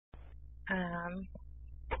Um,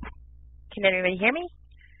 can everybody hear me?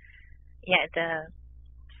 Yeah,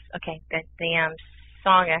 okay, the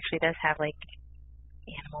song actually does have like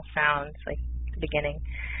animal sounds like at the beginning.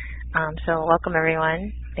 So welcome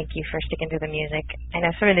everyone. Thank you for sticking through the music. I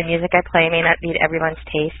know some of the music I play may not be to everyone's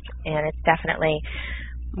taste, and it's definitely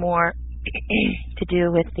more to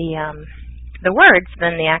do with the words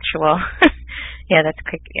than the actual. Yeah, that's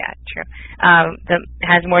quick. Yeah, true.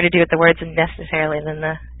 Has more to do with the words necessarily than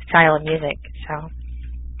the style of music. So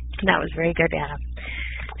that was very good, Adam.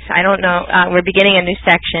 So I don't know. We're beginning a new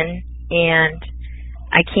section, and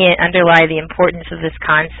I can't underlie the importance of this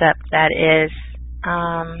concept that is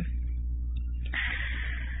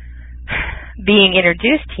being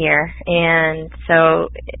introduced here. And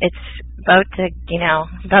so it's about to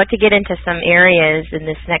get into some areas in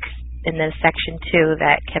this section 2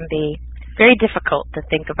 that can be very difficult to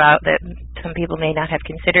think about, that some people may not have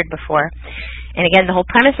considered before. And again, the whole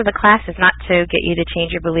premise of the class is not to get you to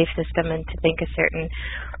change your belief system and to think a certain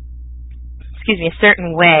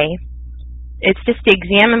way. It's just to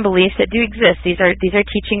examine beliefs that do exist. These are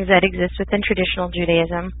teachings that exist within traditional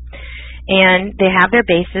Judaism, and they have their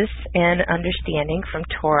basis in understanding from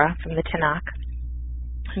Torah, from the Tanakh.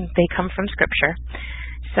 They come from Scripture.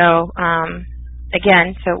 So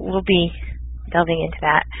again, so we'll be delving into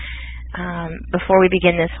that. Before we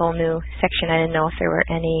begin this whole new section, I didn't know if there were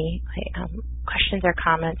any questions or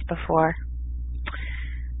comments before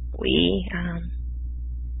we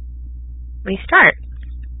start.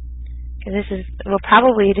 We'll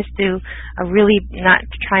probably just do a really, not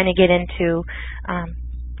trying to get into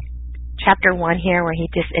chapter 1 here where he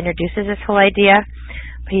just introduces this whole idea,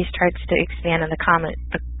 but he starts to expand on the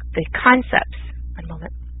concepts. One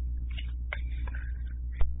moment.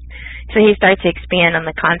 So he starts to expand on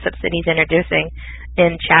the concepts that he's introducing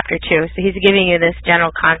in chapter 2. So he's giving you this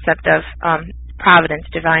general concept of providence,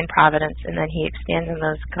 divine providence, and then he expands on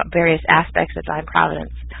those various aspects of divine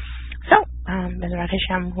providence. So, Derech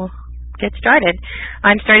Hashem, we'll get started.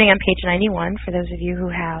 I'm starting on page 91 for those of you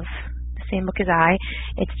who have the same book as I.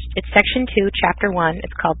 It's section 2, chapter 1.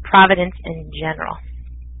 It's called Providence in General.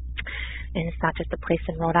 And it's not just a place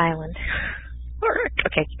in Rhode Island.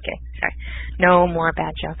 Okay, sorry. No more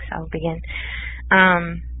bad jokes. I'll begin.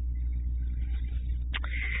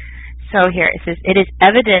 So here it says, it is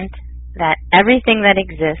evident that everything that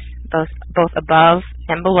exists, both above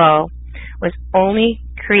and below, was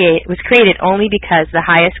created only because the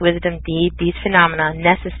highest wisdom deemed these phenomena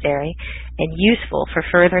necessary and useful for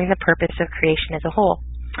furthering the purpose of creation as a whole.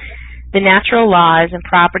 The natural laws and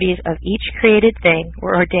properties of each created thing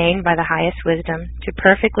were ordained by the highest wisdom to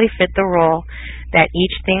perfectly fit the role that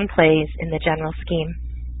each thing plays in the general scheme.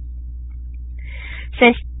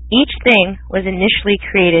 Since each thing was initially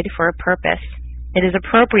created for a purpose, it is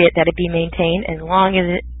appropriate that it be maintained as long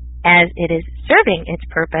as it is serving its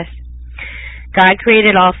purpose. God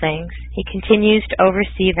created all things. He continues to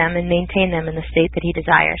oversee them and maintain them in the state that He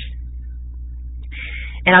desires.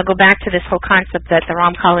 And I'll go back to this whole concept that the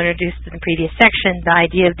Ramchal introduced in the previous section, the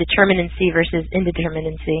idea of determinacy versus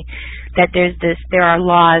indeterminacy, that there are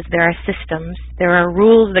laws, there are systems, there are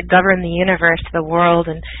rules that govern the universe, the world,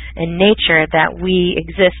 and nature that we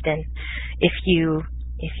exist in. If you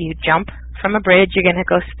jump from a bridge, you're going to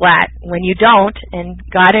go splat. When you don't, and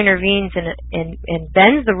God intervenes and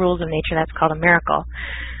bends the rules of nature, that's called a miracle.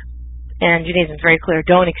 And Judaism is very clear,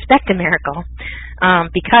 don't expect a miracle,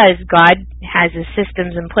 because God has His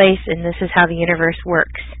systems in place, and this is how the universe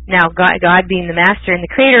works. Now, God being the master and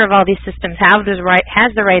the creator of all these systems, has the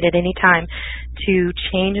right at any time to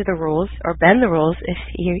change the rules or bend the rules if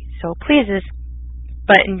He so pleases.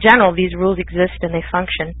 But in general, these rules exist and they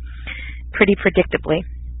function pretty predictably.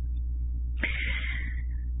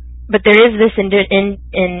 But there is this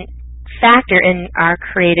factor in our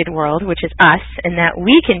created world, which is us, and that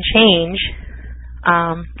we can change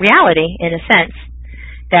reality in a sense,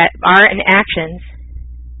 that our actions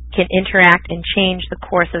can interact and change the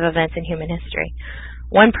course of events in human history.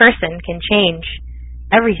 One person can change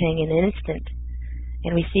everything in an instant,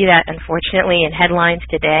 and we see that unfortunately in headlines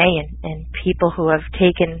today, and people who have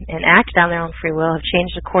taken and acted on their own free will have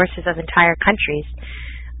changed the courses of entire countries.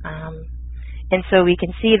 And so we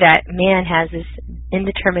can see that man has this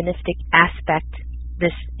indeterministic aspect,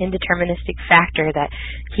 this indeterministic factor, that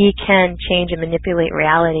he can change and manipulate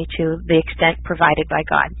reality to the extent provided by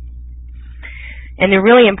God. And the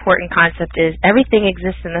really important concept is everything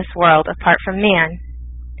exists in this world apart from man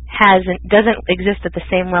doesn't exist at the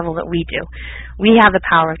same level that we do. We have the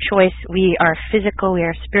power of choice. We are physical. We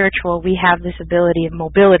are spiritual. We have this ability of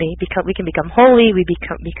mobility because we can become holy. We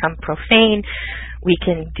become profane. We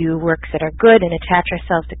can do works that are good and attach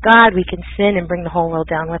ourselves to God. We can sin and bring the whole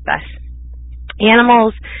world down with us.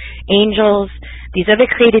 Animals, angels, these other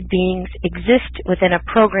created beings exist within a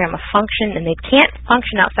program, a function, and they can't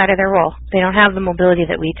function outside of their role. They don't have the mobility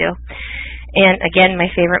that we do. And again,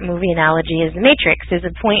 my favorite movie analogy is The Matrix. There's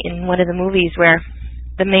a point in one of the movies where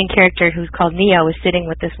the main character, who's called Neo, is sitting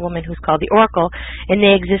with this woman who's called the Oracle, and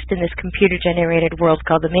they exist in this computer-generated world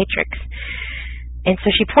called the Matrix. And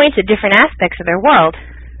so she points at different aspects of their world,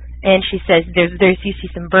 and she says, you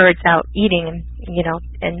see some birds out eating, and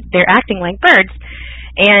and they're acting like birds.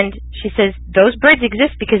 And she says, those birds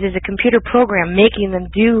exist because there's a computer program making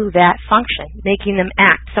them do that function, making them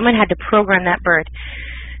act. Someone had to program that bird.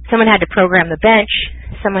 Someone had to program the bench.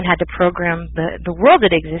 Someone had to program the world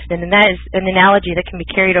that existed, and that is an analogy that can be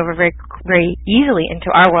carried over very, very easily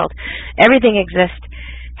into our world. Everything exists,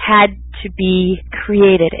 had to be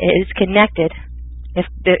created. It is connected. If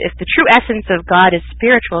the true essence of God is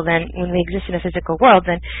spiritual, then when we exist in a physical world,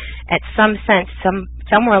 then at some sense,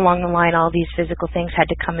 somewhere along the line, all these physical things had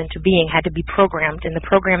to come into being, had to be programmed, and the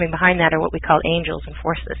programming behind that are what we call angels and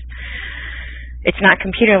forces. It's not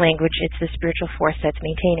computer language, it's the spiritual force that's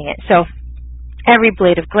maintaining it. So every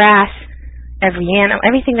blade of grass, every animal,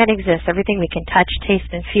 everything that exists, everything we can touch, taste,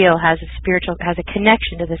 and feel has a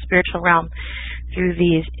connection to the spiritual realm through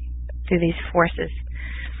these forces.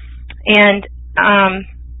 And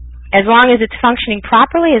as long as it's functioning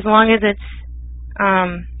properly, as long as it's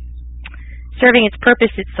serving its purpose,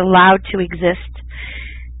 it's allowed to exist.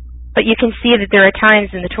 But you can see that there are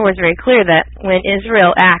times, and the Torah is very clear, that when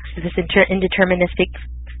Israel acts, this indeterministic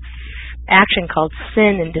action called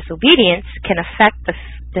sin and disobedience can affect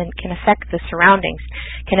the surroundings,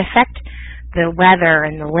 can affect the weather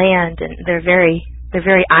and the land, and their very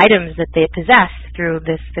items that they possess through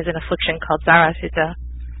this. There's an affliction called zaras. It's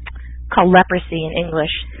called leprosy in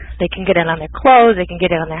English. They can get it on their clothes, they can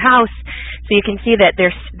get it on their house. So you can see that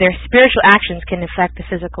their spiritual actions can affect the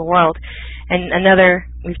physical world. And another,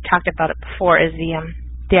 we've talked about it before, is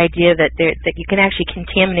the idea that you can actually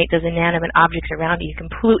contaminate those inanimate objects around you. You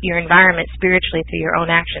can pollute your environment spiritually through your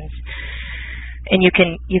own actions. And you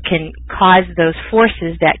can cause those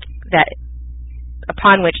forces that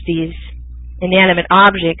upon which these inanimate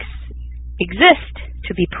objects exist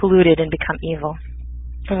to be polluted and become evil.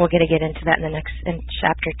 And we're going to get into that in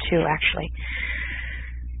chapter 2, actually.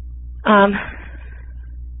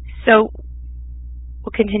 So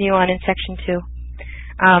we'll continue on in section 2.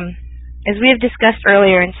 As we have discussed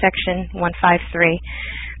earlier in section 153,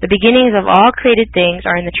 the beginnings of all created things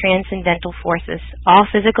are in the transcendental forces. All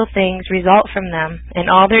physical things result from them, and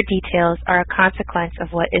all their details are a consequence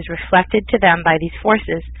of what is reflected to them by these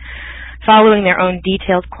forces, following their own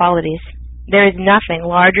detailed qualities. There is nothing,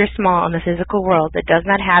 large or small, in the physical world that does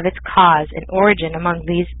not have its cause and origin among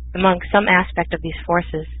some aspect of these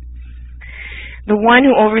forces. The one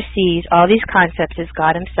who oversees all these concepts is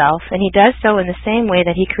God himself, and he does so in the same way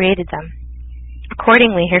that he created them.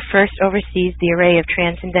 Accordingly, he first oversees the array of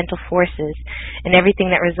transcendental forces and everything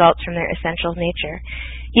that results from their essential nature.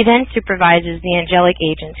 He then supervises the angelic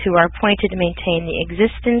agents who are appointed to maintain the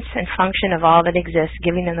existence and function of all that exists,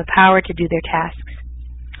 giving them the power to do their tasks.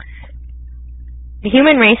 The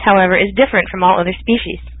human race, however, is different from all other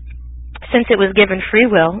species, since it was given free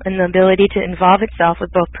will and the ability to involve itself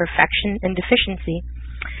with both perfection and deficiency.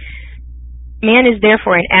 Man is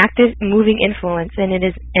therefore an active, moving influence, and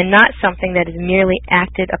not something that is merely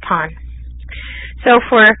acted upon. So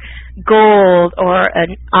for gold or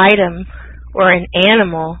an item or an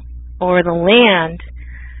animal or the land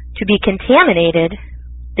to be contaminated,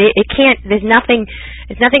 there's nothing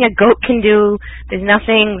a goat can do, there's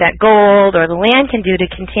nothing that gold or the land can do to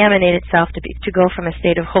contaminate itself to go from a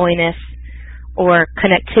state of holiness or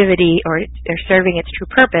connectivity or serving its true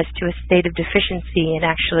purpose to a state of deficiency and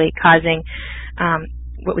actually causing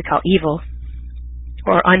what we call evil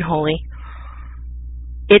or unholy.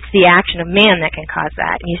 It's the action of man that can cause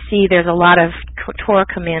that. And you see there's a lot of Torah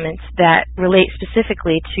commandments that relate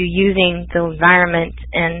specifically to using the environment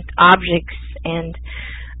and objects and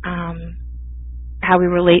how we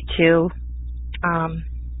relate to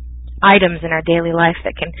items in our daily life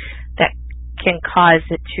that can cause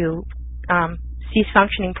it to cease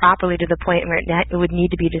functioning properly to the point where it would need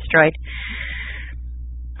to be destroyed.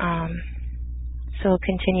 So we'll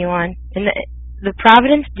continue on. And the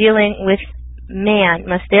providence dealing with man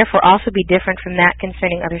must therefore also be different from that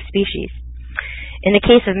concerning other species. In the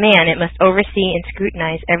case of man, it must oversee and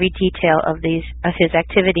scrutinize every detail of his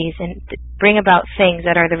activities and bring about things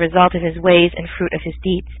that are the result of his ways and fruit of his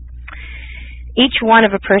deeds. Each one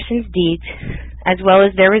of a person's deeds, as well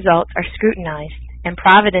as their results, are scrutinized, and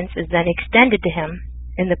providence is then extended to him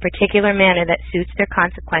in the particular manner that suits their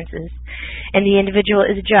consequences, and the individual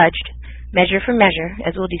is judged measure for measure,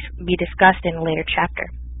 as will be discussed in a later chapter.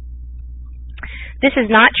 This is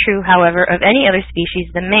not true, however, of any other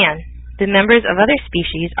species than man. The members of other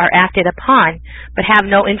species are acted upon, but have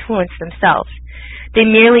no influence themselves. They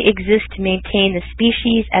merely exist to maintain the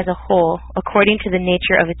species as a whole, according to the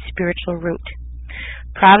nature of its spiritual root.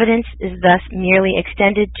 Providence is thus merely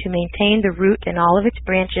extended to maintain the root and all of its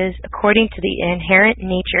branches, according to the inherent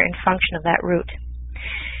nature and function of that root.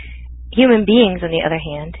 Human beings, on the other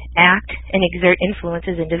hand, act and exert influence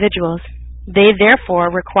as individuals. They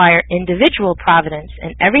therefore require individual providence,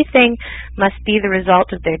 and everything must be the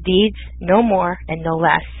result of their deeds, no more and no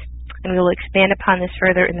less. And we will expand upon this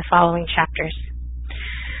further in the following chapters.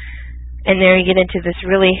 And there you get into this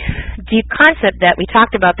really deep concept that we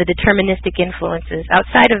talked about, the deterministic influences.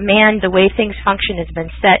 Outside of man, the way things function has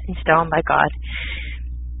been set in stone by God.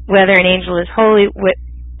 Whether an angel is holy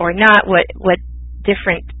or not, what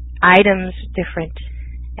different items, different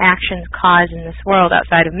actions cause in this world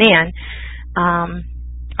outside of man,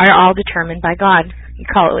 are all determined by God. You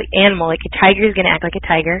call it like animal, like a tiger is going to act like a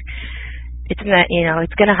tiger. It's not,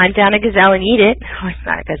 it's going to hunt down a gazelle and eat it. Oh, it's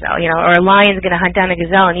not a gazelle, or a lion's going to hunt down a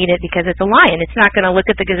gazelle and eat it because it's a lion. It's not going to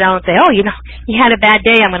look at the gazelle and say, oh, you had a bad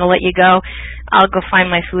day, I'm going to let you go. I'll go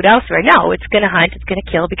find my food elsewhere. No, it's going to hunt, it's going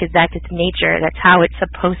to kill because that's its nature. That's how it's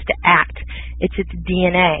supposed to act. It's its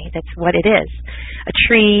DNA. That's what it is. A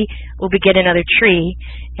tree will beget another tree,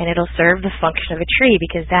 and it'll serve the function of a tree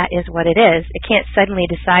because that is what it is. It can't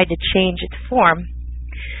suddenly decide to change its form.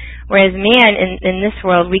 Whereas man, in this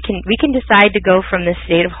world, we can decide to go from this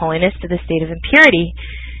state of holiness to the state of impurity.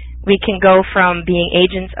 We can go from being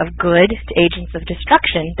agents of good to agents of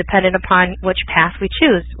destruction, dependent upon which path we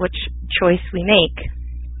choose, which choice we make.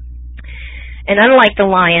 And unlike the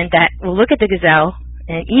lion that will look at the gazelle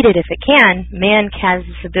and eat it if it can, man has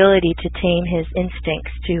this ability to tame his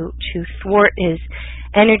instincts, to thwart his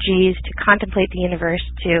energies, to contemplate the universe,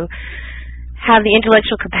 to have the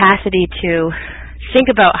intellectual capacity to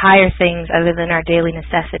think about higher things other than our daily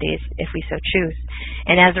necessities, if we so choose.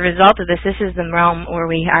 And as a result of this is the realm where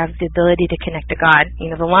we have the ability to connect to God.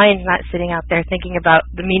 The lion's not sitting out there thinking about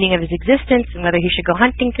the meaning of his existence and whether he should go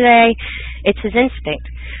hunting today. It's his instinct.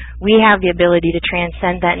 We have the ability to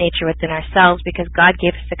transcend that nature within ourselves because God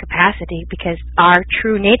gave us the capacity, because our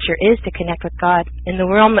true nature is to connect with God. And the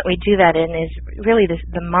realm that we do that in is really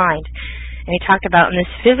the mind. And he talked about in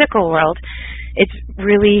this physical world,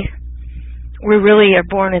 we really are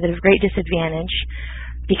born at a great disadvantage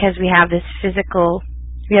because we have this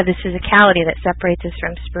physicality that separates us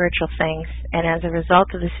from spiritual things. And as a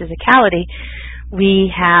result of this physicality,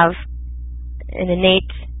 we have an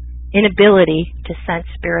innate inability to sense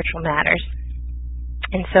spiritual matters.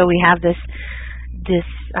 And so we have this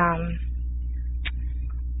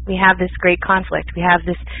great conflict. We have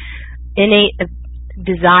this innate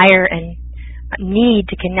desire and need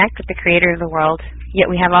to connect with the Creator of the world, yet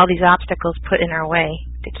we have all these obstacles put in our way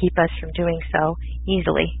to keep us from doing so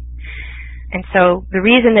easily. And so the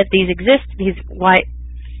reason that these exist,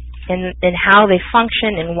 and how they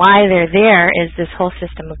function and why they're there is this whole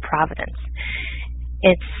system of providence.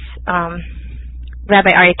 It's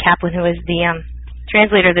Rabbi Aryeh Kaplan, who is the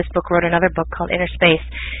translator of this book, wrote another book called Inner Space,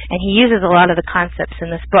 and he uses a lot of the concepts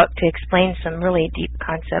in this book to explain some really deep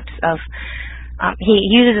concepts of he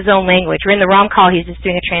uses his own language. We're in the Ramchal, he's just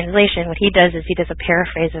doing a translation. What he does is he does a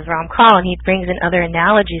paraphrase of Ramchal, and he brings in other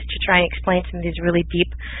analogies to try and explain some of these really deep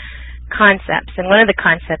concepts. And one of the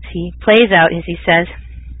concepts he plays out is he says,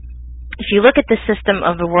 if you look at the system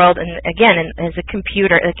of the world, and again, as a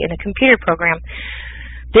computer, like in a computer program,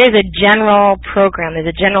 there's a general program, there's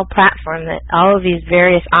a general platform that all of these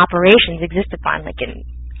various operations exist upon. Like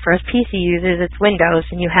for us PC users, it's Windows,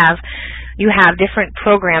 and you have different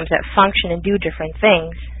programs that function and do different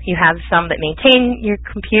things. You have some that maintain your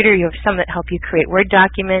computer, you have some that help you create Word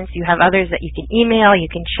documents, you have others that you can email, you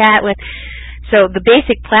can chat with. So the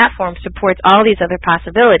basic platform supports all these other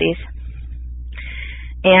possibilities.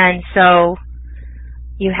 And so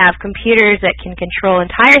you have computers that can control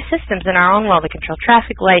entire systems in our own world. They control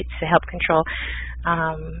traffic lights, to help control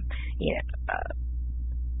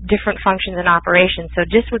different functions and operations. So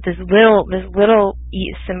just with this little,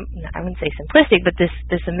 I wouldn't say simplistic, but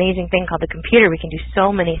this amazing thing called the computer, we can do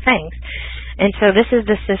so many things. And so this is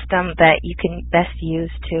the system that you can best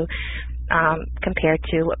use to compare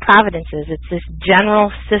to what providence is. It's this general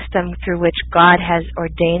system through which God has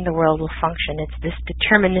ordained the world will function. It's this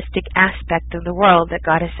deterministic aspect of the world that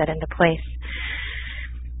God has set into place.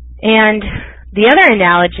 And the other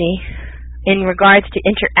analogy in regards to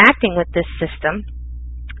interacting with this system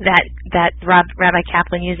that Rabbi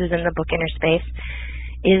Kaplan uses in the book Inner Space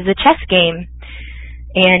is the chess game.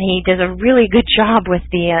 And he does a really good job with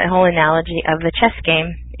the whole analogy of the chess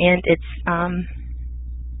game and its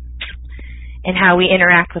and how we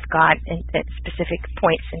interact with God at specific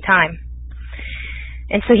points in time.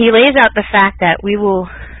 And so he lays out the fact that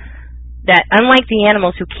that unlike the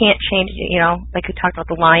animals who can't change, like we talked about,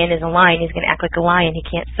 the lion is a lion, he's going to act like a lion, he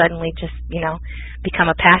can't suddenly just, become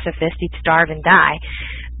a pacifist, he'd starve and die.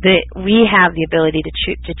 We have the ability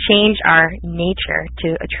to change our nature,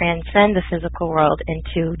 to transcend the physical world, and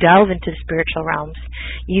to delve into the spiritual realms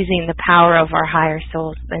using the power of our higher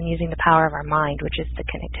souls and using the power of our mind, which is the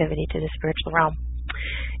connectivity to the spiritual realm.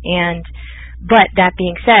 But that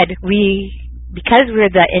being said, because we're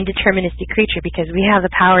the indeterministic creature, because we have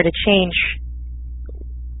the power to change,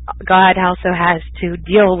 God also has to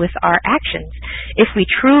deal with our actions. If we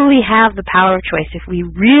truly have the power of choice, if we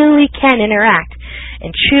really can interact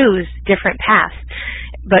and choose different paths,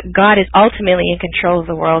 but God is ultimately in control of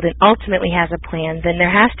the world and ultimately has a plan, then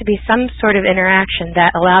there has to be some sort of interaction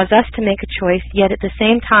that allows us to make a choice, yet at the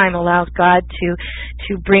same time allows God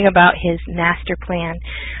to bring about his master plan.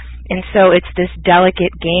 And so it's this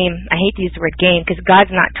delicate game. I hate to use the word game because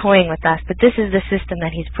God's not toying with us, but this is the system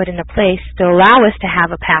that he's put into place to allow us to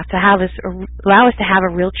have a path, allow us to have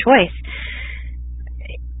a real choice.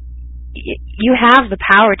 You have the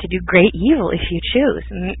power to do great evil if you choose.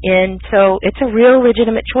 And so it's a real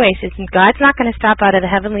legitimate choice. God's not going to stop out of the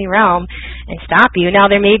heavenly realm and stop you. Now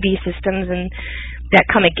there may be systems that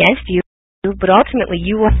come against you, but ultimately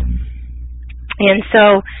you will. And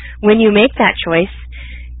so when you make that choice,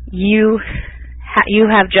 you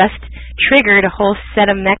have just triggered a whole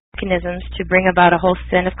set of mechanisms to bring about a whole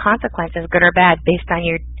set of consequences, good or bad, based on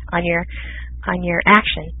your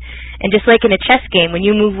action. And just like in a chess game, when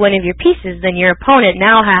you move one of your pieces, then your opponent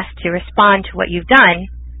now has to respond to what you've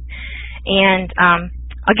done. And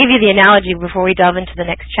I'll give you the analogy before we delve into the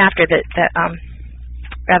next chapter that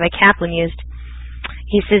Rabbi Kaplan used.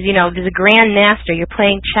 He says, there's a grand master. You're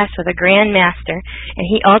playing chess with a grand master, and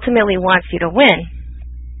he ultimately wants you to win.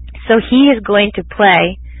 So he is going to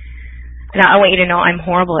play. Now, I want you to know I'm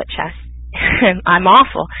horrible at chess. I'm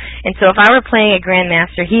awful. And so if I were playing a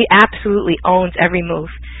grandmaster, he absolutely owns every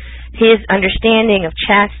move. His understanding of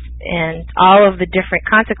chess and all of the different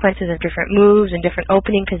consequences of different moves and different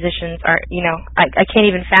opening positions are, I can't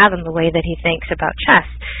even fathom the way that he thinks about chess.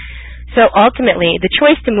 So ultimately, the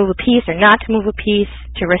choice to move a piece or not to move a piece,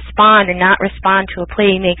 to respond or not respond to a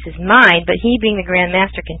play he makes is mine, but he, being the Grand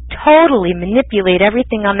Master, can totally manipulate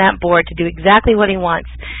everything on that board to do exactly what he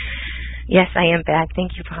wants. Yes, I am bad.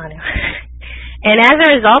 Thank you, Pahanu. And as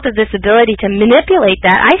a result of this ability to manipulate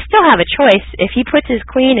that, I still have a choice. If he puts his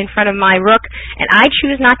queen in front of my rook and I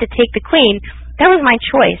choose not to take the queen, that was my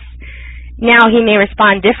choice. Now he may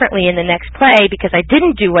respond differently in the next play because I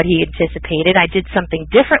didn't do what he anticipated. I did something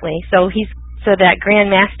differently. So that Grand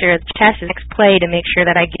Master of chess is next play to make sure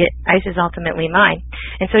that ice is ultimately mine.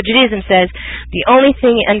 And so Judaism says the only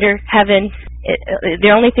thing under heaven, the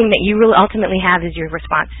only thing that you really ultimately have is your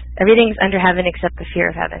response. Everything's under heaven except the fear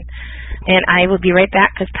of heaven. And I will be right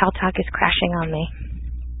back because PalTalk is crashing on me.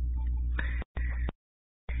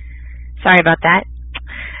 Sorry about that.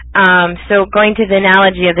 So going to the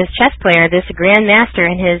analogy of this chess player, this Grand Master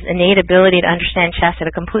and his innate ability to understand chess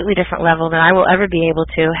at a completely different level than I will ever be able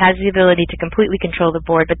to, has the ability to completely control the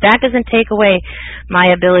board, but that doesn't take away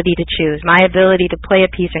my ability to choose, my ability to play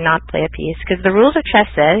a piece or not play a piece, because the rules of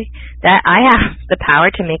chess say that I have the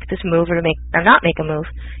power to make this move or not make a move.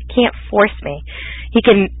 He can't force me. He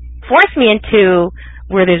can force me into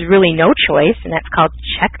where there's really no choice, and that's called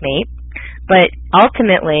checkmate, but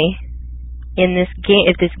ultimately, in this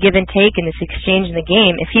game, if this give and take and this exchange in the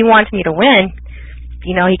game, if he wants me to win,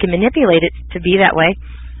 he can manipulate it to be that way.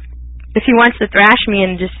 If he wants to thrash me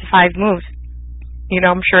in just 5 moves,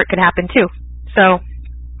 I'm sure it could happen too. So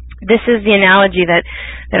this is the analogy that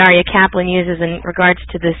Arya Kaplan uses in regards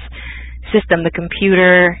to this system, the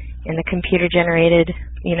computer and the computer generated,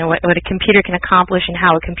 what a computer can accomplish and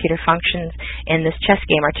how a computer functions in this chess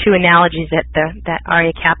game are 2 analogies that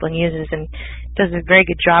Arya Kaplan uses and does a very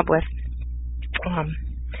good job with.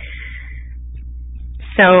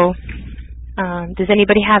 Does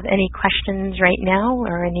anybody have any questions right now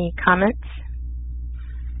or any comments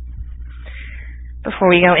before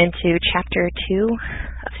we go into chapter 2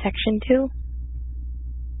 of section 2?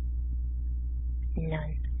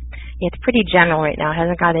 None. Yeah, it's pretty general right now. It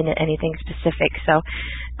hasn't got into anything specific. So,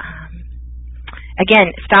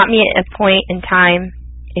 again, stop me at a point in time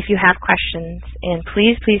if you have questions, and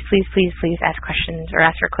please ask questions or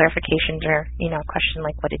ask for clarifications or, a question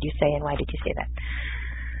like, what did you say and why did you say that?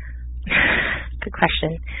 Good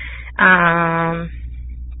question.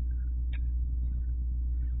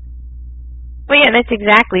 Well, yeah, that's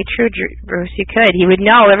exactly true, Bruce. You could. He would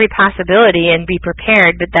know every possibility and be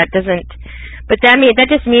prepared, but that doesn't. But that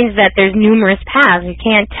just means that there's numerous paths. You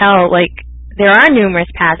can't tell, like, there are numerous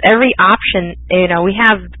paths. Every option, we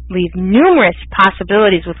have these numerous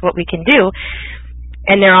possibilities with what we can do,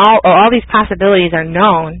 and they're all these possibilities are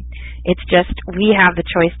known. It's just we have the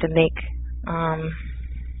choice to make.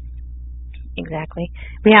 Exactly.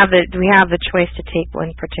 We have the choice to take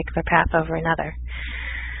one particular path over another.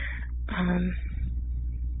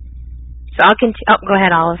 So I'll continue. Oh, go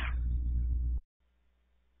ahead, Olive.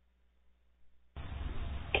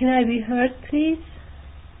 Can I be heard, please?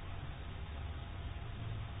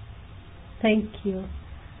 Thank you.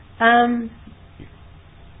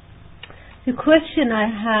 The question I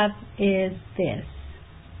have is this.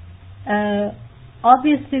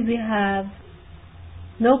 Obviously we have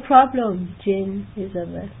no problem, Jane,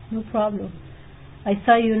 Isabel, no problem. I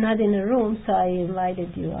saw you not in the room, so I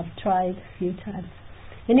invited you. I've tried a few times.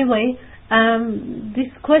 Anyway,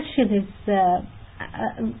 this question is,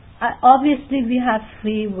 obviously we have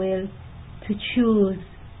free will to choose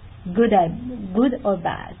good or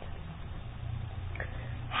bad.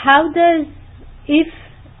 How does,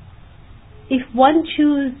 if one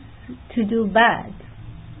chooses to do bad,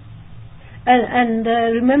 and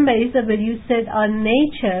remember, Isabel, you said our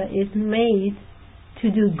nature is made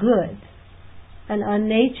to do good, and our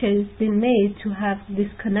nature has been made to have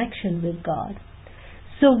this connection with God.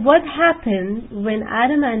 So what happened when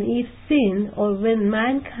Adam and Eve sinned, or when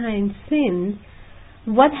mankind sinned?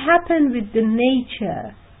 What happened with the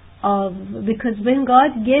nature of, because when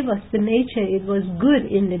God gave us the nature, it was good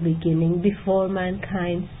in the beginning before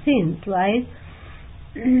mankind sinned, right?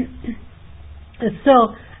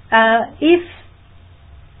 So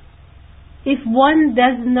if one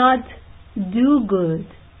does not do good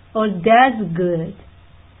or does good,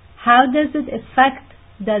 how does it affect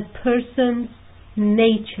that person's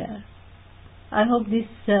nature? I hope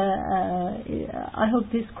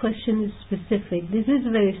this question is specific. This is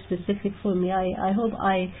very specific for me. I hope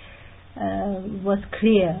I was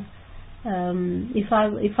clear.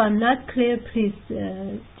 If I'm not clear, please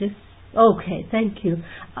just. Okay, thank you.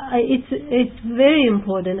 It's very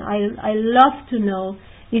important. I love to know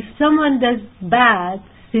if someone does bad,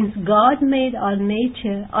 since God made our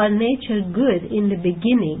nature good in the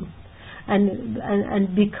beginning,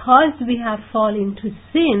 and because we have fallen into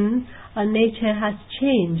sin, our nature has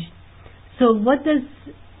changed. So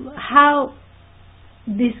how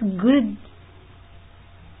this good,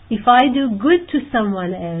 if I do good to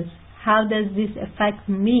someone else, how does this affect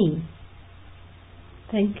me?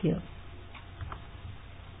 Thank you.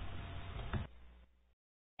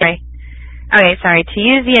 Okay, sorry. To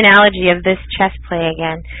use the analogy of this chess play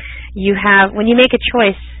again, you have, when you make a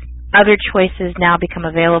choice, other choices now become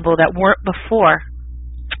available that weren't before.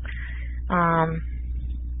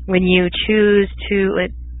 When you choose to,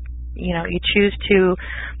 you choose to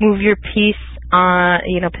move your piece,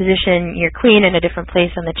 position your queen in a different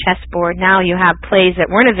place on the chessboard. Now you have plays that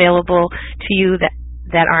weren't available to you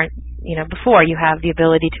that aren't, before. You have the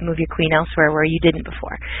ability to move your queen elsewhere where you didn't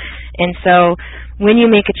before. And so when you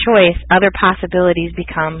make a choice, other possibilities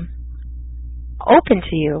become open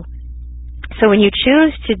to you. So when you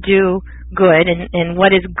choose to do good, and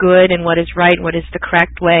what is good and what is right, what is the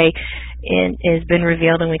correct way, has been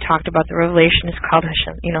revealed, and we talked about the revelation is called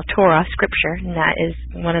Hashem, Torah, Scripture, and that is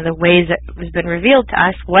one of the ways that has been revealed to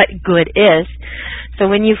us what good is. So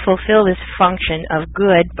when you fulfill this function of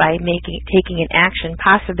good by taking an action,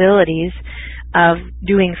 possibilities of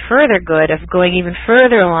doing further good, of going even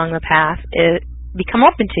further along the path, become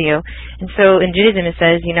open to you. And so in Judaism it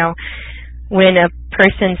says, when a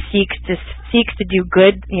person seeks to do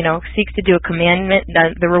good, seeks to do a commandment,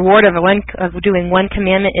 the reward of doing one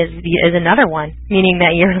commandment is another one, meaning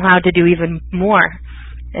that you're allowed to do even more.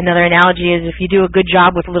 Another analogy is if you do a good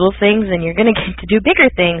job with little things, then you're going to get to do bigger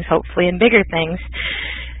things, hopefully, and bigger things.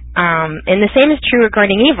 And the same is true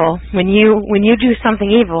regarding evil. When you do something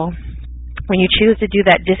evil, when you choose to do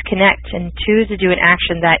that disconnect and choose to do an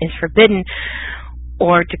action that is forbidden,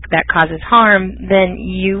 or that causes harm, then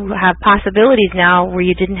you have possibilities now where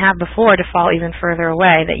you didn't have before to fall even further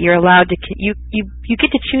away. That you're allowed to, you get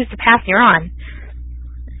to choose the path you're on.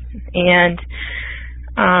 And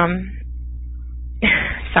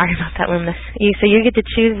sorry about that, Luminous. So you get to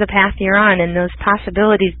choose the path you're on, and those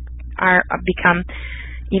possibilities become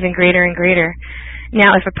even greater and greater.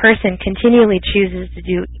 Now, if a person continually chooses to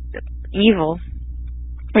do evil,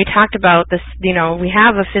 we talked about this, we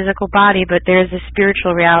have a physical body, but there's a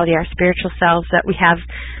spiritual reality, our spiritual selves, that we have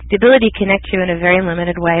the ability to connect to in a very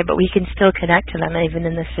limited way, but we can still connect to them even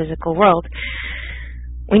in this physical world.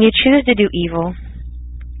 When you choose to do evil,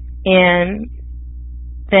 and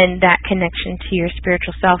then that connection to your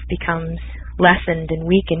spiritual self becomes lessened and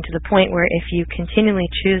weakened to the point where if you continually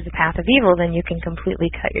choose the path of evil, then you can completely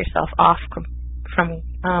cut yourself off from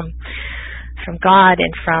God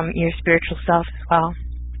and from your spiritual self as well.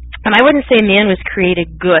 And I wouldn't say man was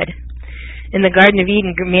created good. In the Garden of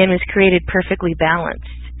Eden, man was created perfectly balanced,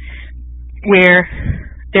 where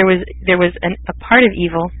there was a part of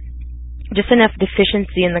evil, just enough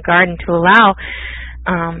deficiency in the garden to allow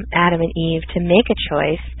Adam and Eve to make a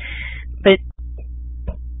choice,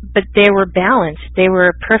 but they were balanced. They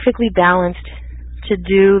were perfectly balanced to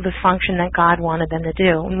do the function that God wanted them to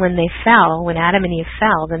do. And when they fell, when Adam and Eve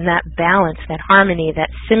fell, then that balance, that harmony,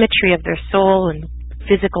 that symmetry of their soul and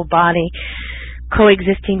physical body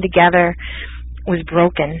coexisting together was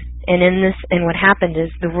broken. And what happened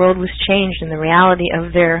is the world was changed and the reality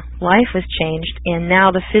of their life was changed, and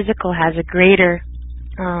now the physical has a greater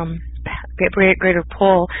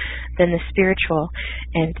pull than the spiritual,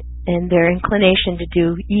 and their inclination to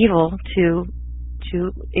do evil, to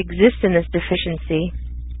exist in this deficiency,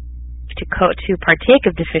 to partake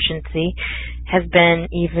of deficiency, has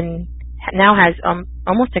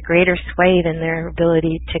almost a greater sway than their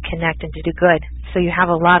ability to connect and to do good. So you have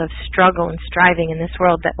a lot of struggle and striving in this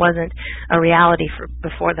world that wasn't a reality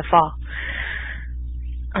before the fall.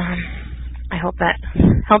 I hope that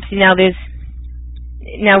helps you. Now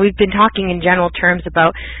we've been talking in general terms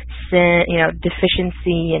about sin,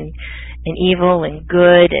 deficiency and evil and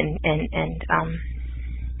good and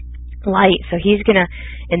light. So he's gonna,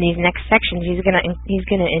 in these next sections, he's gonna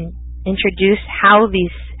introduce how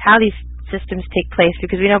these systems take place,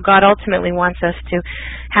 because we know God ultimately wants us to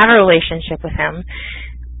have a relationship with Him,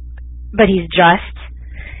 but He's just,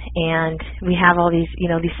 and we have all these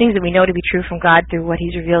things that we know to be true from God through what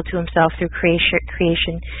He's revealed to Himself through creation,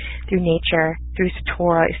 through nature, through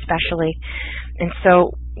Torah especially. And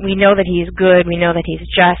so we know that He is good, we know that He's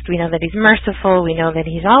just, we know that He's merciful, we know that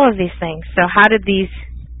He's all of these things. So how did these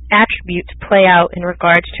attributes play out in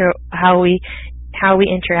regards to how we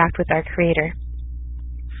interact with our Creator?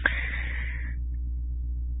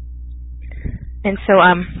 And so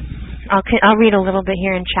I'll read a little bit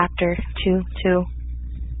here in chapter 2 too.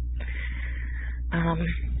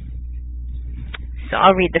 So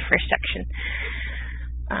I'll read the first section.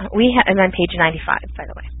 I'm on page 95, by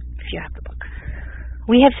the way, if you have the book.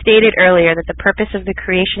 We have stated earlier that the purpose of the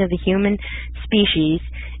creation of the human species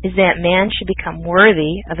is that man should become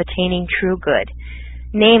worthy of attaining true good,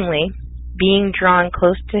 namely, being drawn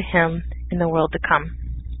close to Him in the world to come.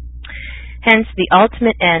 Hence, the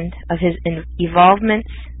ultimate end of his evolvements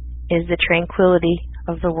is the tranquility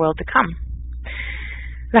of the world to come.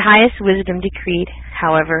 The highest wisdom decreed,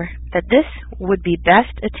 however, that this would be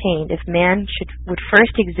best attained if man would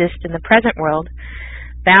first exist in the present world,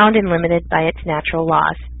 bound and limited by its natural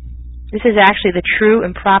laws. This is actually the true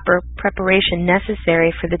and proper preparation necessary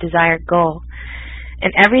for the desired goal, and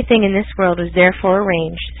everything in this world was therefore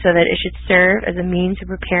arranged so that it should serve as a means of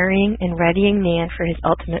preparing and readying man for his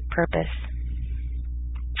ultimate purpose.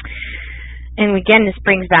 And again, this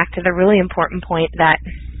brings back to the really important point that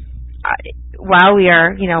while we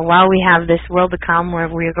have this world to come, where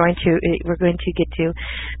we're going to get to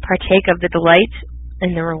partake of the delights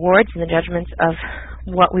and the rewards and the judgments of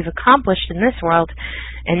what we've accomplished in this world,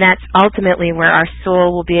 and that's ultimately where our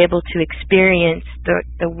soul will be able to experience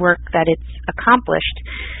the work that it's accomplished.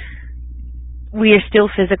 We are still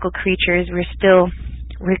physical creatures. We're still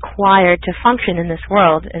required to function in this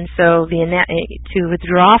world, and so to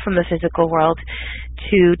withdraw from the physical world,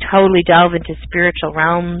 to totally delve into spiritual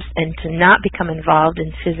realms, and to not become involved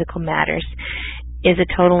in physical matters is a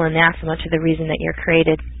total anathema to the reason that you're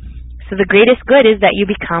created. So the greatest good is that you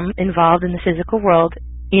become involved in the physical world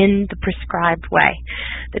in the prescribed way,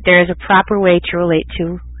 that there is a proper way to relate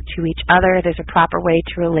to each other, there's a proper way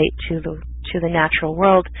to relate to the natural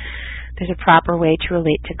world, there's a proper way to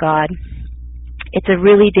relate to God. It's a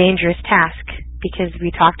really dangerous task, because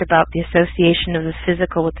we talked about the association of the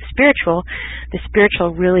physical with the spiritual. The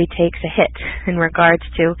spiritual really takes a hit in regards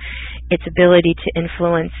to its ability to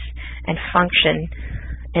influence and function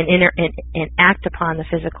and act upon the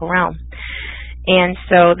physical realm. And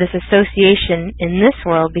so this association in this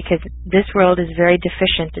world, because this world is very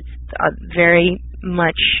deficient, it's very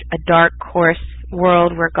much a dark, coarse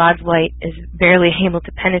world where God's light is barely able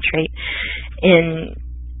to penetrate and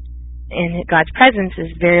God's presence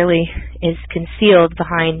is concealed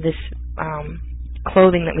behind this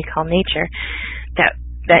clothing that we call nature. That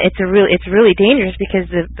it's really dangerous,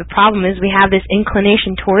 because the problem is we have this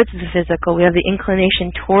inclination towards the physical. We have the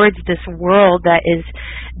inclination towards this world that is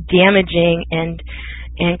damaging and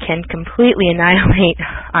can completely annihilate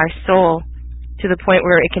our soul to the point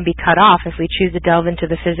where it can be cut off if we choose to delve into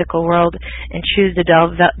the physical world and choose to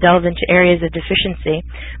delve into areas of deficiency.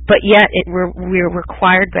 But yet we're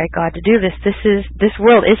required by God to do this. This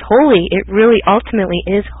world is holy. It really ultimately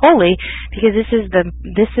is holy, because this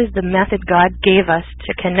is the method God gave us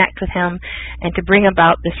to connect with Him and to bring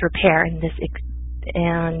about this repair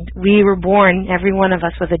and we were born, every one of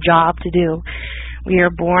us, with a job to do. We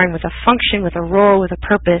are born with a function, with a role, with a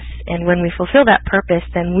purpose, and when we fulfill that purpose,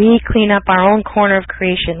 then we clean up our own corner of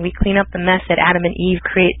creation. We clean up the mess that Adam and Eve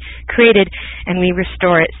created, and we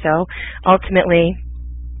restore it. So ultimately,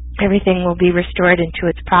 everything will be restored into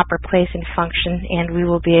its proper place and function, and we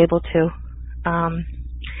will be able to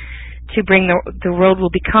bring the world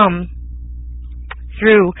will become,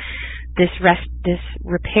 through this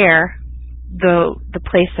repair, the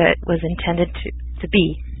place that was intended to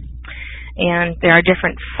be. And there are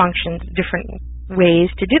different functions, different ways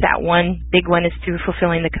to do that. One big one is through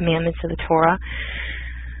fulfilling the commandments of the Torah,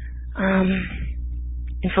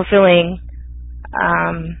 and fulfilling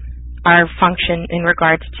our function in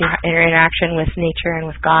regards to interaction with nature and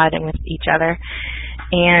with God and with each other.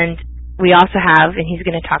 And we also have, and he's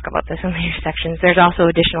going to talk about this in later sections, there's also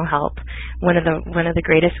additional help. One of the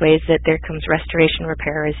greatest ways that there comes restoration,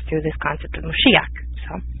 repair, is through this concept of Moshiach.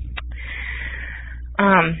 So,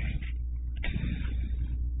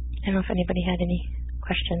 I don't know if anybody had any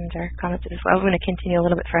questions or comments as well. I'm going to continue a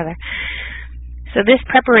little bit further. So this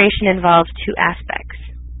preparation involves two aspects.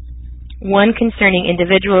 One concerning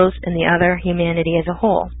individuals and the other humanity as a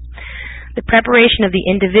whole. The preparation of the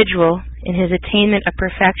individual in his attainment of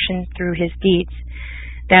perfection through his deeds.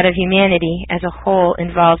 That of humanity as a whole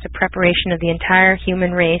involves the preparation of the entire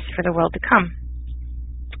human race for the world to come.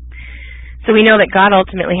 So we know that God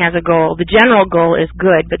ultimately has a goal. The general goal is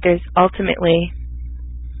good, but there's ultimately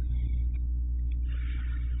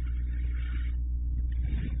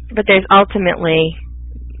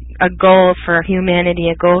a goal for humanity,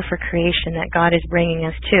 a goal for creation that God is bringing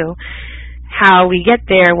us to. How we get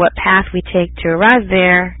there, what path we take to arrive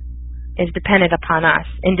there, is dependent upon us,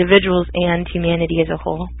 individuals and humanity as a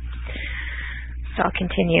whole. So I'll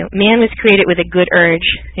continue. Man was created with a good urge,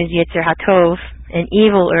 his Yetzer HaTov, an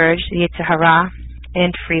evil urge, the Yetzer Hara,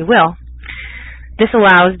 and free will. This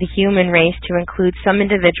allows the human race to include some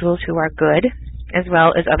individuals who are good, as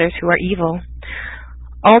well as others who are evil.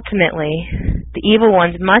 Ultimately, the evil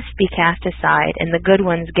ones must be cast aside and the good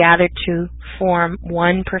ones gathered to form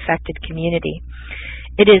one perfected community.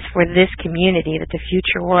 It is for this community that the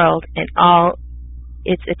future world and all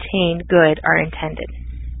its attained good are intended.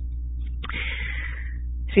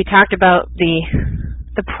 So we talked about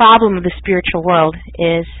the problem of the spiritual world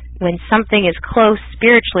is when something is close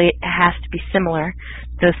spiritually, it has to be similar.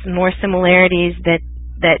 The more similarities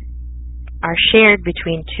that are shared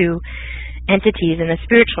between two entities in the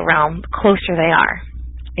spiritual realm, the closer they are.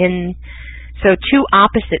 So two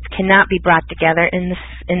opposites cannot be brought together in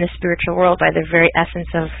the spiritual world by the very essence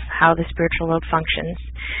of how the spiritual world functions.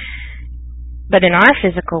 But in our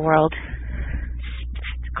physical world,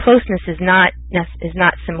 closeness is not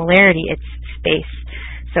similarity, it's space.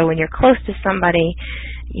 So when you're close to somebody,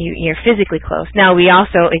 you're physically close. Now we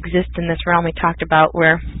also exist in this realm we talked about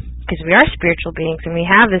where, because we are spiritual beings and we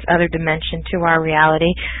have this other dimension to our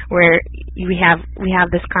reality where we have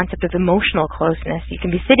this concept of emotional closeness. You can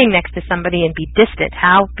be sitting next to somebody and be distant.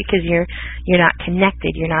 How? Because you're not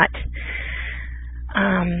connected. You're not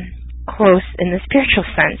close in the spiritual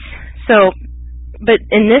sense. So, but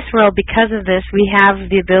in this world, because of this, we have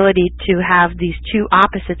the ability to have these two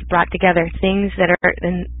opposites brought together. Things that are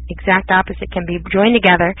an exact opposite can be joined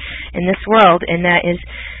together in this world, and that is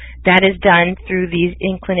done through these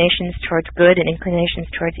inclinations towards good and inclinations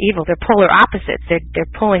towards evil. They're polar opposites.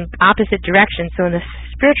 They're pulling opposite directions. So in the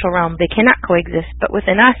spiritual realm, they cannot coexist. But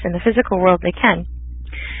within us, in the physical world, they can.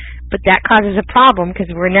 But that causes a problem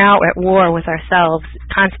because we're now at war with ourselves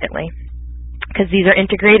constantly, because these are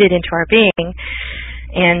integrated into our being.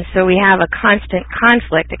 And so we have a constant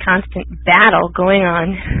conflict, a constant battle going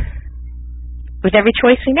on with every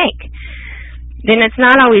choice we make. Then it's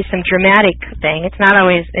not always some dramatic thing. It's not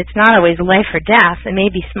always life or death. It may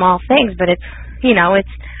be small things, but it's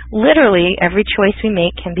literally every choice we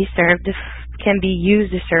make can be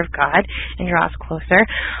used to serve God and draw us closer,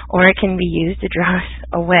 or it can be used to draw us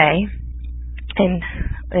away. And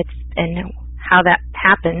how that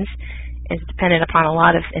happens is dependent upon a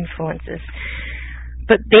lot of influences.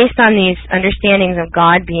 But based on these understandings of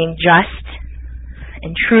God being just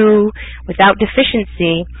and true, without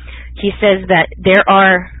deficiency, he says that there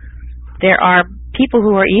are people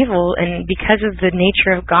who are evil, and because of the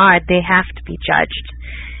nature of God, they have to be judged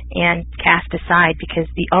and cast aside, because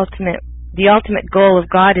the ultimate The ultimate goal of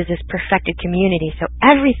God is this perfected community. So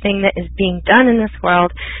everything that is being done in this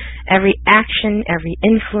world, every action, every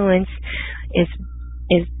influence is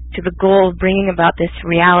to the goal of bringing about this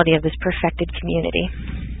reality of this perfected community.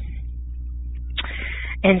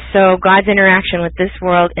 And so God's interaction with this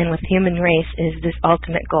world and with human race is this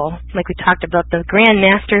ultimate goal. Like we talked about the Grand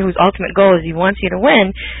Master, whose ultimate goal is he wants you to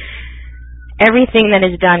win. Everything that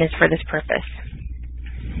is done is for this purpose.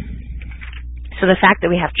 So the fact that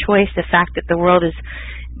we have choice, the fact that the world is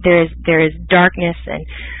there is darkness and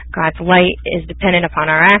God's light is dependent upon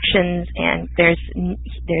our actions, and there's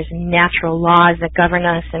natural laws that govern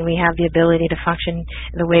us, and we have the ability to function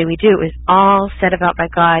the way we do, is all set about by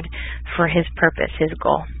God for His purpose, His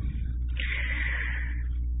goal.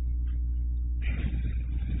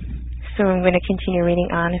 So I'm going to continue reading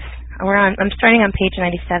on. I'm starting on page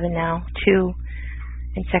 97 now,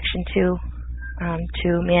 in section 2,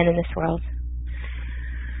 to man in this world.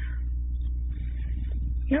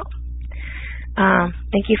 No.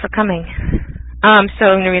 Thank you for coming. So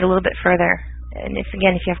I'm going to read a little bit further. And if you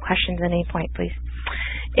have questions at any point, please.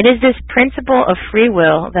 It is this principle of free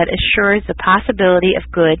will that assures the possibility of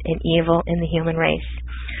good and evil in the human race,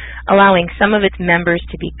 allowing some of its members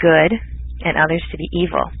to be good and others to be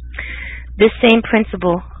evil. This same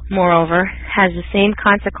principle, moreover, has the same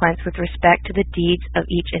consequence with respect to the deeds of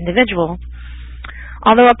each individual.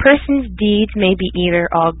 Although a person's deeds may be either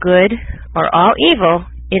all good or all evil,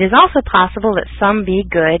 it is also possible that some be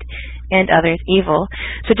good and others evil.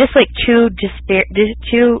 So just like two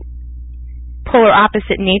polar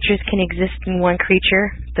opposite natures can exist in one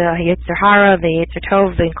creature, the Yetzer Hara, the Yetzer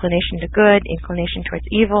Tov, the inclination to good, inclination towards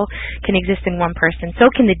evil, can exist in one person. So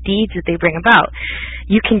can the deeds that they bring about.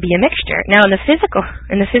 You can be a mixture. Now in the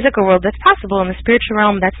physical world, that's possible. In the spiritual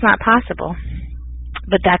realm, that's not possible.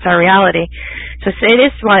 But that's our reality. So it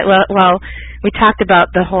is why, well, we talked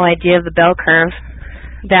about the whole idea of the bell curve,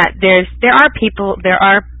 that there are people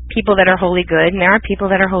that are wholly good, and there are people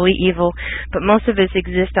that are wholly evil, but most of us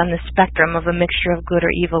exist on the spectrum of a mixture of good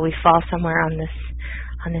or evil. We fall somewhere on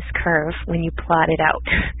this curve when you plot it out.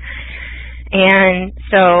 And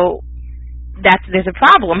so there's a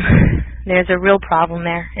problem. There's a real problem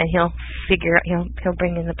there, and he'll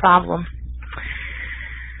bring in the problem.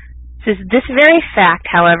 Says, this very fact,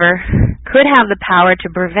 however, could have the power to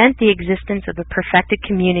prevent the existence of the perfected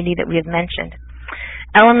community that we have mentioned.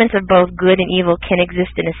 Elements of both good and evil can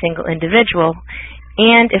exist in a single individual,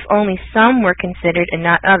 and if only some were considered and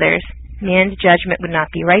not others, man's judgment would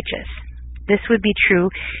not be righteous. This would be true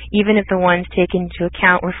even if the ones taken into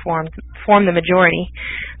account were form the majority.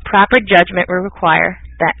 Proper judgment will require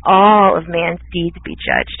that all of man's deeds be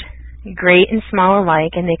judged, great and small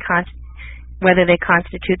alike, and whether they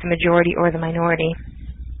constitute the majority or the minority.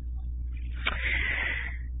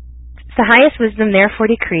 The highest wisdom therefore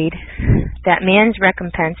decreed that man's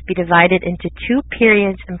recompense be divided into two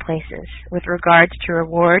periods and places with regards to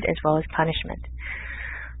reward as well as punishment.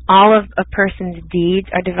 All of a person's deeds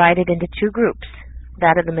are divided into two groups,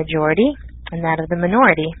 that of the majority and that of the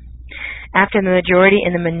minority. After the majority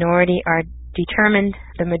and the minority are determined,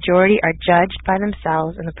 the majority are judged by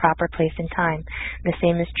themselves in the proper place and time. The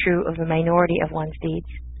same is true of the minority of one's deeds.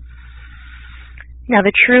 Now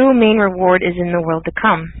the true main reward is in the world to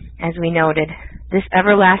come, as we noted. This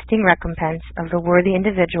everlasting recompense of the worthy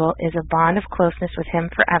individual is a bond of closeness with him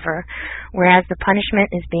forever, whereas the punishment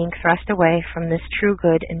is being thrust away from this true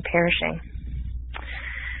good and perishing.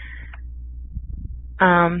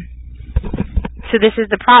 So this is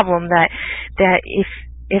the problem, that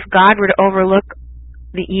if God were to overlook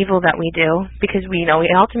the evil that we do, because we know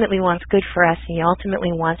He ultimately wants good for us, He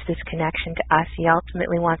ultimately wants this connection to us, He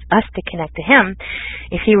ultimately wants us to connect to Him.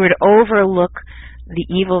 If He were to overlook the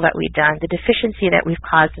evil that we've done, the deficiency that we've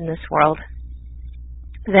caused in this world,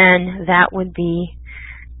 then that would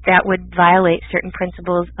violate certain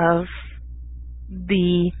principles of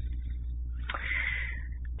the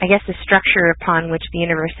structure upon which the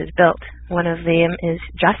universe is built. One of them is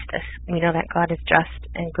justice. We know that God is just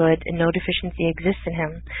and good, and no deficiency exists in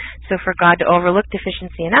Him. So for God to overlook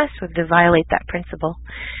deficiency in us would violate that principle.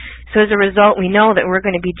 So as a result, we know that we're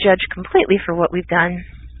going to be judged completely for what we've done.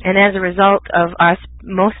 And as a result of us,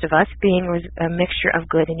 most of us, being a mixture of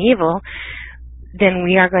good and evil, then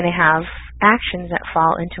we are going to have actions that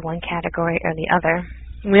fall into one category or the other.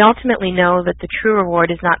 We ultimately know that the true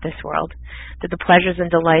reward is not this world, that the pleasures and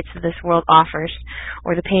delights that this world offers,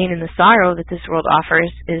 or the pain and the sorrow that this world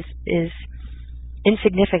offers, is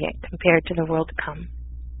insignificant compared to the world to come.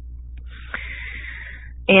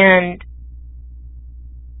 And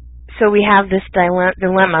so we have this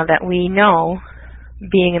dilemma that we know,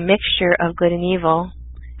 being a mixture of good and evil,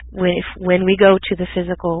 when we go to the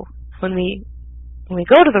physical when we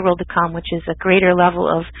go to the world to come, which is a greater level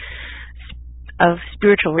of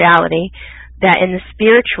spiritual reality, that in the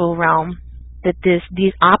spiritual realm, that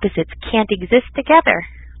these opposites can't exist together.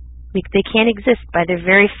 They can't exist by the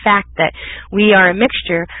very fact that we are a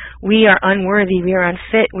mixture, we are unworthy, we are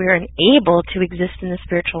unfit, we are unable to exist in the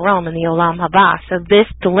spiritual realm, in the Olam Haba. So this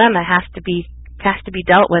dilemma has to be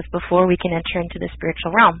dealt with before we can enter into the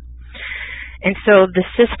spiritual realm. And so the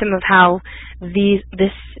system of how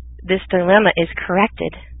this dilemma is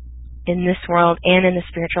corrected in this world and in the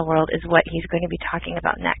spiritual world is what he's going to be talking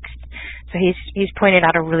about next. So he's pointed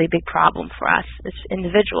out a really big problem for us as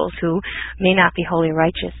individuals who may not be wholly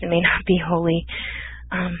righteous and may not be wholly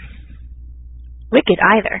wicked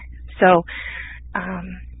either. So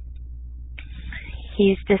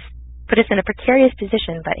he's just put us in a precarious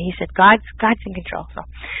position, but he said God's in control.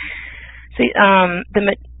 I'm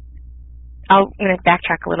going to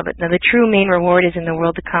backtrack a little bit. Now, the true main reward is in the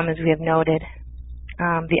world to come, as we have noted.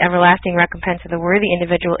 The everlasting recompense of the worthy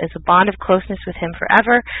individual is a bond of closeness with him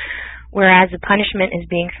forever, whereas the punishment is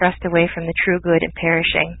being thrust away from the true good and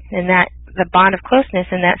perishing. And that the bond of closeness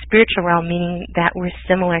in that spiritual realm, meaning that we're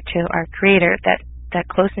similar to our Creator, that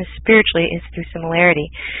closeness spiritually is through similarity.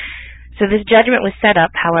 So this judgment was set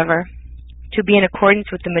up, however, to be in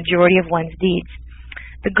accordance with the majority of one's deeds.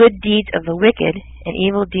 The good deeds of the wicked and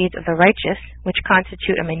evil deeds of the righteous, which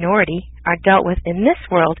constitute a minority, are dealt with in this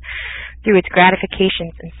world through its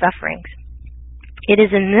gratifications and sufferings. It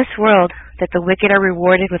is in this world that the wicked are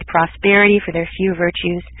rewarded with prosperity for their few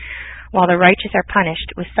virtues, while the righteous are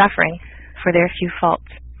punished with suffering for their few faults.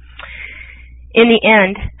 In the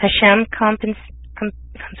end, Hashem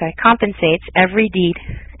compensates every deed,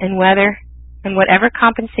 and whatever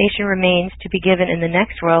compensation remains to be given in the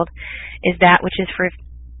next world is that which is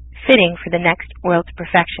fitting for the next world's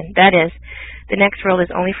perfection. That is, the next world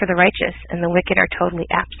is only for the righteous, and the wicked are totally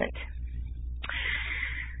absent.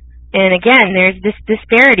 And again, there's this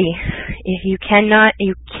disparity. If you cannot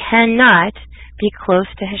be close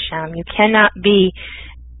to Hashem. You cannot be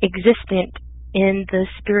existent in the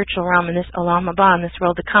spiritual realm, in this Olam Haba, in this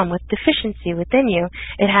world to come, with deficiency within you.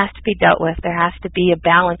 It has to be dealt with. There has to be a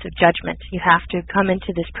balance of judgment. You have to come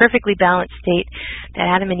into this perfectly balanced state that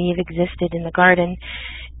Adam and Eve existed in the garden,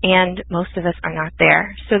 and most of us are not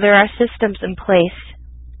there. So there are systems in place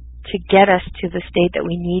to get us to the state that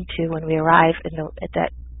we need to when we arrive at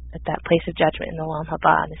that place of judgment in the Olam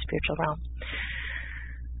Haba, in the spiritual realm.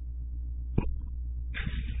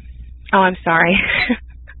 Oh, I'm sorry.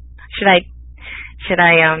 Should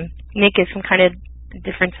I make it some kind of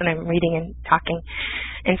difference when I'm reading and talking?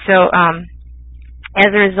 And so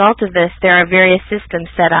as a result of this, there are various systems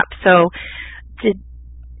set up. So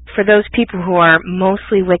for those people who are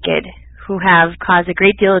mostly wicked, who have caused a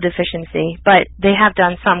great deal of deficiency, but they have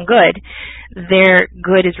done some good, their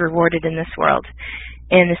good is rewarded in this world.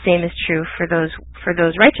 And the same is true for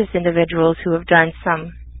those righteous individuals who have done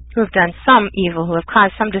some evil, who have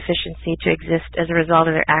caused some deficiency to exist as a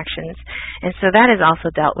result of their actions. And so that is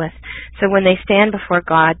also dealt with. So when they stand before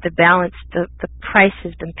God, the balance, the price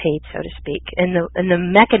has been paid, so to speak. And the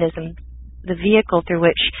mechanism, the vehicle through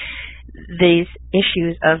which these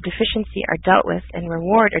issues of deficiency are dealt with and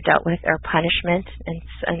reward are dealt with are punishment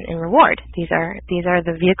and reward. These are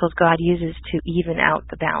the vehicles God uses to even out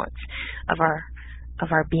the balance of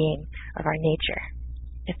our being, of our nature,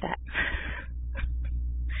 if that.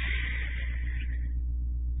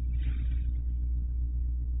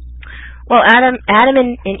 Well, Adam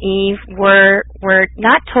and Eve were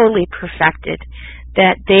not totally perfected.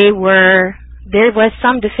 That there was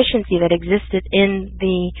some deficiency that existed in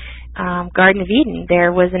the Garden of Eden.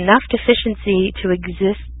 There was enough deficiency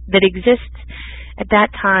that exists at that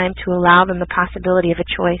time to allow them the possibility of a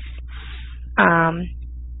choice.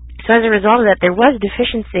 So as a result of that, there was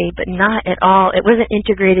deficiency, but not at all. It wasn't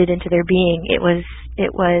integrated into their being. It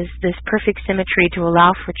was this perfect symmetry to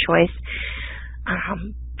allow for choice,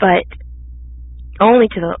 but only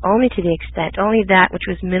to the extent, only that which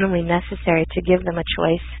was minimally necessary to give them a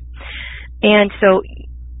choice. And so,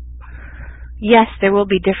 yes, there will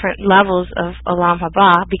be different levels of Olam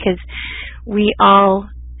Haba because we all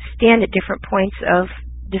stand at different points of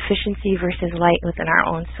deficiency versus light within our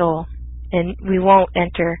own soul. And we won't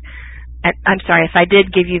enter, I'm sorry, if I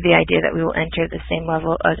did give you the idea that we will enter the same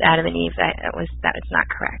level as Adam and Eve, that was not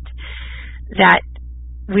correct. That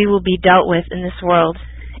we will be dealt with in this world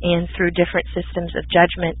and through different systems of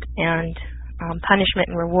judgment and punishment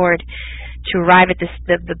and reward to arrive at the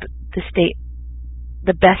state,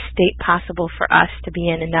 the best state possible for us to be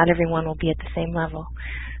in, and not everyone will be at the same level,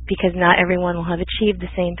 because not everyone will have achieved the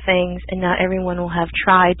same things, and not everyone will have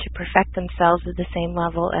tried to perfect themselves at the same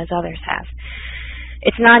level as others have.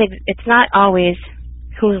 it's not always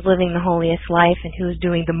who's living the holiest life and who's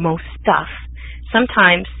doing the most stuff.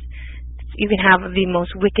 Sometimes you can have the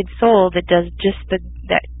most wicked soul that does just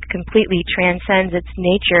that completely transcends its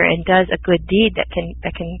nature and does a good deed that can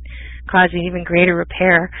cause an even greater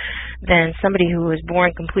repair than somebody who was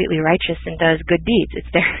born completely righteous and does good deeds.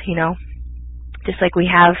 It's there, just like we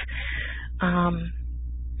have. I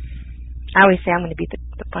always say I'm going to be the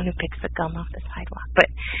one who picks the gum off the sidewalk, but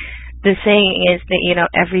the saying is that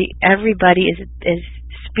everybody is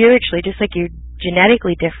spiritually, just like you're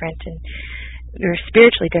genetically different and you're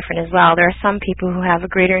spiritually different as well. There are some people who have a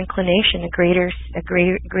greater inclination, a greater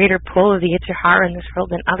pull of the Yetzer Hara in this world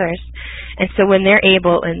than others. And so when they're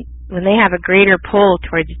able and when they have a greater pull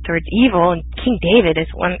towards evil, and King David is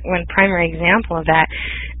one primary example of that,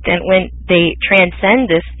 then when they transcend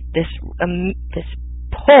this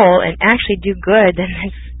pull and actually do good, then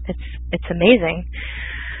it's amazing.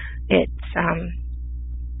 It's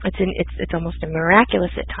almost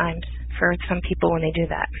miraculous at times for some people when they do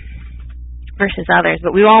that versus others,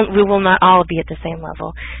 but we will not all be at the same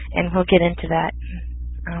level, and we'll get into that.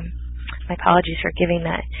 My apologies for giving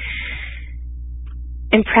that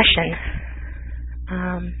impression.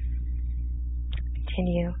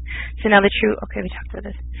 Continue. So now okay, we talked about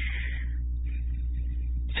this.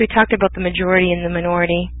 So we talked about the majority and the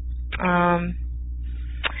minority, and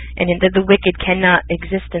the wicked cannot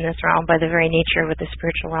exist in this realm by the very nature of what the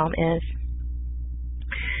spiritual realm is.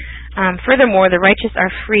 Furthermore, the righteous are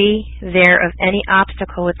free there of any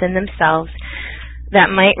obstacle within themselves that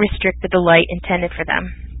might restrict the delight intended for them.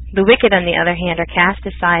 The wicked, on the other hand, are cast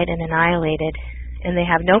aside and annihilated, and they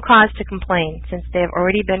have no cause to complain, since they have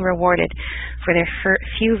already been rewarded for their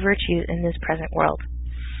few virtues in this present world.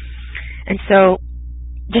 And so,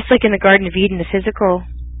 just like in the Garden of Eden, the physical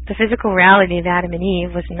reality of Adam and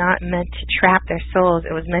Eve was not meant to trap their souls.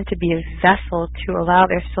 It was meant to be a vessel to allow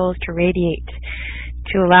their souls to radiate,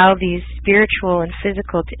 to allow these spiritual and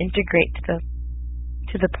physical to integrate to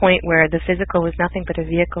the point where the physical was nothing but a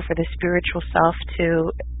vehicle for the spiritual self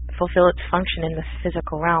to fulfill its function in the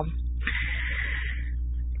physical realm.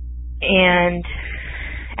 And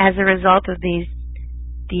as a result of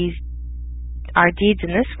our deeds in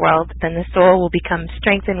this world, then the soul will become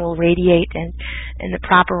strengthened, will radiate, and the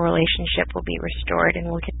proper relationship will be restored, and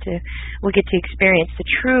we'll get to experience the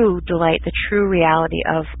true delight, the true reality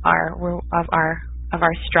of our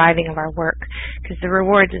striving, of our work, because the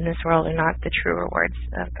rewards in this world are not the true rewards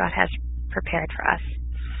God has prepared for us.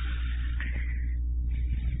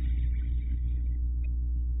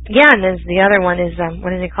 Yeah, and there's the other one is what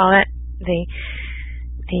do they call it? The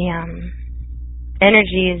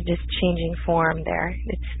energy is just changing form there.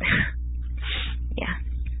 It's yeah.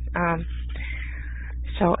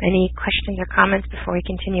 So any questions or comments before we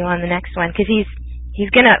continue on the next one? Because he's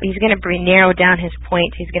gonna narrow down his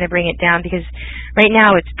point. He's gonna bring it down, because right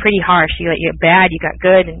now it's pretty harsh. You got bad, you got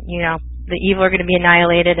good, and the evil are going to be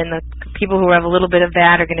annihilated, and the people who have a little bit of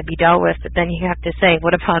bad are going to be dealt with. But then you have to say,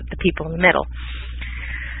 what about the people in the middle?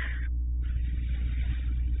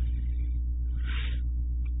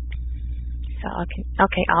 So okay,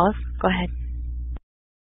 Olive, go ahead.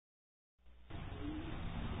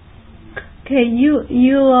 Okay,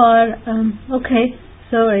 you are okay.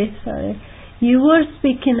 Sorry. You were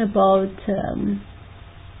speaking about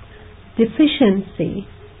deficiency.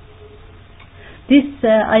 This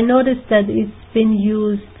I noticed that it's been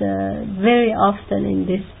used very often in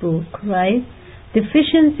this book, right?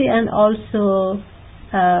 Deficiency, and also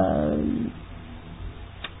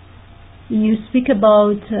you speak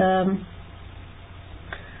about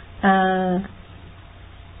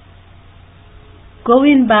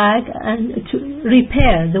going back and to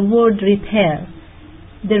repair, the word repair,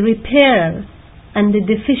 the repair and the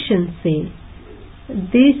deficiency.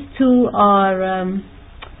 These two are on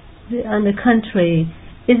the contrary.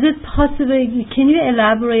 Is it possible, can you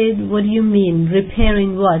elaborate what you mean,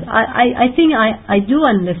 repairing what? I think I do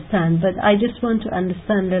understand, but I just want to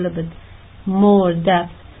understand a little bit more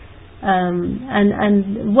depth.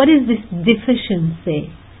 And what is this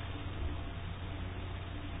deficiency?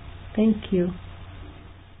 Thank you.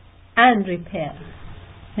 And repair.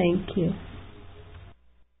 Thank you.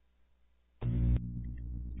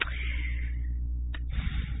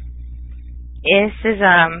 This is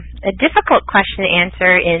a difficult question to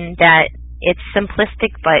answer, in that it's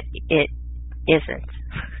simplistic, but it isn't.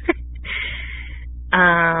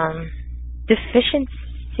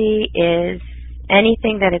 Deficiency is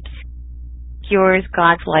anything that obscures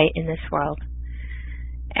God's light in this world.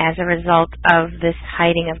 As a result of this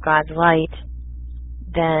hiding of God's light,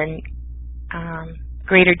 then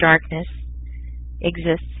greater darkness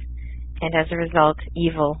exists, and as a result,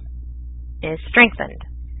 evil is strengthened.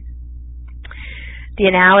 The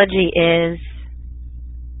analogy is,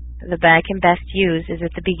 that I can best use, is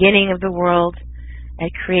at the beginning of the world, at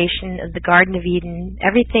creation of the Garden of Eden,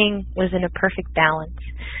 everything was in a perfect balance.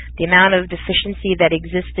 The amount of deficiency that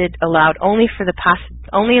existed allowed only for the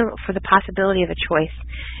possibility of a choice.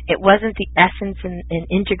 It wasn't the essence and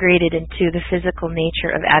integrated into the physical nature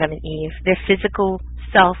of Adam and Eve. Their physical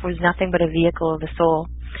self was nothing but a vehicle of the soul.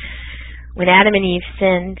 When Adam and Eve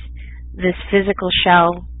sinned, this physical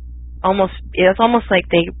shell it was almost like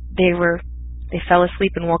they fell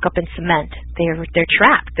asleep and woke up in cement. They're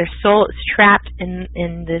trapped. Their soul is trapped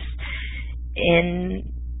in this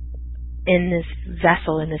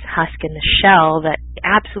vessel, in this husk, in the shell that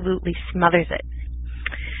absolutely smothers it.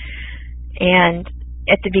 And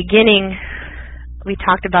at the beginning, we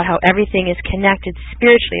talked about how everything is connected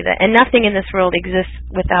spiritually, and nothing in this world exists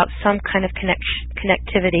without some kind of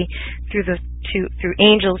connectivity through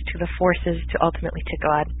angels, to the forces, to ultimately to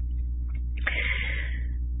God.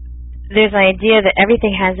 There's an idea that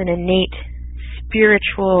everything has an innate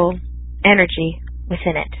spiritual energy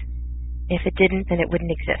within it. If it didn't, then it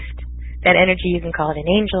wouldn't exist. That energy, you can call it an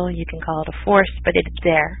angel, you can call it a force, but it's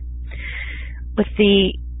there. With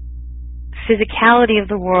the physicality of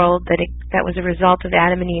the world that was a result of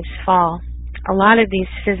Adam and Eve's fall, a lot of these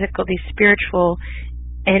spiritual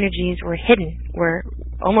energies were hidden, were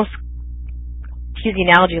almost, to use the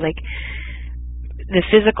analogy, like the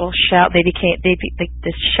physical shell, like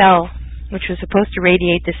this shell, which was supposed to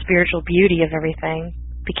radiate the spiritual beauty of everything,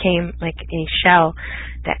 became like a shell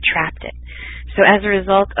that trapped it. So as a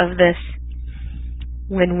result of this,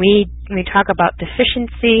 when we talk about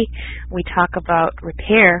deficiency, we talk about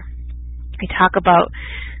repair, we talk about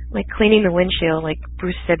like cleaning the windshield, like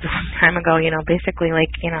Bruce said a long time ago, basically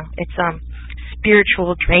like, it's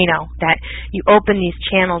spiritual Drano, that you open these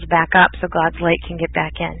channels back up so God's light can get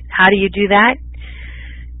back in. How do you do that?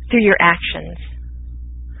 Through your actions.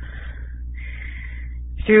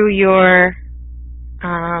 Through your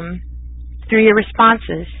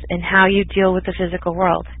responses and how you deal with the physical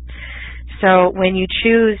world. So when you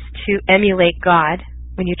choose to emulate God,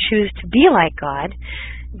 when you choose to be like God,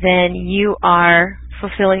 then you are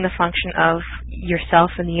fulfilling the function of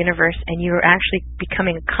yourself in the universe, and you are actually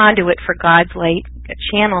becoming a conduit for God's light, a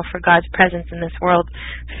channel for God's presence in this world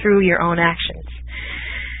through your own actions.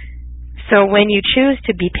 So when you choose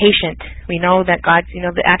to be patient, we know that God's,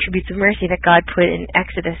 the attributes of mercy that God put in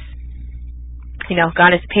Exodus.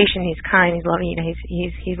 God is patient, He's kind, He's loving,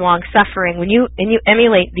 He's long-suffering. When you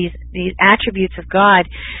emulate these attributes of God,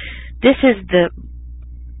 these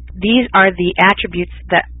are the attributes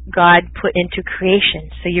that God put into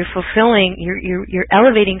creation. So you're fulfilling, you're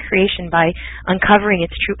elevating creation by uncovering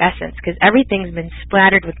its true essence, because everything's been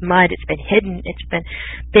splattered with mud, it's been hidden, it's been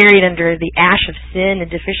buried under the ash of sin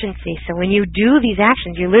and deficiency. So when you do these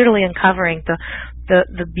actions, you're literally uncovering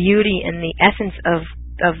the beauty and the essence of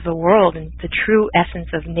the world, and the true essence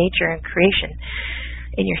of nature and creation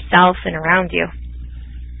in yourself and around you.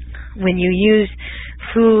 When you use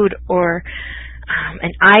food or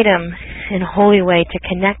an item in a holy way to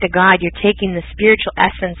connect to God, you're taking the spiritual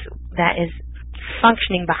essence that is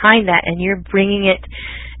functioning behind that, and you're bringing it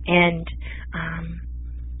and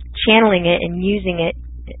channeling it and using it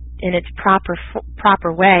in its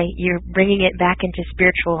proper way. You're bringing it back into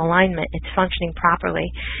spiritual alignment. It's functioning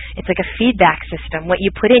properly. It's like a feedback system. What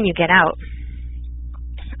you put in, you get out.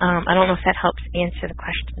 I don't know if that helps answer the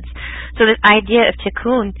questions. So this idea of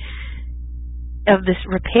tikkun, of this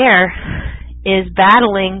repair, is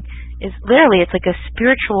literally, it's like a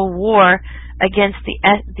spiritual war against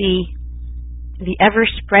the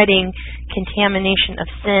ever-spreading contamination of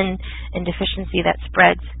sin and deficiency that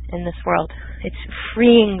spreads in this world. It's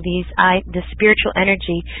freeing the spiritual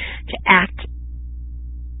energy to act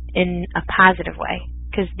in a positive way,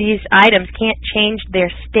 because these items can't change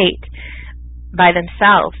their state by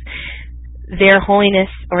themselves. Their holiness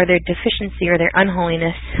or their deficiency or their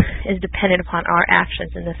unholiness is dependent upon our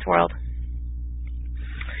actions in this world.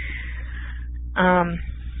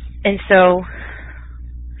 And so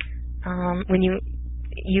when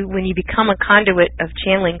you become a conduit of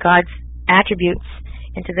channeling God's attributes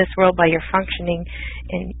into this world by your functioning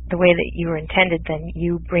in the way that you were intended, then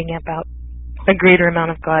you bring about a greater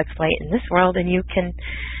amount of God's light in this world, and you can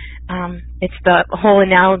it's the whole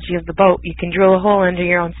analogy of the boat. You can drill a hole under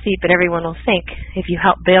your own seat, but everyone will sink. If you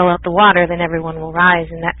help bail out the water, then everyone will rise,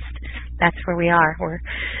 and that's where we are.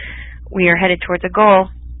 We are headed towards a goal.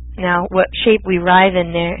 Now, what shape we arrive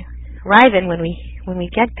in when we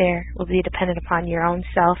get there will be dependent upon your own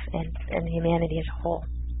self and humanity as a whole.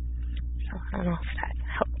 So I don't know if that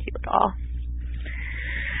helped you at all.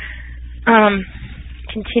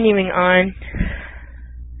 continuing on,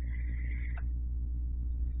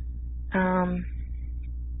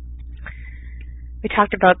 we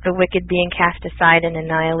talked about the wicked being cast aside and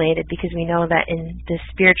annihilated, because we know that in the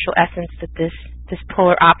spiritual essence that this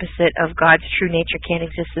polar opposite of God's true nature can't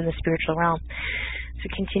exist in the spiritual realm. So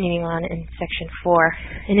continuing on in section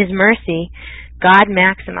 4. In His mercy, God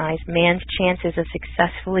maximized man's chances of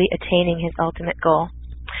successfully attaining his ultimate goal.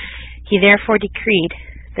 He therefore decreed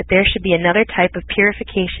that there should be another type of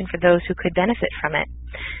purification for those who could benefit from it.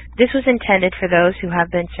 This was intended for those who have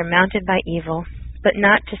been surmounted by evil, but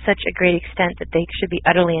not to such a great extent that they should be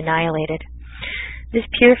utterly annihilated. This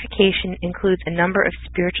purification includes a number of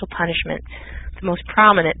spiritual punishments, the most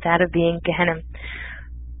prominent that of being Gehenna,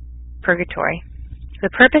 purgatory. The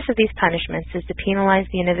purpose of these punishments is to penalize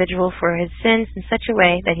the individual for his sins in such a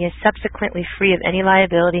way that he is subsequently free of any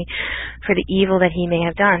liability for the evil that he may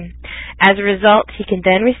have done. As a result, he can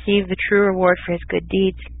then receive the true reward for his good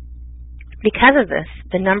deeds. Because of this,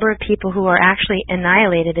 the number of people who are actually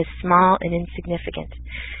annihilated is small and insignificant.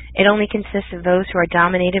 It only consists of those who are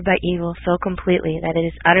dominated by evil so completely that it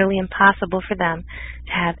is utterly impossible for them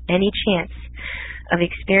to have any chance of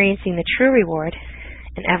experiencing the true reward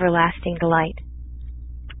and everlasting delight.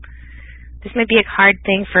 This might be a hard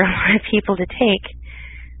thing for a lot of people to take,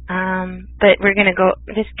 but we're going to go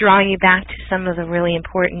just drawing you back to some of the really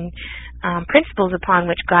important principles upon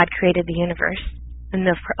which God created the universe. And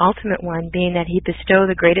the ultimate one being that He bestowed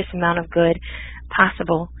the greatest amount of good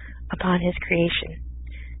possible upon His creation.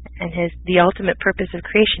 And the ultimate purpose of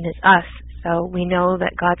creation is us. So we know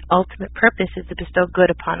that God's ultimate purpose is to bestow good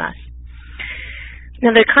upon us.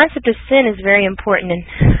 Now the concept of sin is very important, and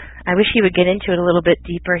I wish He would get into it a little bit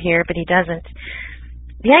deeper here, but He doesn't.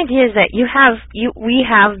 The idea is that we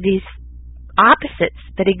have these opposites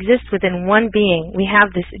that exist within one being. We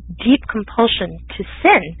have this deep compulsion to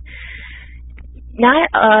sin.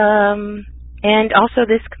 And also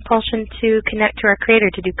this compulsion to connect to our Creator,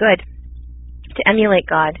 to do good, to emulate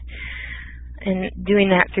God, and doing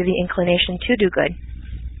that through the inclination to do good.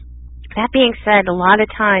 That being said, a lot of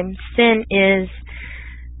times sin is,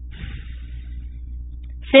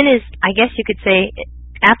 I guess you could say,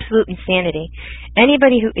 absolute insanity.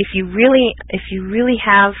 Anybody who, if you really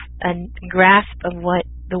have a grasp of what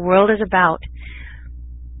the world is about,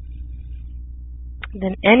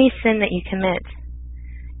 then any sin that you commit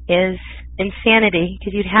is insanity,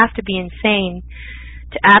 because you'd have to be insane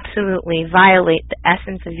to absolutely violate the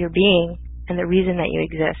essence of your being and the reason that you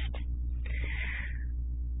exist.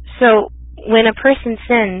 So when a person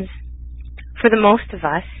sins, for most of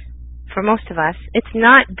us, it's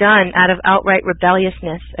not done out of outright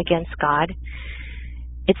rebelliousness against God.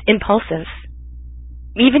 It's impulsive.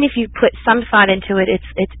 Even if you put some thought into it,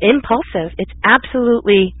 it's impulsive. It's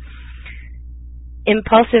absolutely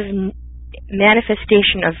impulsive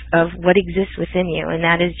manifestation of what exists within you, and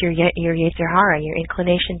that is your Yetzer Hara, your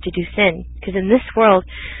inclination to do sin. Because in this world,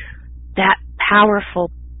 that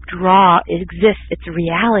powerful draw exists. It's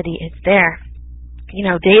reality. It's there. You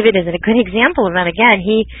know, David is a good example of that. Again,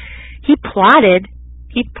 he plotted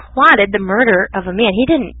the murder of a man. He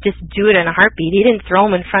didn't just do it in a heartbeat. He didn't throw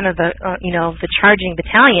him in front of the charging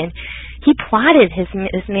battalion. He plotted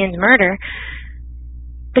this man's murder,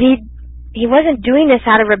 but he wasn't doing this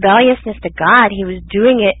out of rebelliousness to God. He was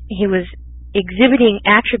doing it, he was exhibiting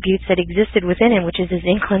attributes that existed within him, which is his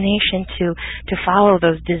inclination to follow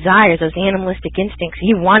those desires, those animalistic instincts.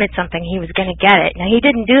 He wanted something, he was going to get it. Now, he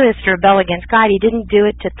didn't do this to rebel against God. He didn't do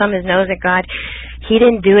it to thumb his nose at God. He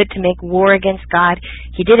didn't do it to make war against God.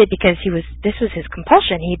 He did it because this was his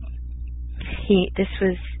compulsion. This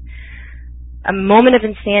was a moment of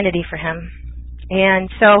insanity for him. And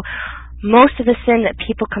so most of the sin that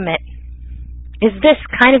people commit is this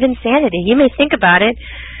kind of insanity. You may think about it,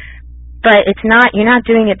 but it's not. You're not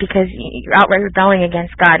doing it because you're outright rebelling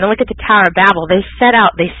against God. Now look at the Tower of Babel. They set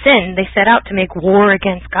out to make war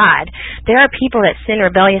against God. There are people that sin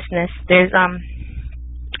rebelliousness. There's I'm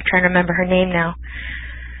trying to remember her name now.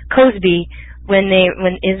 Cosby, when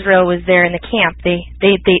Israel was there in the camp, they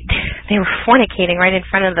were fornicating right in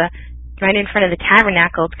front of the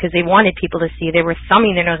tabernacle because they wanted people to see. They were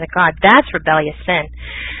thumbing their nose at God. That's rebellious sin.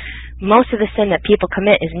 Most of the sin that people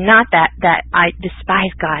commit is not that I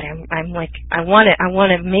despise God. I want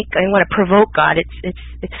to provoke God.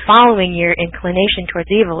 It's following your inclination towards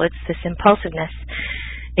evil. It's this impulsiveness.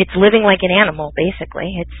 It's living like an animal, basically.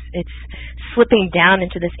 It's slipping down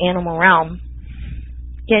into this animal realm.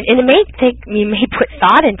 And you may put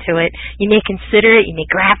thought into it. You may consider it. You may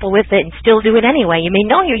grapple with it and still do it anyway. You may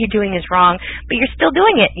know what you're doing is wrong, but you're still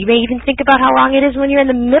doing it. You may even think about how wrong it is when you're in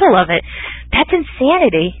the middle of it. That's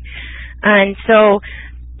insanity. And so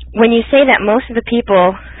when you say that most of the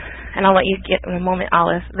people, and I'll let you get in a moment,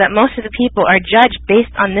 Olive, that most of the people are judged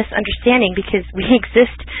based on this understanding because we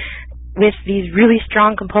exist with these really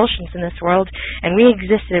strong compulsions in this world, and we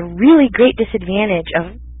exist at a really great disadvantage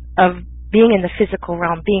of being in the physical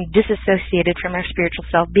realm, being disassociated from our spiritual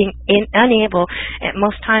self, being unable at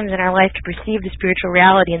most times in our life to perceive the spiritual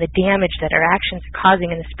reality and the damage that our actions are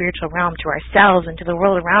causing in the spiritual realm to ourselves and to the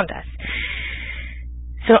world around us.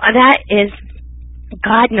 So that is,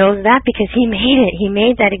 God knows that because He made it. He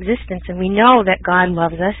made that existence, and we know that God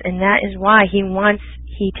loves us, and that is why He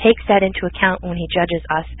takes that into account when He judges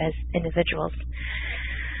us as individuals.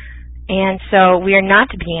 And so we are not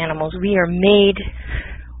to be animals. We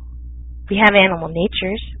have animal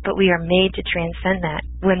natures, but we are made to transcend that.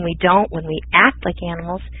 When we act like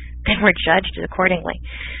animals, then we're judged accordingly.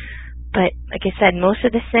 But like I said, most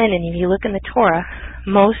of the sin, and if you look in the Torah,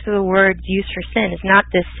 most of the words used for sin is not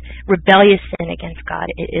this rebellious sin against God.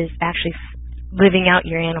 It is actually living out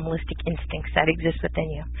your animalistic instincts that exist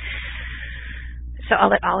within you. So I'll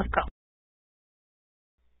let Olive go.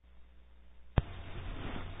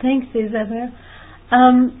 Thanks, Isabel.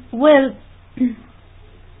 Well,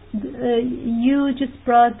 you just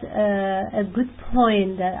brought a good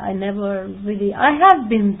point that I have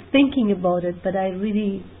been thinking about it, but I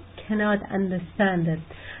really cannot understand it.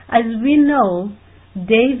 As we know,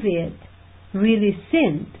 David really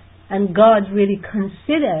sinned, and God really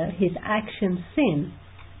considered his action sin.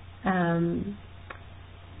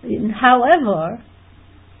 However,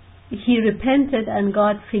 he repented and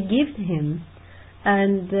God forgave him.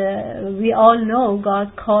 And we all know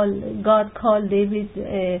God called David,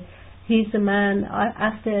 he's a man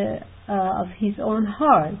after of his own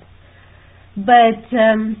heart. But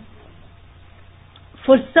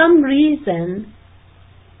for some reason,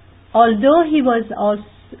 although he was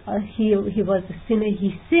a sinner, he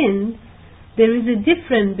sinned. There is a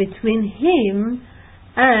difference between him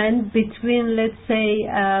and between, let's say,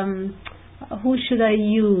 who should I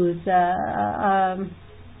use?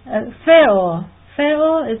 Pharaoh.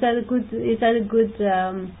 Pharaoh, is that a good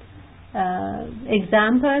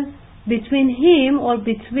example? Between him or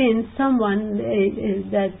between someone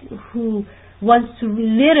who wants to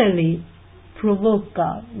literally provoke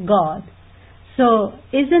God. So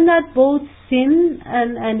isn't that both sin?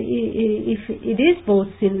 And if it is both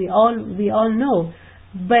sin, we all know.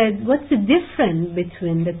 But what's the difference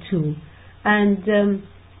between the two? And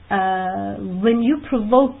when you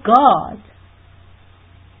provoke God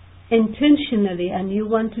intentionally and you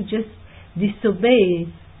want to just disobey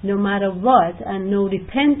no matter what and no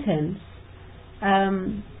repentance,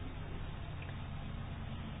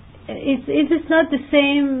 it's not the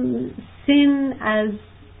same sin as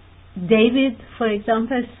David, for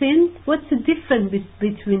example, sinned. What's the difference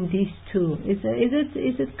between these two? Is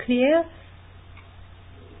it clear?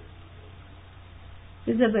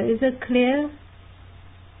 Is it clear?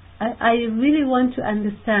 I really want to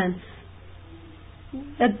understand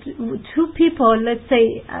that two people, let's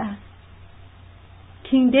say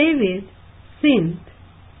King David sinned.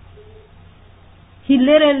 He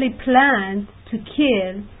literally planned to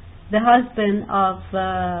kill the husband of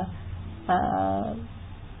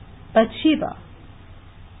Bathsheba,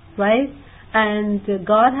 right? And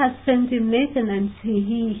God has sent him Nathan, and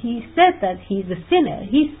he said that he's a sinner.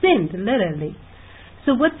 He sinned literally.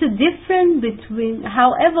 So what's the difference between,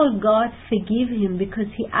 however God forgive him because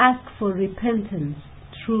he asked for repentance,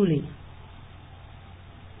 truly.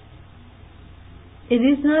 It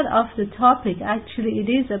is not off the topic, actually it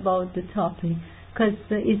is about the topic, because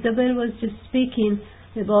Isabel was just speaking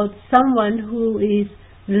about someone who is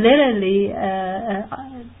literally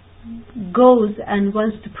goes and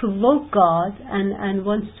wants to provoke God and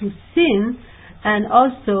wants to sin, and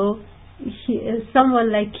also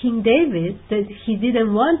someone like King David, that he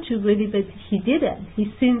didn't want to really, but he didn't. He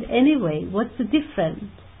sinned anyway. What's the difference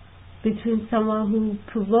between someone who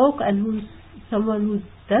provokes and someone who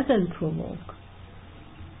doesn't provoke?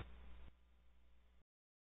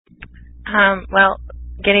 Well,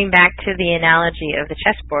 getting back to the analogy of the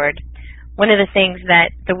chessboard, one of the things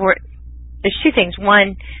that there's two things.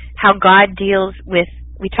 One, how God deals with,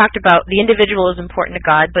 we talked about the individual is important to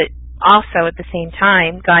God, but also at the same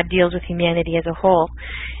time, God deals with humanity as a whole.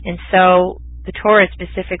 And so the Torah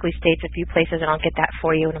specifically states a few places, and I'll get that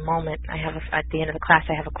for you in a moment. At the end of the class,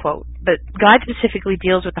 I have a quote. But God specifically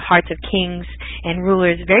deals with the hearts of kings and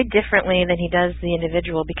rulers very differently than He does the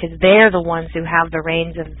individual, because they're the ones who have the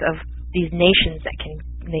reins of these nations that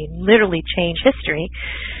they literally change history.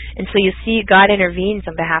 And so you see God intervenes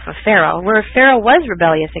on behalf of Pharaoh, where Pharaoh was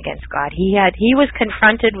rebellious against God. He was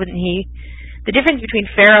confronted when The difference between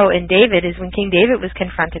Pharaoh and David is when King David was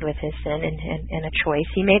confronted with his sin and a choice,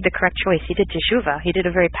 he made the correct choice. He did teshuvah. He did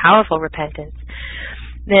a very powerful repentance.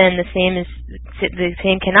 Then the same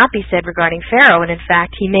cannot be said regarding Pharaoh, and in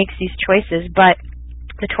fact, he makes these choices, but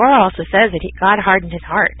the Torah also says that God hardened his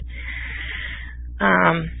heart.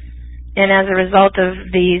 And as a result of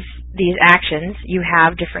these actions, you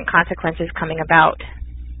have different consequences coming about.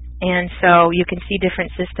 And so you can see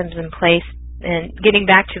different systems in place. And getting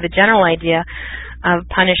back to the general idea of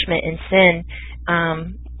punishment and sin,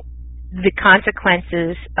 the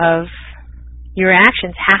consequences of your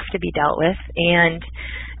actions have to be dealt with, and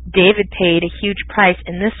David paid a huge price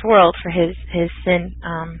in this world for his sin,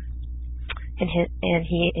 and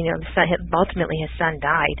he, ultimately his son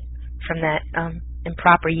died from that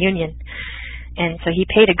improper union, and so he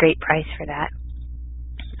paid a great price for that.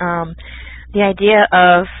 The idea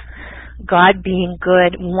of God being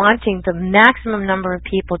good, wanting the maximum number of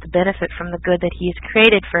people to benefit from the good that He's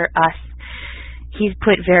created for us, He's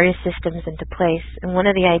put various systems into place. And one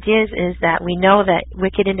of the ideas is that we know that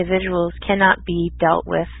wicked individuals cannot be dealt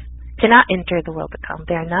with, cannot enter the world to come.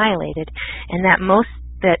 They're annihilated. And that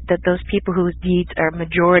that those people whose deeds are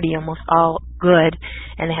majority, almost all good,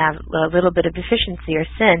 and they have a little bit of deficiency or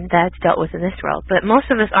sin, that's dealt with in this world. But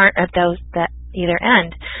most of us aren't at that either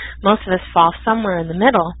end. Most of us fall somewhere in the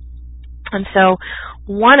middle. And so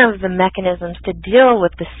one of the mechanisms to deal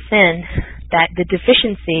with the sin, that the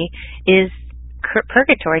deficiency, is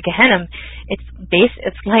purgatory, Gehenna. It's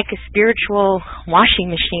like a spiritual washing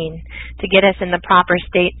machine to get us in the proper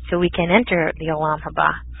state so we can enter the Olam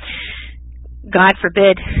Haba. God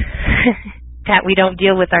forbid that we don't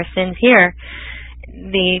deal with our sins here.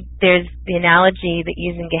 There's the analogy that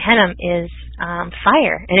used in Gehenna is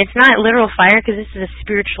fire, and it's not literal fire because this is a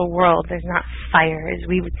spiritual world. There's not fire as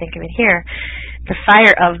we would think of it here. The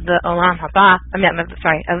fire of the Olam Haba,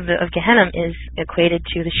 of Gehenna, is equated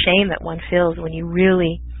to the shame that one feels when you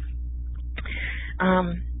really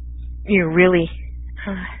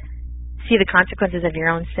see the consequences of your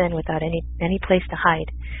own sin without any place to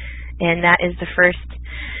hide, and that's the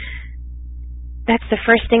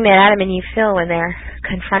first thing that Adam and Eve feel when they're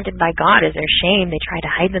confronted by God, is their shame. They try to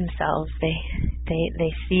hide themselves. They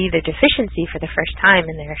see their deficiency for the first time,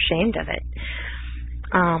 and they're ashamed of it.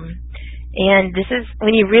 And this is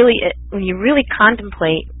when you really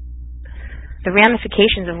contemplate the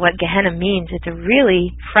ramifications of what Gehenna means. It's a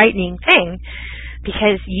really frightening thing,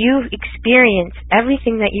 because you experience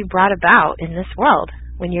everything that you brought about in this world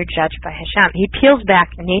when you're judged by Hashem. He peels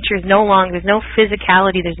back. Nature is no longer, there's no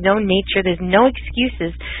physicality, there's no nature, there's no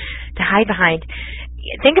excuses to hide behind.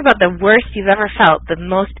 Think about the worst you've ever felt, the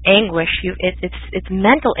most anguish. It's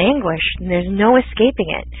mental anguish, and there's no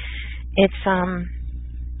escaping it. It's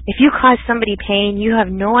if you cause somebody pain, you have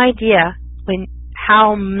no idea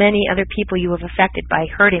how many other people you have affected by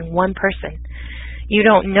hurting one person. You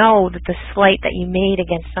don't know that the slight that you made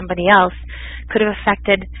against somebody else could have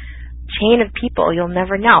affected chain of people. You'll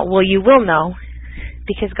never know. Well, you will know,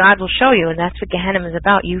 because God will show you, and that's what Gehenna is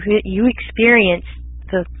about. You experience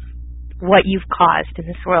what you've caused in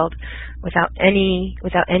this world without any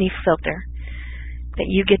filter. That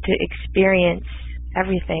you get to experience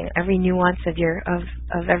everything, every nuance of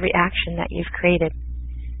every action that you've created,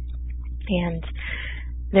 and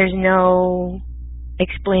there's no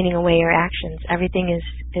explaining away your actions. Everything is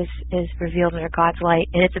revealed under God's light,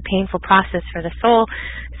 and it's a painful process for the soul.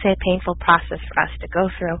 It's a painful process for us to go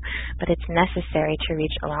through, but it's necessary to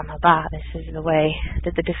reach Olam Haba. This is the way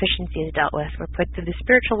that the deficiency is dealt with. We're put through the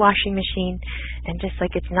spiritual washing machine, and just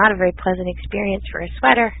like it's not a very pleasant experience for a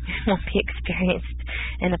sweater, it won't be experienced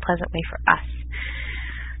in a pleasant way for us.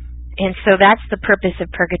 And so that's the purpose of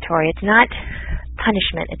purgatory. It's not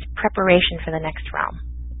punishment, it's preparation for the next realm.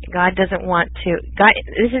 God doesn't want to.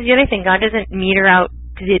 This is the other thing. God doesn't meter out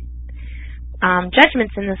the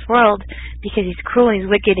judgments in this world because He's cruel and He's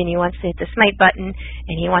wicked, and He wants to hit the smite button,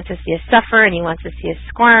 and He wants to see us suffer, and He wants to see us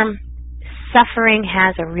squirm. Suffering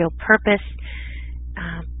has a real purpose.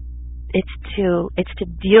 It's to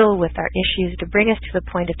deal with our issues, to bring us to the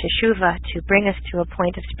point of teshuvah, to bring us to a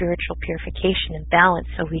point of spiritual purification and balance,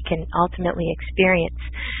 so we can ultimately experience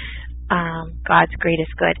God's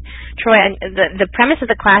greatest good. Troy, the premise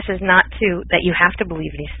of the class is not that you have to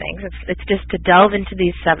believe these things. It's just to delve into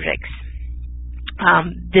these subjects.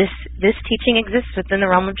 This teaching exists within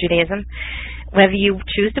the realm of Judaism. Whether you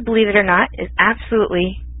choose to believe it or not is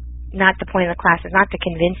absolutely not the point of the class. It's not to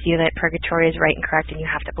convince you that purgatory is right and correct and you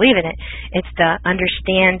have to believe in it. It's to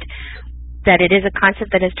understand that it is a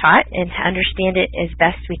concept that is taught, and to understand it as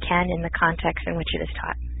best we can in the context in which it is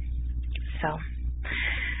taught.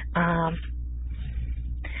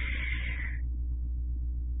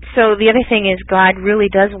 So the other thing is God really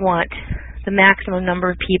does want the maximum number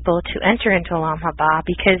of people to enter into Olam Haba,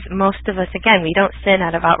 because most of us, again, we don't sin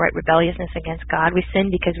out of outright rebelliousness against God. We sin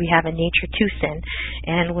because we have a nature to sin,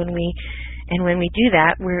 and when we do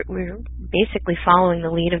that, we're basically following the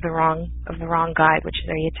lead of the wrong guide, which is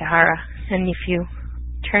our Yetzer Hara. And if you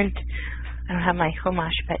I don't have my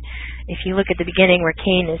Chumash, but if you look at the beginning where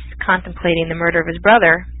Cain is contemplating the murder of his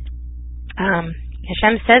brother,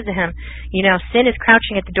 Hashem says to him, sin is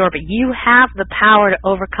crouching at the door, but you have the power to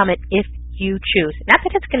overcome it if you choose. Not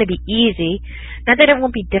that it's going to be easy, not that it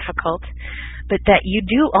won't be difficult, but that you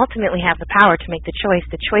do ultimately have the power to make the choice.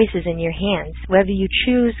 The choice is in your hands. Whether you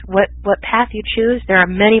choose what path you choose, there are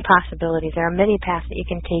many possibilities. There are many paths that you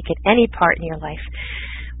can take at any part in your life.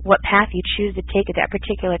 What path you choose to take at that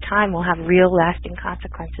particular time will have real lasting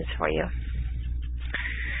consequences for you.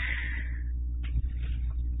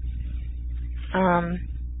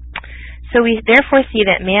 So we therefore see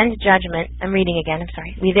that man's judgment,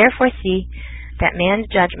 we therefore see that man's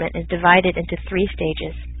judgment is divided into 3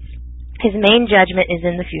 stages. His main judgment is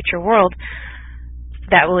in the future world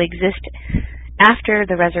that will exist after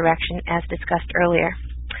the resurrection, as discussed earlier.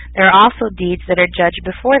 There are also deeds that are judged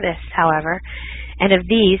before this, however, and of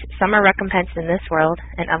these, some are recompensed in this world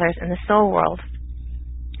and others in the soul world.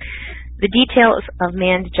 The details of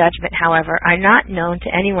man's judgment, however, are not known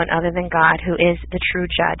to anyone other than God, who is the true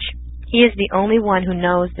judge. He is the only one who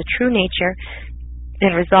knows the true nature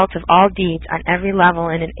and results of all deeds on every level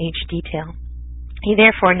and in each detail. He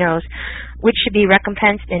therefore knows which should be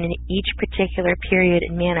recompensed in each particular period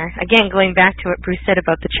and manner. Again, going back to what Bruce said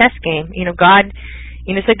about the chess game, God,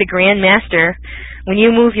 it's like the Grand Master. When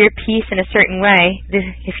you move your piece in a certain way,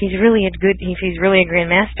 if he's really a Grand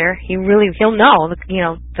Master, he'll know all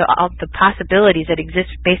the possibilities that exist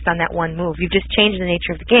based on that one move. You've just changed the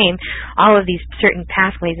nature of the game. All of these certain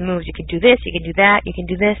pathways and moves. You can do this, you can do that, you can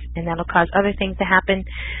do this, and that'll cause other things to happen.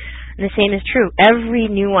 And the same is true. Every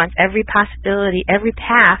nuance, every possibility, every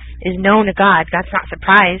path is known to God. God's not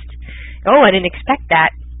surprised. Oh, I didn't expect that.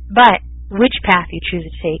 But which path you choose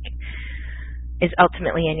to take is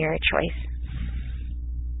ultimately in your choice.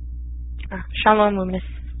 Shalom, Luminous.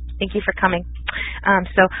 Thank you for coming.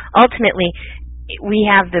 So ultimately, we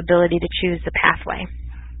have the ability to choose the pathway.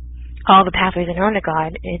 All the pathways are known to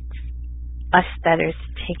God. It's us that is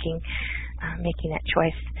making that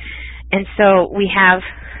choice. And so we have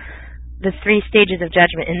the 3 stages of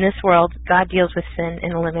judgment. In this world, God deals with sin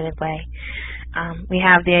in a limited way. We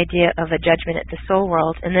have the idea of a judgment at the soul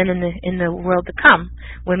world, and then in the world to come,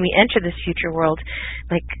 when we enter this future world,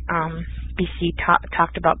 like BC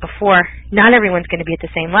talked about before, not everyone's going to be at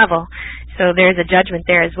the same level, so there's a judgment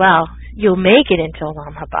there as well. You'll make it into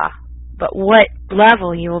Olam Haba, but what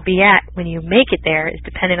level you will be at when you make it there is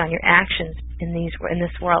dependent on your actions in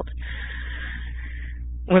this world.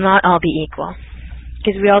 We'll not all be equal,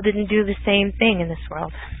 because we all didn't do the same thing in this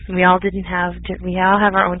world. We all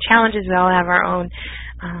have our own challenges. We all have our own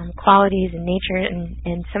qualities and nature,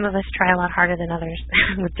 and some of us try a lot harder than others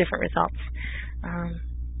with different results.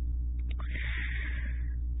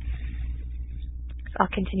 So I'll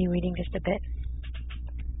continue reading just a bit.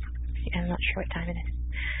 I'm not sure what time it is.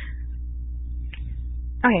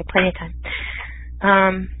 Okay, plenty of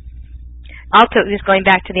time. Also, just going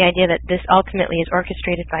back to the idea that this ultimately is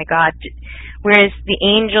orchestrated by God, whereas the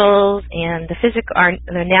angels and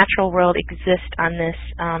the natural world exist on this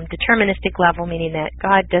deterministic level, meaning that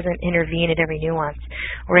God doesn't intervene at every nuance.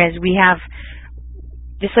 Whereas we have,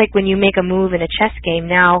 just like when you make a move in a chess game,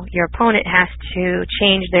 now your opponent has to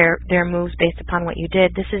change their moves based upon what you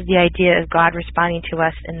did. This is the idea of God responding to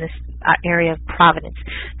us in this area of providence.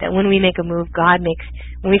 That when we make a move,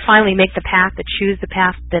 when we finally make the path, to choose the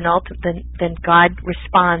path, then God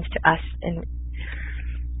responds to us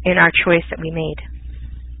in our choice that we made.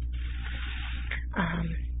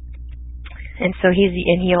 And so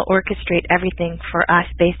he'll orchestrate everything for us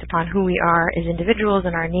based upon who we are as individuals,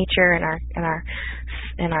 and our nature, and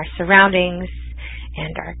our surroundings,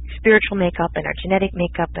 and our spiritual makeup, and our genetic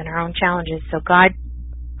makeup, and our own challenges. So God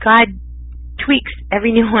tweaks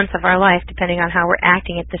every nuance of our life depending on how we're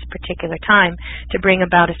acting at this particular time to bring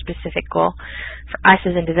about a specific goal for us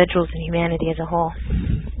as individuals and humanity as a whole.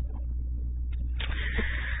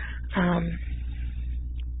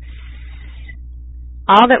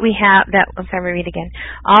 All that we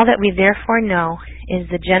therefore know is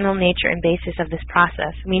the general nature and basis of this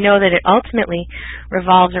process. We know that it ultimately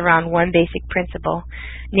revolves around one basic principle,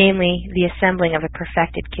 namely the assembling of a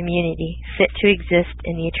perfected community fit to exist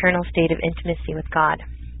in the eternal state of intimacy with God.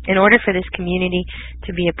 In order for this community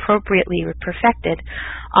to be appropriately perfected,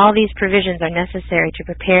 all these provisions are necessary to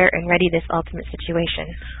prepare and ready this ultimate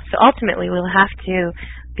situation. So ultimately, we'll have to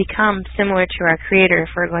become similar to our Creator if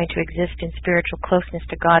we're going to exist in spiritual closeness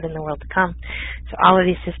to God in the world to come. So all of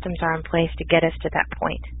these systems are in place to get us to that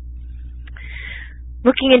point.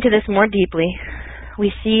 Looking into this more deeply,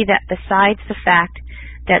 we see that besides the fact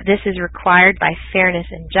that this is required by fairness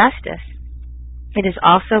and justice, it is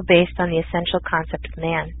also based on the essential concept of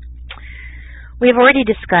man. We have already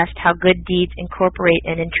discussed how good deeds incorporate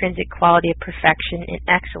an intrinsic quality of perfection and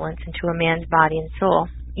excellence into a man's body and soul.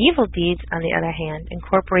 Evil deeds, on the other hand,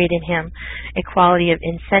 incorporate in him a quality of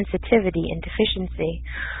insensitivity and deficiency,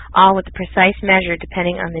 all with the precise measure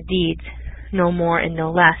depending on the deeds, no more and no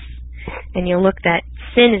less. And you'll look that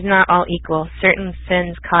sin is not all equal. Certain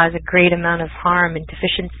sins cause a great amount of harm and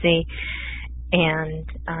deficiency, and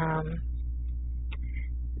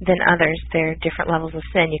than others. There are different levels of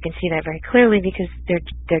sin. You can see that very clearly because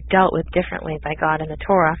they're dealt with differently by God in the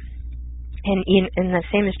Torah. And the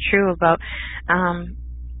same is true about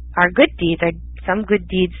our good deeds. Some good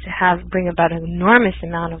deeds bring about an enormous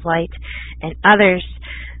amount of light, and others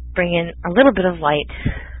bring in a little bit of light.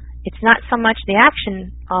 It's not so much the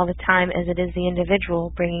action all the time as it is the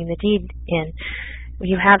individual bringing the deed in.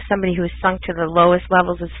 You have somebody who is sunk to the lowest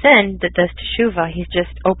levels of sin that does teshuvah. He's just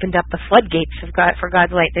opened up the floodgates of God for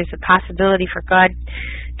God's light. There's a possibility for God's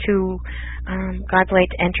light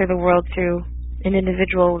to enter the world through an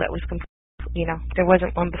individual that was there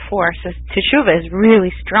wasn't one before. So teshuvah is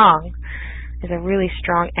really strong. There's a really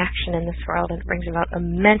strong action in this world, and it brings about an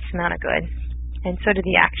immense amount of good. And so do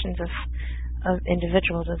the actions of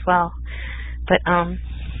individuals as well. But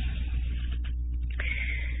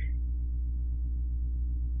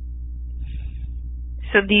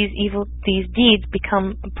so these deeds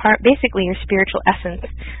become basically your spiritual essence,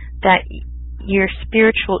 that your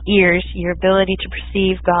spiritual ears, your ability to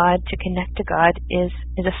perceive God, to connect to God, is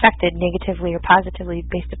affected negatively or positively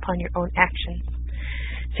based upon your own actions.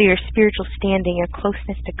 So your spiritual standing, your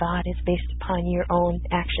closeness to God, is based upon your own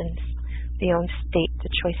actions, the own state, the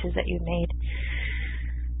choices that you've made.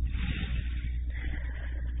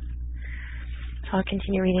 I'll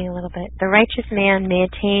continue reading a little bit. The righteous man may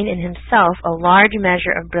attain in himself a large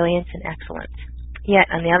measure of brilliance and excellence.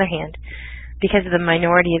 Yet, on the other hand, because of the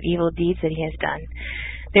minority of evil deeds that he has done,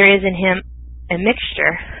 there is in him a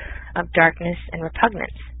mixture of darkness and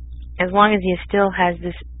repugnance. As long as he still has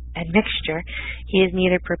this admixture, he is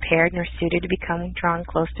neither prepared nor suited to become drawn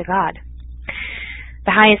close to God.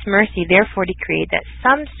 The highest mercy therefore decreed that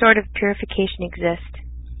some sort of purification exist.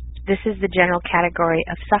 This is the general category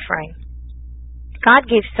of suffering. God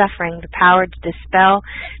gave suffering the power to dispel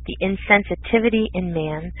the insensitivity in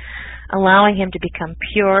man, allowing him to become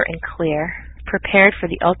pure and clear, prepared for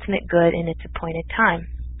the ultimate good in its appointed time.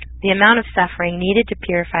 The amount of suffering needed to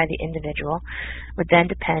purify the individual would then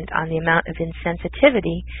depend on the amount of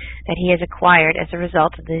insensitivity that he has acquired as a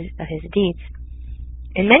result of his deeds.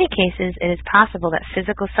 In many cases, it is possible that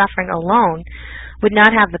physical suffering alone would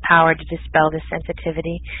not have the power to dispel this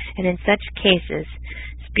sensitivity, and in such cases,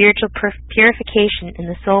 spiritual purification in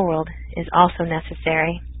the soul world is also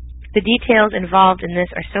necessary. The details involved in this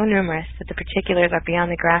are so numerous that the particulars are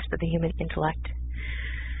beyond the grasp of the human intellect.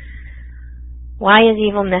 Why is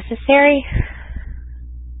evil necessary?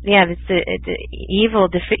 Yeah, evil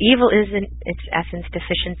is in its essence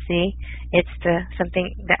deficiency. It's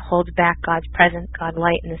something that holds back God's presence, God's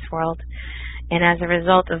light in this world. And as a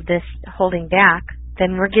result of this holding back,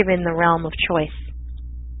 then we're given the realm of choice.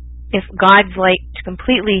 If God's light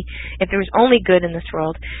if there was only good in this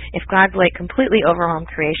world, if God's light completely overwhelmed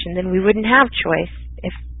creation, then we wouldn't have choice.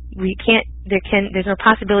 If we can't, there's no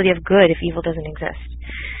possibility of good if evil doesn't exist.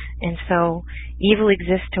 And so evil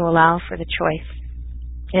exists to allow for the choice.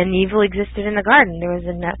 And evil existed in the garden. There was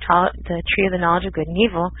the tree of the knowledge of good and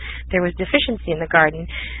evil. There was deficiency in the garden.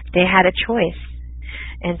 They had a choice.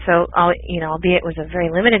 And so, albeit it was a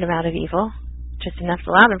very limited amount of evil, just enough to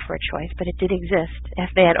allow them for a choice, but it did exist.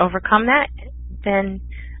 If they had overcome that, then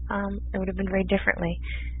it would have been very differently.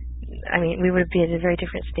 We would be in a very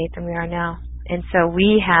different state than we are now. And so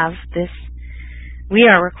we are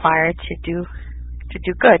required to do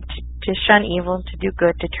good, to shun evil, to do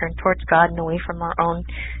good, to turn towards God and away from our own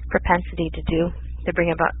propensity to bring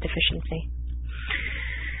about deficiency.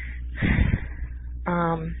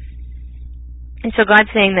 And so God's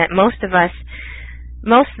saying that most of the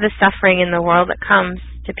suffering in the world that comes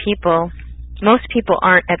to people, most people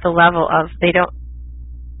aren't at the level of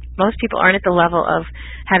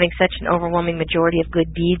having such an overwhelming majority of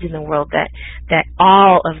good deeds in the world that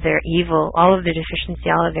all of their evil, all of their deficiency,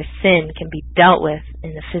 all of their sin can be dealt with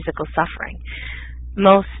in the physical suffering.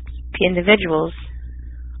 Most individuals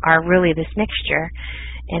are really this mixture,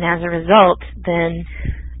 and as a result, then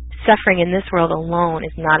suffering in this world alone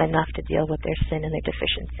is not enough to deal with their sin and their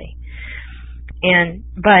deficiency.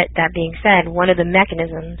 But that being said, one of the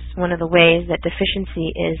mechanisms, one of the ways that deficiency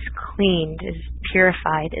is cleaned, is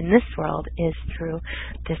purified in this world is through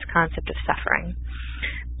this concept of suffering.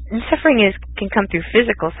 And suffering can come through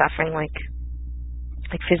physical suffering, like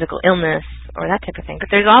physical illness or that type of thing. But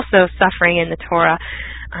there's also suffering in the Torah,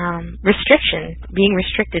 restriction, being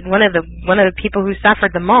restricted. One of the people who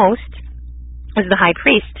suffered the most was the high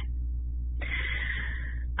priest.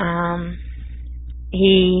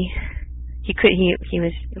 He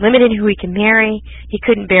was limited who he could marry. He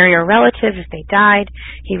couldn't bury a relative if they died.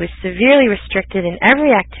 He was severely restricted in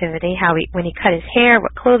every activity, when he cut his hair,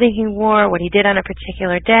 what clothing he wore, what he did on a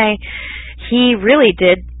particular day. He really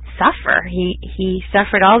did suffer. He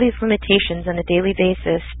suffered all these limitations on a daily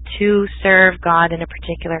basis to serve God in a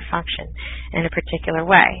particular function, in a particular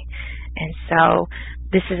way. And so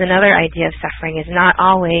this is another idea of suffering, is not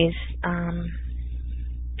always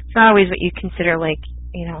what you consider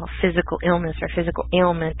physical illness or physical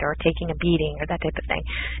ailment or taking a beating or that type of thing.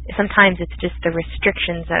 Sometimes it's just the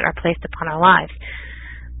restrictions that are placed upon our lives.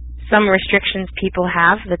 Some restrictions people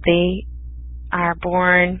have that they are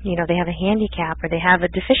born, they have a handicap or they have a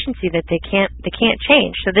deficiency that they can't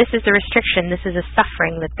change. So this is a restriction, this is a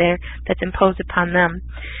suffering that's imposed upon them.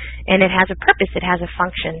 And it has a purpose, it has a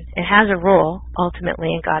function, it has a role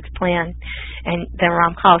ultimately in God's plan. And the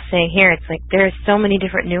Ramchal is saying here, it's like there's so many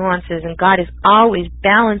different nuances, and God is always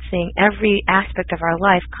balancing every aspect of our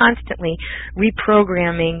life, constantly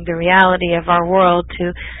reprogramming the reality of our world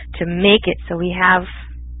to make it so we have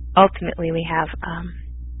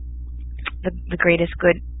the greatest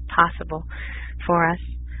good possible for us.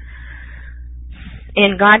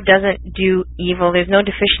 And God doesn't do evil. There's no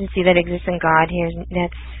deficiency that exists in God here.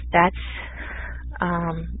 That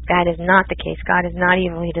is not the case. God is not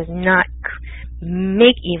evil. He does not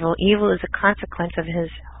make evil. Evil is a consequence of His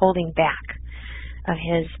holding back, of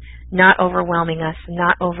His not overwhelming us,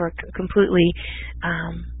 not completely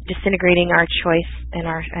disintegrating our choice and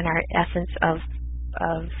our essence of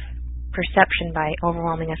perception by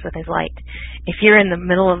overwhelming us with His light. If you're in the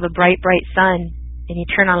middle of the bright sun and you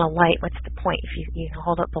turn on a light, what's the point? If you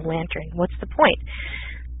hold up the lantern, what's the point?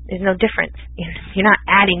 There's no difference. You're not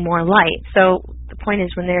adding more light. So the point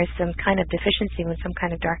is, when there is some kind of deficiency, when some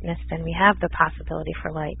kind of darkness, then we have the possibility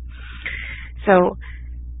for light. So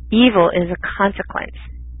evil is a consequence.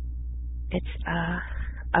 It's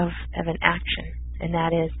of an action, and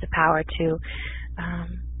that is the power to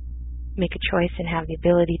make a choice and have the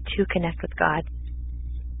ability to connect with God.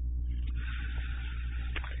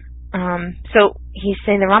 So he's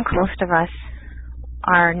saying the Ramchal, most of us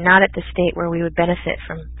are not at the state where we would benefit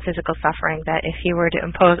from physical suffering, that if he were to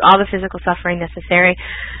impose all the physical suffering necessary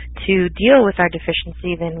to deal with our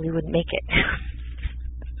deficiency, then we would make it.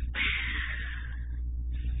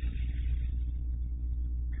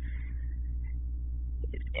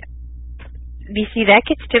 You see, that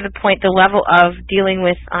gets to the point, the level of dealing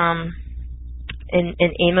with, in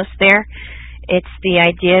Amos there, it's the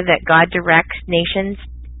idea that God directs nations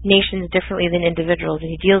differently than individuals, and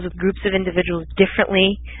He deals with groups of individuals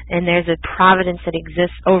differently, and there's a providence that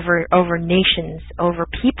exists over nations, over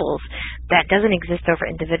peoples, that doesn't exist over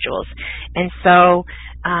individuals. And so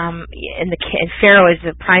and Pharaoh is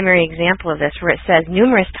the primary example of this, where it says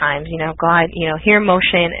numerous times, God, here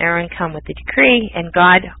Moshe and Aaron come with the decree, and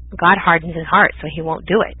God hardens his heart, so He won't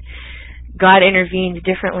do it. God intervenes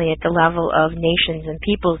differently at the level of nations and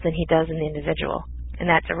peoples than He does in the individual. And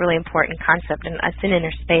that's a really important concept, and it's in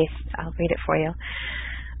inner space. I'll read it for you.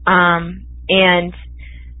 And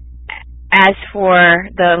as for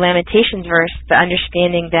the Lamentations verse, the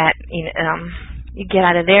understanding that you get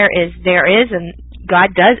out of there is, and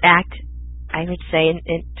God does act, I would say,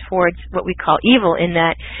 towards what we call evil, in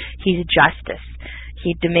that He's justice.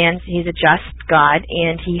 He's a just God,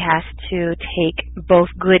 and He has to take both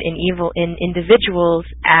good and evil in individuals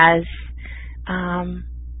as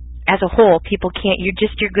a whole. People can't. Your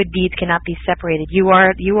good deeds cannot be separated. You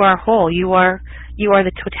are whole. You are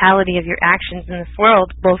the totality of your actions in this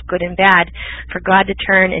world, both good and bad. For God to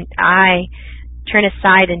turn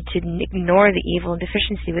aside and to ignore the evil and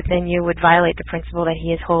deficiency within you would violate the principle that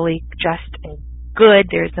He is holy, just, and good.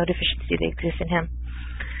 There is no deficiency that exists in Him.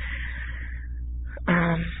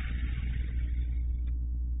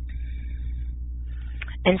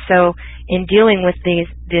 And so, in dealing with the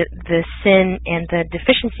sin and the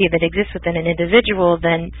deficiency that exists within an individual,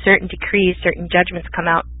 then certain decrees, certain judgments come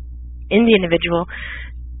out in the individual,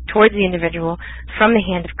 towards the individual, from the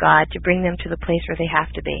hand of God, to bring them to the place where they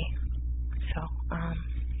have to be. So,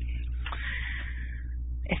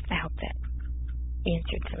 I hope that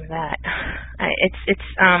answered some of that.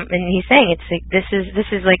 And he's saying it's like this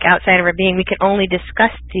is like outside of our being. We can only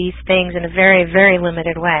discuss these things in a very, very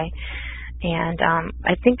limited way. And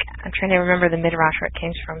I think I'm trying to remember the midrash where it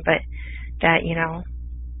came from, but that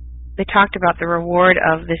they talked about the reward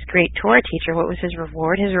of this great Torah teacher. What was his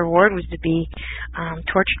reward? His reward was to be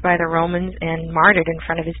tortured by the Romans and martyred in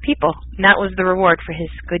front of his people. And that was the reward for his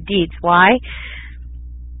good deeds. Why?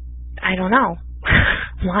 I don't know.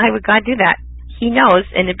 Why would God do that? He knows,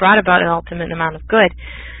 and it brought about an ultimate amount of good.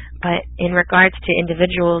 But in regards to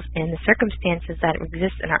individuals and the circumstances that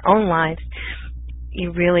exist in our own lives,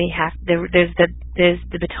 you really have there's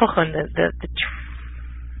the betochen,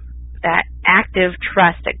 that active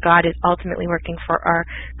trust that God is ultimately working for our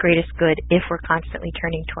greatest good if we're constantly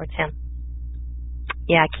turning towards Him.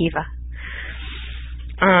 Yeah, Kiva.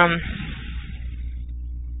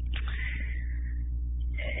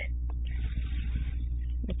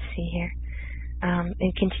 Let's see here.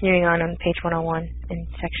 And continuing on page 101 in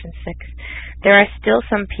section 6. There are still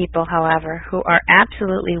some people, however, who are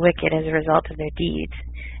absolutely wicked as a result of their deeds,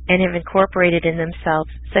 and have incorporated in themselves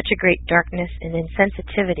such a great darkness and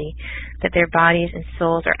insensitivity that their bodies and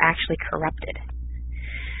souls are actually corrupted.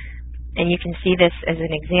 And you can see this as an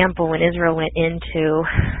example when Israel went in to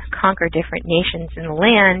conquer different nations in the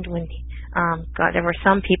land. When God, there were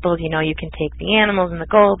some people, you can take the animals and the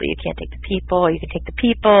gold, but you can't take the people, or you can take the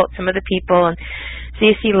people, some of the people. And so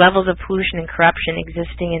you see levels of pollution and corruption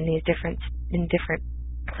existing in these different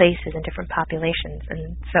places and different populations.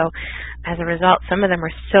 And so as a result, some of them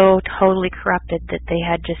were so totally corrupted that they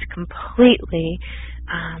had just completely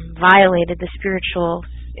violated the spiritual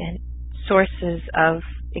sources of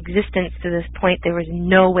existence to this point. There was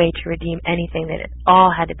no way to redeem anything, that it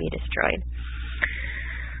all had to be destroyed.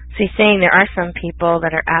 So he's saying there are some people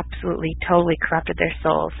that are absolutely totally corrupted their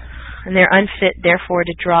souls, and they're unfit therefore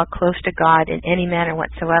to draw close to God in any manner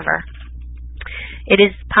whatsoever. It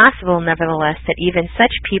is possible, nevertheless, that even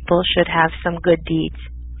such people should have some good deeds.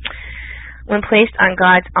 When placed on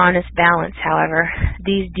God's honest balance, however,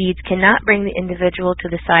 these deeds cannot bring the individual to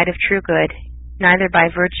the side of true good, neither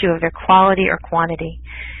by virtue of their quality or quantity.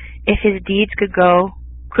 If his deeds could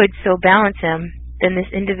so balance him, then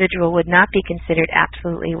this individual would not be considered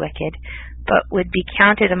absolutely wicked, but would be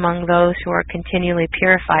counted among those who are continually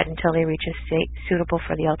purified until they reach a state suitable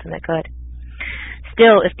for the ultimate good.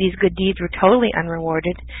 Still, if these good deeds were totally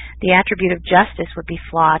unrewarded, the attribute of justice would be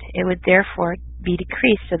flawed. It would therefore be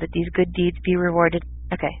decreased so that these good deeds be rewarded.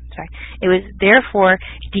 It was therefore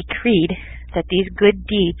decreed that these good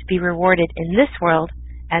deeds be rewarded in this world,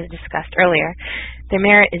 as discussed earlier. Their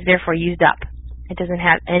merit is therefore used up. It doesn't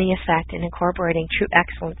have any effect in incorporating true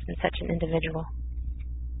excellence in such an individual.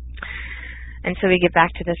 And so we get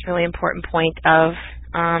back to this really important point of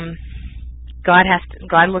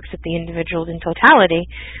God looks at the individuals in totality.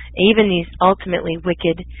 Even these ultimately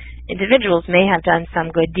wicked individuals may have done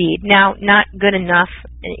some good deed. Now, not good enough,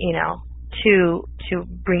 to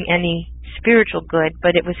bring any spiritual good,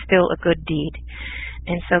 but it was still a good deed.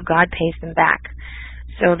 And so God pays them back.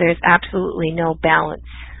 So there's absolutely no balance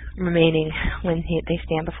remaining when they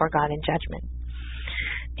stand before God in judgment.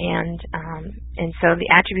 And so the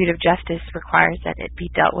attribute of justice requires that it be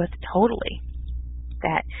dealt with totally.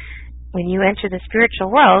 That when you enter the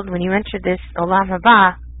spiritual world, when you enter this Olam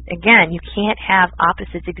Haba, again, you can't have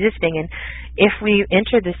opposites existing. And if we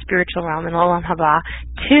enter the spiritual realm in Olam Haba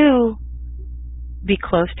to be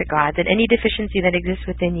close to God, then any deficiency that exists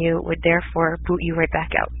within you would therefore boot you right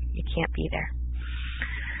back out. You can't be there.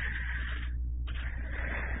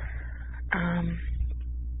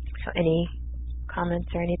 So any comments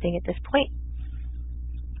or anything at this point?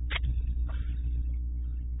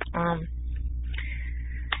 I'll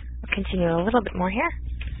continue a little bit more here.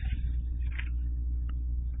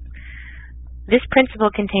 This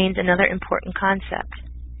principle contains another important concept.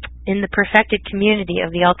 In the perfected community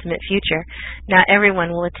of the ultimate future, not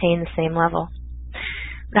everyone will attain the same level.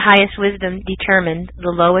 The highest wisdom determined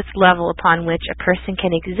the lowest level upon which a person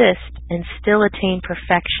can exist and still attain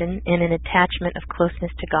perfection in an attachment of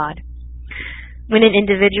closeness to God. When an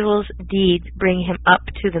individual's deeds bring him up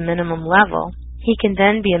to the minimum level, he can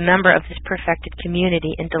then be a member of this perfected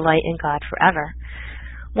community and delight in God forever.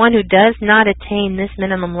 One who does not attain this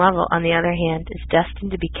minimum level, on the other hand, is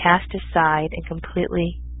destined to be cast aside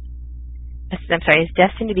completely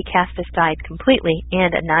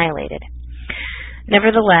and annihilated.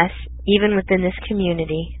 Nevertheless, even within this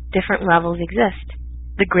community, different levels exist.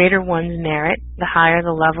 The greater one's merit, the higher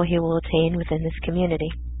the level he will attain within this community.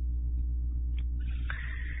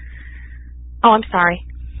 Oh, I'm sorry.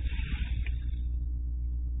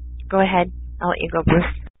 Go ahead. I'll let you go, Bruce.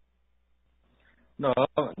 No,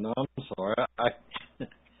 I'm sorry.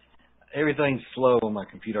 everything's slow on my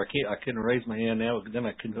computer. I couldn't raise my hand now. Then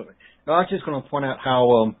I couldn't. No, I was just going to point out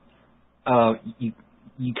how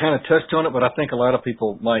you kind of touched on it, but I think a lot of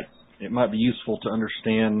people it might be useful to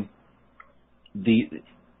understand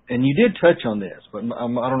and you did touch on this, but I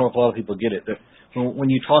don't know if a lot of people get it, that when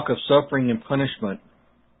you talk of suffering and punishment,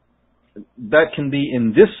 that can be in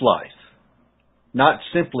this life, not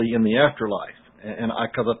simply in the afterlife. And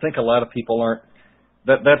because I think a lot of people aren't,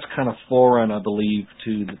 that's kind of foreign, I believe,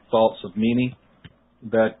 to the thoughts of many,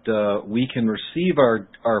 that we can receive our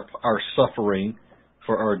suffering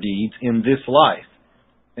for our deeds in this life,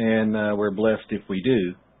 and we're blessed if we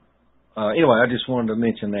do. Anyway, I just wanted to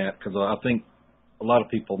mention that because I think a lot of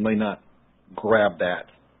people may not grab that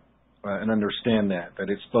and understand that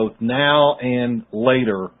it's both now and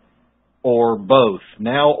later, or both,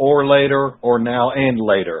 now or later, or now and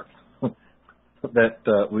later,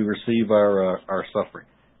 that we receive our suffering.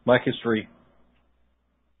 Mike is free.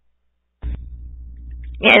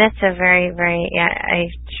 Yeah, that's a very, very, I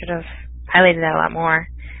should have highlighted that a lot more,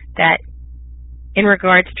 that in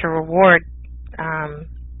regards to reward,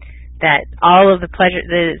 that all of the pleasure,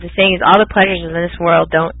 the saying is all the pleasures in this world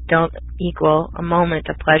don't equal a moment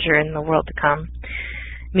of pleasure in the world to come.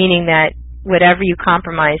 Meaning that whatever you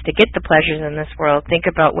compromise to get the pleasures in this world, think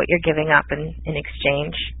about what you're giving up in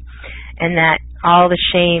exchange. And that all the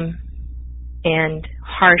shame and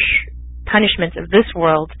harsh punishments of this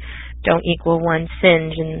world don't equal one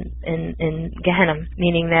singe in Gehenna.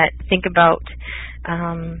 Meaning that think about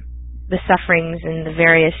the sufferings and the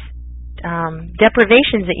various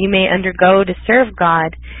deprivations that you may undergo to serve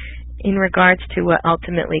God in regards to what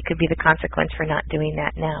ultimately could be the consequence for not doing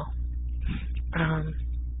that now.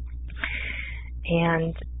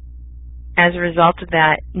 And as a result of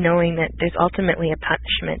that, knowing that there's ultimately a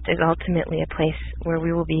punishment, there's ultimately a place where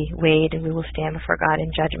we will be weighed and we will stand before God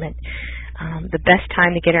in judgment. The best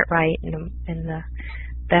time to get it right and the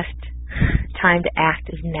best time to act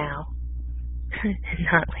is now,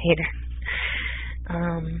 not later.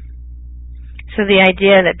 So the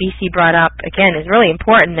idea that BC brought up, again, is really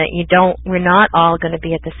important, that we're not all going to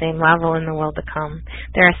be at the same level in the world to come.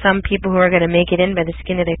 There are some people who are going to make it in by the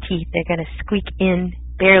skin of their teeth. They're going to squeak in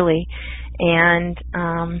barely. And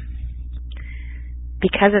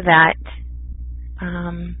because of that,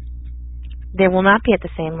 they will not be at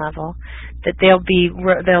the same level. That they'll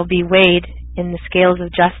be weighed in the scales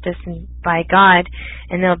of justice and by God,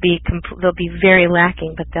 and they'll be very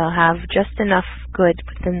lacking, but they'll have just enough good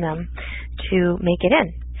within them to make it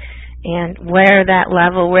in. And where that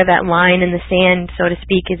line in the sand, so to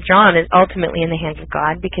speak, is drawn is ultimately in the hands of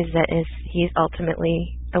God, because He's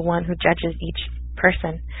ultimately the one who judges each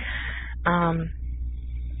person.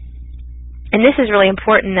 And this is really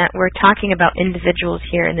important, that we're talking about individuals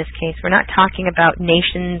here in this case. We're not talking about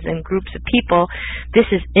nations and groups of people. This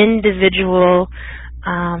is individual.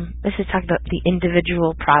 This is talking about the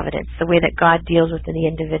individual providence, the way that God deals with the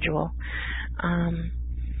individual.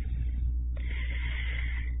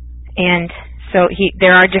 And so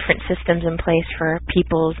there are different systems in place for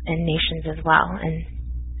peoples and nations as well, and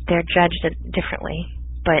they're judged differently.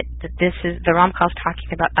 But the Ramchal is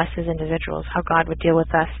talking about us as individuals, how God would deal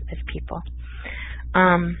with us as people.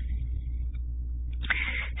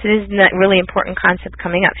 So this is a really important concept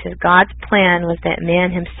coming up. It says God's plan was that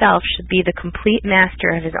man himself should be the complete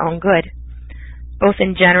master of his own good, both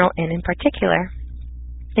in general and in particular.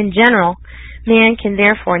 In general, man can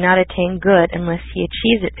therefore not attain good unless he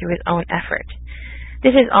achieves it through his own effort.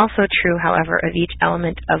 This is also true, however, of each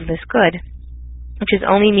element of this good, which is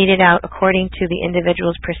only meted out according to the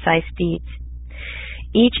individual's precise deeds.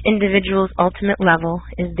 Each individual's ultimate level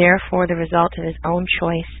is therefore the result of his own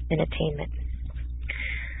choice and attainment.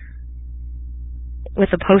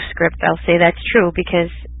 With a postscript, I'll say that's true,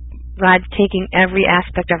 because God's taking every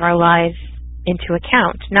aspect of our lives into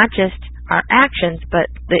account, not just our actions,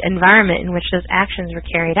 but the environment in which those actions were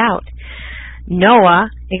carried out.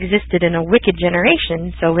 Noah existed in a wicked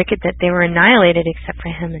generation, so wicked that they were annihilated except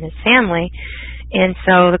for him and his family. And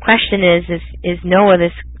so the question is Noah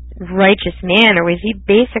this righteous man, or was he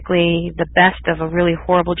basically the best of a really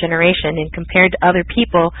horrible generation, and compared to other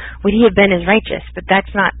people, would he have been as righteous? But that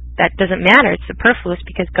doesn't matter. It's superfluous,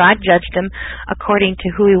 because God judged him according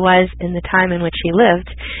to who he was in the time in which he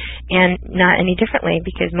lived, and not any differently,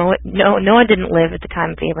 because Noah didn't live at the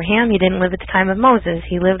time of Abraham. He didn't live at the time of Moses.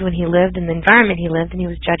 He lived when he lived in the environment he lived, and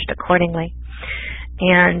he was judged accordingly.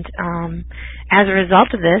 And as a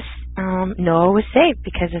result of this, Noah was saved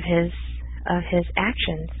because of his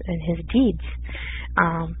actions and his deeds.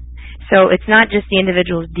 So it's not just the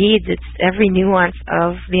individual's deeds, it's every nuance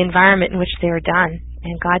of the environment in which they were done.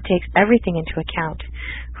 And God takes everything into account.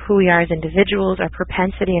 who we are as individuals, our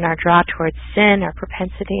propensity and our draw towards sin, our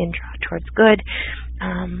propensity and draw towards good,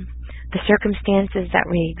 the circumstances that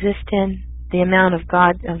we exist in, the amount of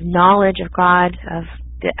God, of knowledge of God, of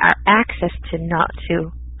our access to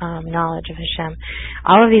knowledge of Hashem.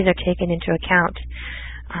 All of these are taken into account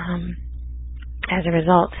as a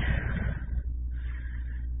result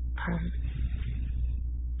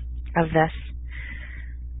of this.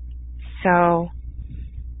 So,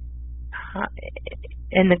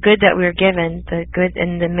 and the good that we were given, the good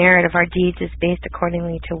and the merit of our deeds is based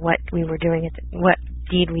accordingly to what we were doing, what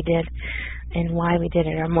deed we did, and why we did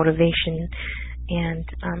it, our motivation, and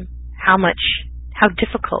how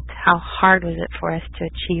difficult, how hard was it for us to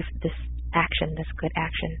achieve this action, this good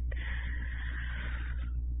action.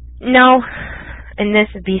 No, in this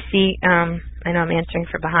BC, I know I'm answering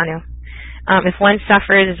for Bahanu. If one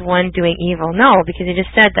suffers, is one doing evil? No, because he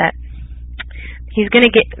just said that he's going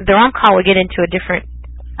to get, the Ramchal will get into a different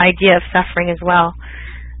idea of suffering as well,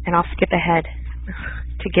 and I'll skip ahead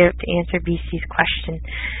to answer BC's question.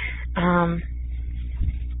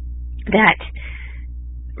 That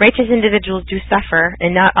righteous individuals do suffer,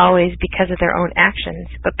 and not always because of their own actions,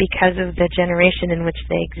 but because of the generation in which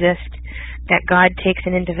they exist. That God takes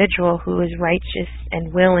an individual who is righteous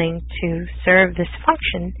and willing to serve this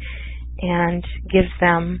function and gives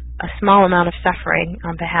them a small amount of suffering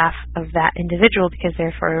on behalf of that individual, because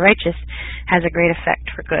therefore righteous has a great effect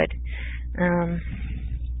for good.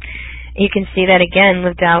 You can see that again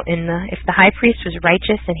lived out in if the high priest was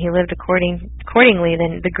righteous and he lived accordingly,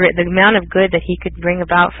 then the amount of good that he could bring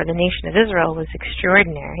about for the nation of Israel was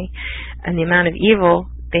extraordinary, and the amount of evil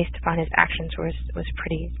based upon his actions was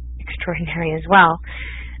pretty extraordinary as well.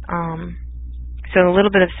 So a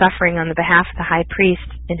little bit of suffering on the behalf of the high priest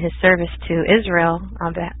in his service to Israel,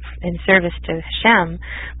 in service to Hashem,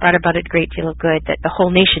 brought about a great deal of good, that the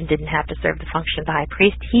whole nation didn't have to serve the function of the high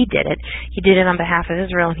priest. He did it. He did it on behalf of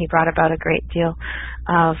Israel, and he brought about a great deal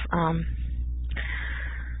of...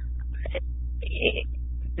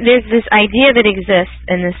 there's this idea that exists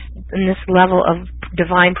in this level of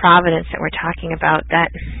divine providence that we're talking about,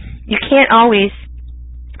 that you can't always...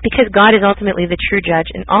 Because God is ultimately the true judge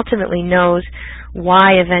and ultimately knows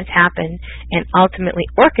why events happen and ultimately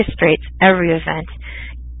orchestrates every event,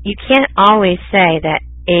 you can't always say that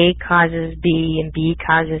A causes B and B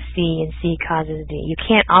causes C and C causes D. You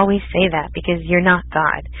can't always say that because you're not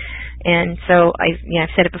God. And so I've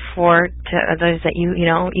said it before to others that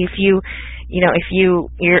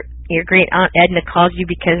your great aunt Edna calls you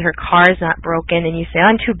because her car is not broken, and you say,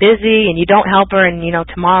 I'm too busy, and you don't help her, and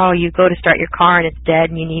tomorrow you go to start your car and it's dead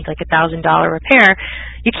and you need like $1,000 repair.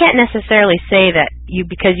 You can't necessarily say that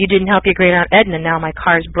because you didn't help your great aunt Edna, now my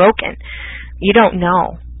car is broken. You don't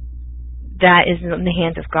know. That is in the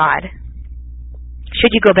hands of God.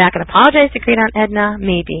 Should you go back and apologize to great aunt Edna?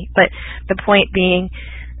 Maybe. But the point being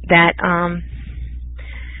that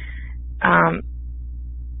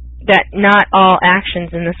that not all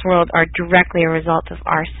actions in this world are directly a result of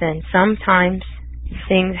our sin. Sometimes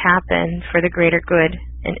things happen for the greater good,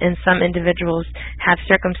 and some individuals have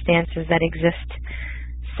circumstances that exist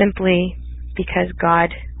simply because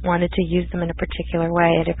God wanted to use them in a particular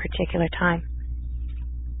way at a particular time.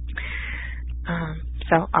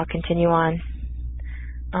 So I'll continue on.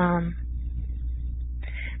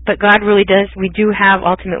 But God really does, we do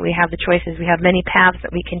ultimately have the choices. We have many paths that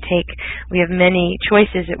we can take. We have many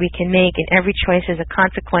choices that we can make, and every choice is a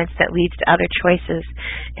consequence that leads to other choices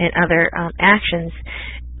and other actions.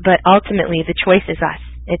 But ultimately, the choice is us.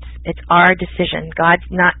 It's our decision. God's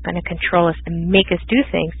not going to control us and make us do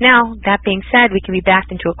things. Now, that being said, we can be backed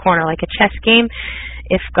into a corner like a chess game.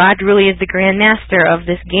 If God really is the grand master of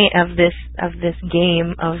this game, of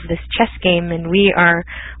this chess game, and we are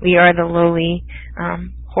the lowly,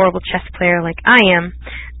 horrible chess player like I am,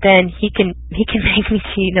 then he can make me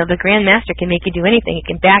the Grand Master can make you do anything. He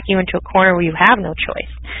can back you into a corner where you have no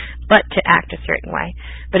choice but to act a certain way.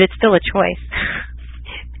 But it's still a choice.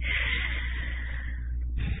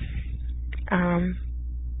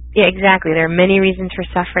 Yeah, exactly. There are many reasons for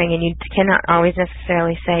suffering, and you cannot always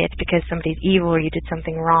necessarily say it's because somebody's evil or you did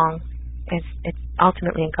something wrong. It's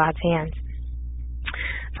ultimately in God's hands.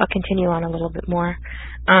 So I'll continue on a little bit more.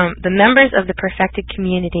 The members of the perfected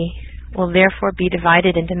community will therefore be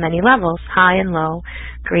divided into many levels, high and low,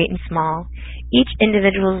 great and small. Each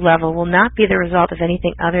individual's level will not be the result of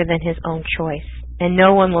anything other than his own choice, and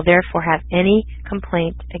no one will therefore have any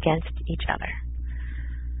complaint against each other.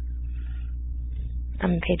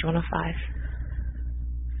 I'm on page 105.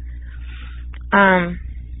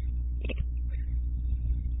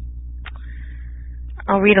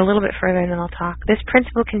 I'll read a little bit further and then I'll talk. This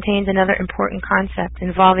principle contains another important concept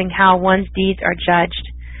involving how one's deeds are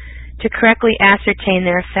judged. to correctly ascertain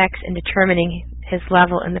their effects in determining his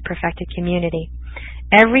level in the perfected community.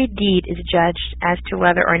 Every deed is judged as to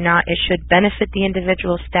whether or not it should benefit the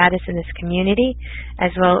individual's status in this community,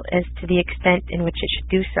 as well as to the extent in which it should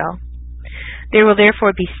do so. There will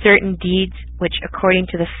therefore be certain deeds which, according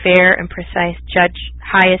to the fair and precise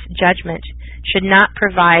highest judgment, should not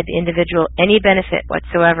provide the individual any benefit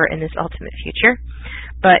whatsoever in this ultimate future,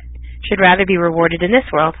 but should rather be rewarded in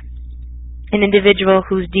this world. An individual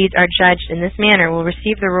whose deeds are judged in this manner will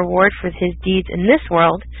receive the reward for his deeds in this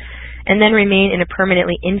world, and then remain in a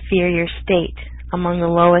permanently inferior state among the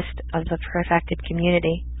lowest of the perfected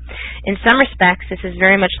community. In some respects, this is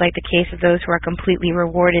very much like the case of those who are completely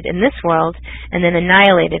rewarded in this world and then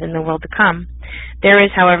annihilated in the world to come. There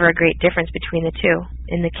is, however, a great difference between the two.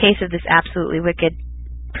 In the case of this absolutely wicked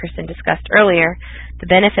person discussed earlier,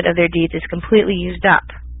 the benefit of their deeds is completely used up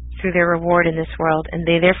through their reward in this world, and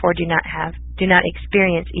they therefore do not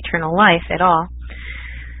experience eternal life at all.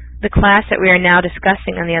 The class that we are now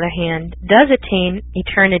discussing, on the other hand, does attain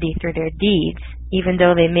eternity through their deeds. Even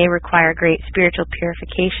though they may require great spiritual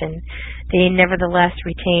purification, they nevertheless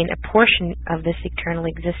retain a portion of this eternal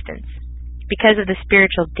existence. Because of the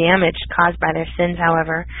spiritual damage caused by their sins,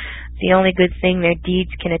 however, the only good thing their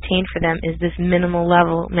deeds can attain for them is this minimal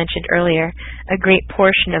level mentioned earlier. A great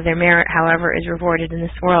portion of their merit, however, is rewarded in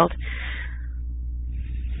this world.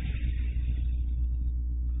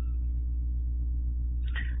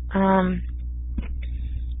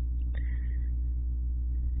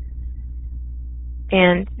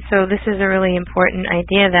 And so this is a really important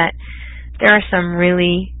idea, that there are some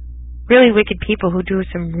really, really wicked people who do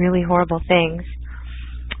some really horrible things,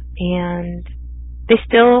 and they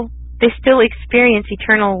still experience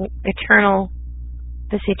eternal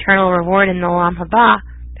reward in the Olam Haba.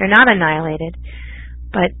 They're not annihilated,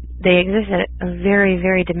 but they exist at a very,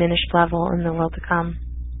 very diminished level in the world to come.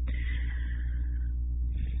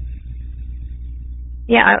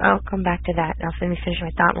 Yeah, I'll come back to that. Let me finish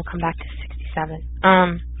my thought and we'll come back to 67.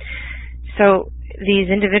 So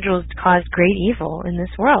these individuals caused great evil in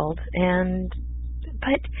this world,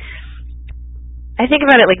 but I think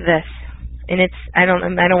about it like this, and I don't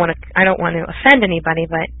want to offend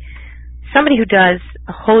anybody, but somebody who does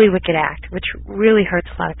a wholly wicked act, which really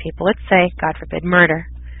hurts a lot of people, let's say, God forbid, murder.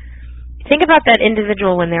 Think about that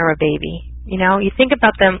individual when they were a baby. You think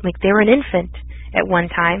about them like they were an infant at one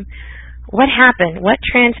time. What happened? What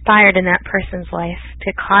transpired in that person's life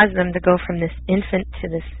to cause them to go from this infant to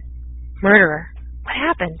this murderer? What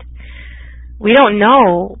happened? We don't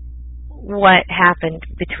know what happened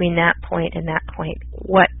between that point and that point.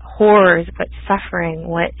 What horrors, what suffering,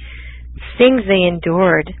 what things they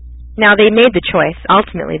endured. Now, they made the choice.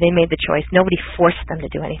 Ultimately, they made the choice. Nobody forced them to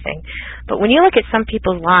do anything. But when you look at some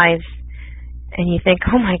people's lives, and you think,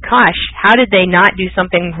 oh my gosh, how did they not do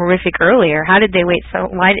something horrific earlier? How did they wait so?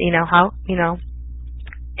 Why?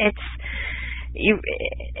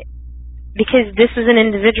 Because this was an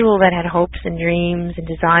individual that had hopes and dreams and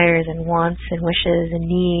desires and wants and wishes and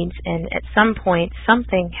needs, and at some point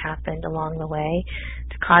something happened along the way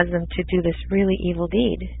to cause them to do this really evil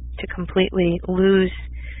deed, to completely lose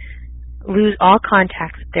all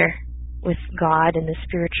contact with God and the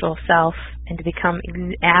spiritual self, and to become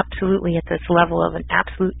absolutely at this level of an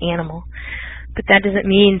absolute animal. But that doesn't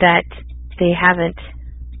mean that they haven't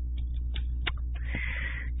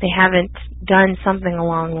done something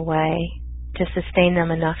along the way to sustain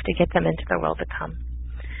them enough to get them into the world to come.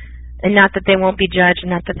 And not that they won't be judged,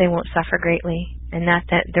 not that they won't suffer greatly, and not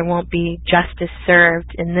that there won't be justice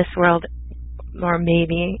served in this world, or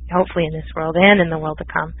maybe, hopefully in this world and in the world to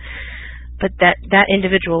come. But that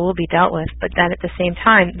individual will be dealt with, but that at the same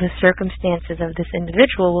time, the circumstances of this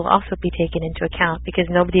individual will also be taken into account, because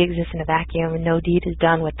nobody exists in a vacuum, and no deed is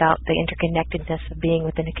done without the interconnectedness of being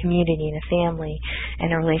within a community and a family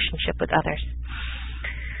and a relationship with others.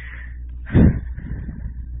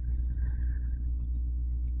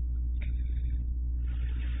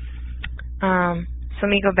 So let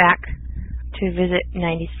me go back to visit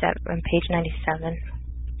 97 on page 97.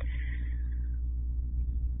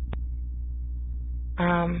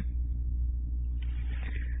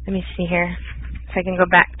 Let me see here if I can go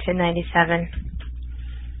back to 97.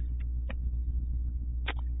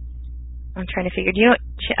 I'm trying to figure. Do you know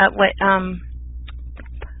what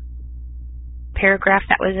paragraph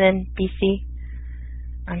that was in, BC?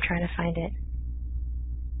 I'm trying to find it.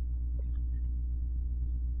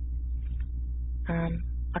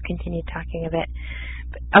 I'll continue talking a bit.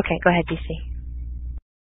 Okay, go ahead, BC.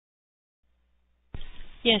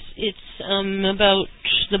 Yes, it's about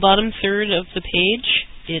the bottom third of the page.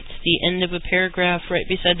 It's the end of a paragraph right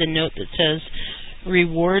beside the note that says,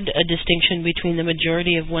 reward a distinction between the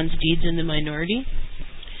majority of one's deeds and the minority.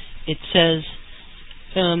 It says,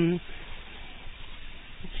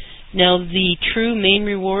 now the true main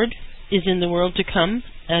reward is in the world to come,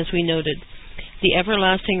 as we noted. The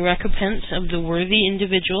everlasting recompense of the worthy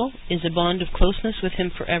individual is a bond of closeness with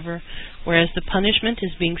him forever, whereas the punishment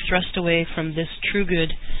is being thrust away from this true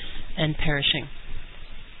good and perishing.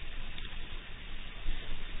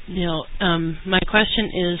 Now, my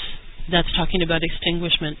question is, that's talking about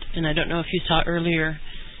extinguishment, and I don't know if you saw earlier,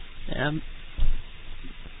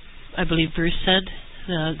 I believe Bruce said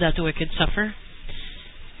that the wicked suffer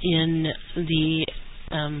in the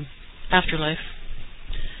afterlife,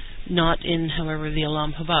 not in, however, the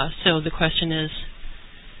Olam Haba. So the question is,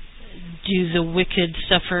 do the wicked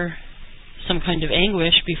suffer some kind of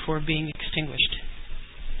anguish before being extinguished?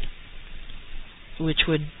 Which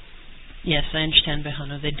would, yes, I understand,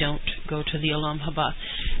 Behana, they don't go to the Olam Haba.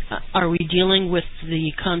 Are we dealing with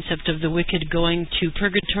the concept of the wicked going to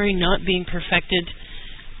purgatory, not being perfected,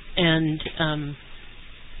 and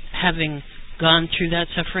having gone through that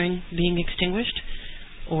suffering, being extinguished?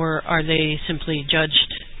 Or are they simply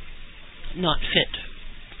judged not fit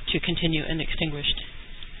to continue and extinguished?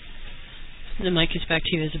 The mic is back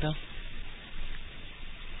to you, Isabel.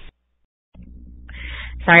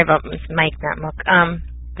 Sorry about Mike, not Mook.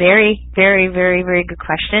 Very, very, very, very good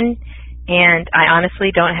question, and I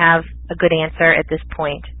honestly don't have a good answer at this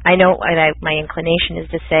point. I know what my inclination is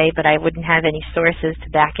to say, but I wouldn't have any sources to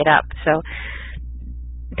back it up. So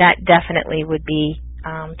that definitely would be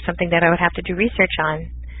something that I would have to do research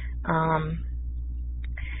on.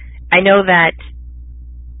 I know that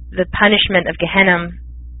the punishment of Gehenna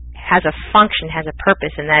has a function, has a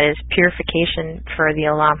purpose, and that is purification for the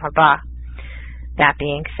Olam Haba. That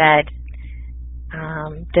being said,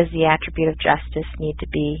 does the attribute of justice need to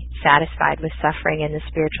be satisfied with suffering in the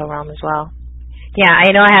spiritual realm as well? Yeah,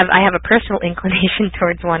 I know I have a personal inclination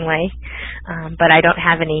towards one way, but I don't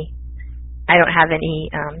have any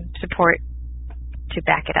support to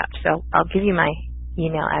back it up. So I'll give you my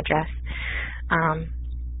email address.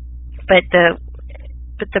 But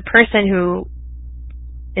the person who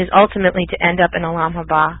is ultimately to end up in Olam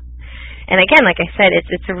Haba, and again, like I said,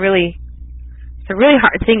 it's a really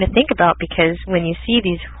hard thing to think about, because when you see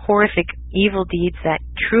these horrific evil deeds that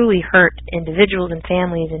truly hurt individuals and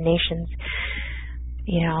families and nations,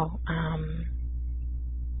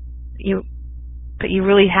 but you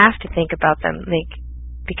really have to think about them,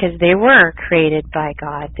 because they were created by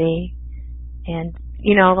God.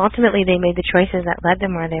 Ultimately they made the choices that led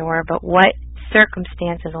them where they were, but what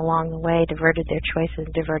circumstances along the way diverted their choices,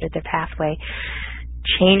 diverted their pathway,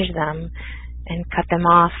 changed them, and cut them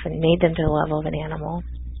off and made them to the level of an animal.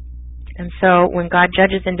 And so when God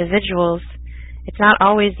judges individuals, it's not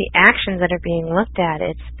always the actions that are being looked at.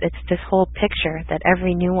 It's this whole picture, that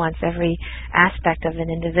every nuance, every aspect of an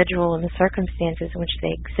individual and the circumstances in which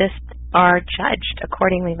they exist are judged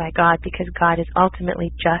accordingly by God, because God is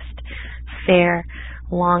ultimately just, fair,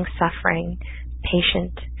 long-suffering,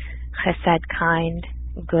 patient, chesed, kind,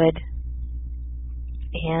 good.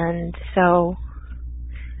 And so,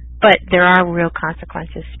 but there are real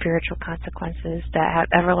consequences, spiritual consequences, that have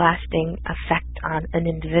everlasting effect on an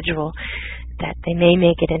individual, that they may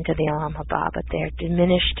make it into the Olam Haba, but they're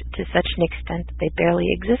diminished to such an extent that they barely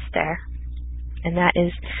exist there. And that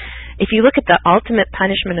is, if you look at the ultimate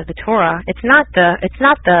punishment of the Torah, it's not the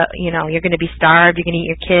you're going to be starved, you're going to eat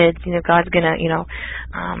your kids, God's going to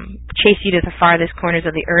chase you to the farthest corners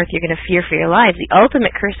of the earth, you're going to fear for your lives. The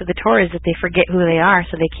ultimate curse of the Torah is that they forget who they are,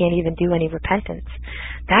 so they can't even do any repentance.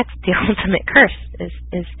 That's the ultimate curse,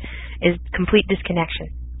 is complete disconnection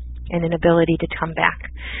and an ability to come back.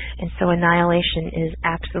 And so annihilation is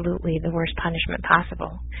absolutely the worst punishment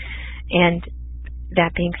possible. And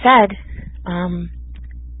that being said,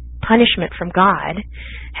 punishment from God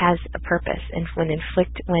has a purpose, and when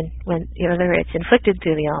whether it's inflicted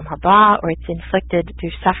through the Olam Haba or it's inflicted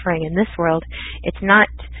through suffering in this world, it's not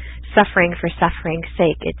suffering for suffering's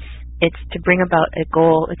sake. It's to bring about a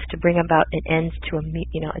goal. It's to bring about an end to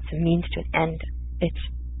it's a means to an end. It's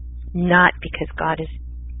not because God is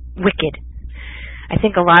wicked. I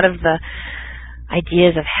think a lot of the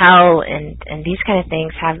ideas of hell and these kind of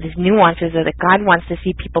things have these nuances that God wants to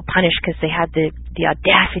see people punished because they had the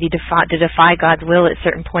audacity to defy God's will at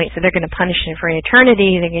certain points, so they're going to punish him for an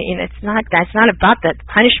eternity. That's not about that.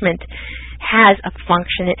 Punishment has a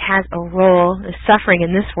function. It has a role. The suffering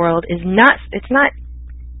in this world is not. It's not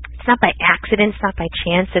by accident. It's not by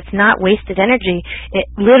chance. It's not wasted energy.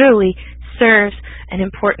 It literally serves an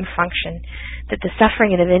important function. That the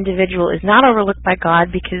suffering of an individual is not overlooked by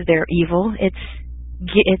God because they're evil. It's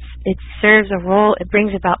it serves a role. It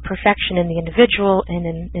brings about perfection in the individual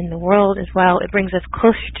and in the world as well. It brings us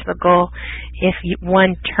closer to the goal. If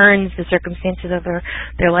one turns the circumstances of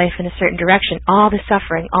their life in a certain direction, all the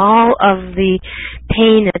suffering, all of the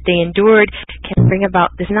pain that they endured can bring about.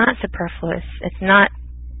 It's not superfluous. It's not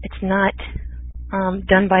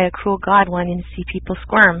done by a cruel God wanting to see people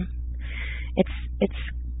squirm.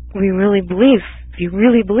 We really believe. If you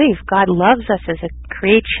really believe God loves us as a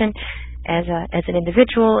creation, as an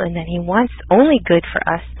individual, and that He wants only good for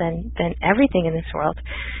us, then everything in this world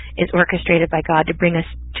is orchestrated by God to bring us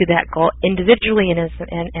to that goal individually and as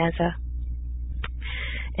a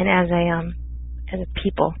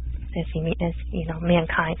people, as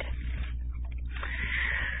mankind.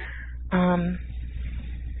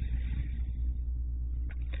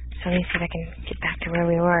 So let me see if I can get back to where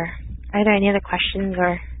we were. Are there any other questions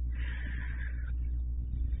or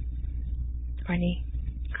any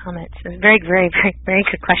comments? It was a very, very, very, very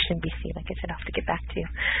good question, BC. Like I said, I'll have to get back to you.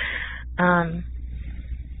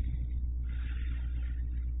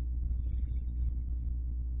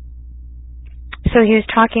 So he was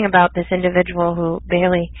talking about this individual who they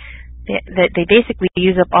basically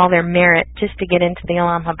use up all their merit just to get into the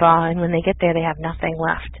Olam Haba, and when they get there, they have nothing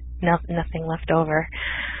left, nothing left over.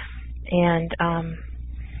 And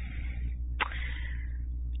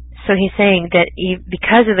so he's saying that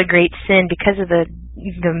because of the great sin, because of the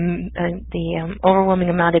overwhelming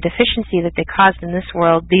amount of deficiency that they caused in this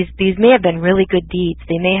world, these may have been really good deeds.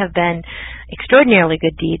 They may have been extraordinarily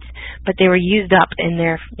good deeds, but they were used up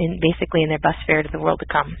basically in their bus fare to the world to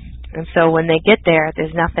come. And so when they get there,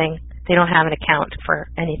 there's nothing. They don't have an account for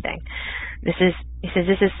anything. He says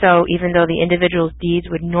this is so even though the individual's deeds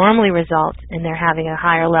would normally result in their having a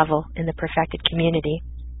higher level in the perfected community.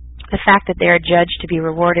 The fact that they are judged to be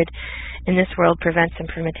rewarded in this world prevents them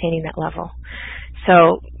from attaining that level.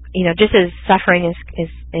 So, just as suffering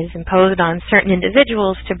is imposed on certain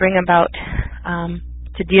individuals to bring about,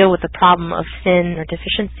 to deal with the problem of sin or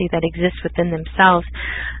deficiency that exists within themselves,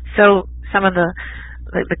 so some of the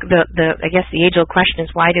I guess the age-old question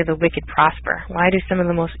is, why do the wicked prosper? Why do some of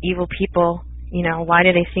the most evil people, why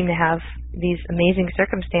do they seem to have these amazing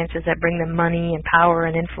circumstances that bring them money and power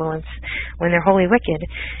and influence when they're wholly wicked?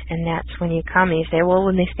 And that's when you come and you say, well,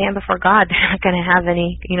 when they stand before God, they're not going to have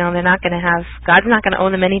any, they're not going to have, God's not going to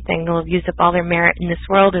owe them anything. They'll have used up all their merit in this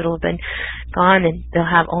world. It'll have been gone, and they'll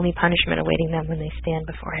have only punishment awaiting them when they stand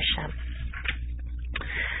before Hashem.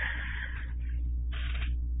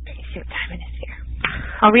 Let me see what time it is here.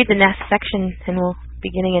 I'll read the next section, and we'll be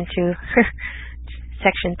getting into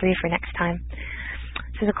section 3 for next time.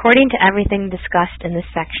 It says, according to everything discussed in this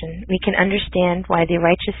section, we can understand why the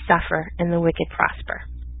righteous suffer and the wicked prosper.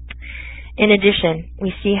 In addition,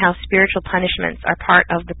 we see how spiritual punishments are part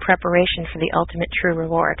of the preparation for the ultimate true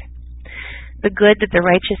reward. The good that the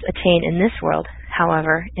righteous attain in this world,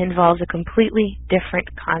 however, involves a completely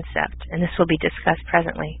different concept, and this will be discussed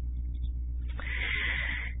presently.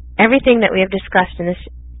 Everything that we have discussed in this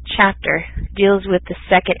chapter deals with the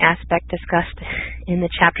second aspect discussed in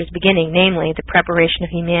the chapter's beginning, namely the preparation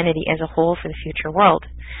of humanity as a whole for the future world.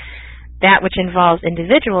 That which involves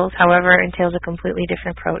individuals, however, entails a completely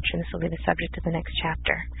different approach, and this will be the subject of the next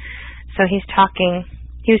chapter. So he was talking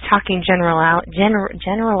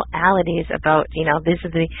generalities about, these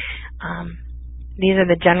are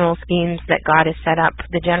the general schemes that God has set up,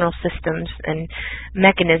 the general systems and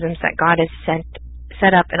mechanisms that God has set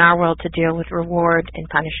up in our world to deal with reward and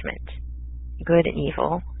punishment, good and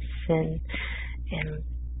evil, sin and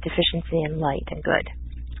deficiency and light and good.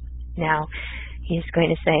 Now, he's going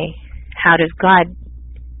to say, how does God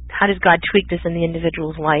tweak this in the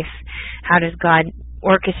individual's life? How does God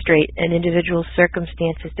orchestrate an individual's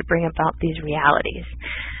circumstances to bring about these realities?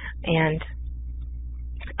 And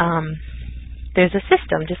there's a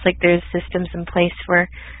system, just like there's systems in place for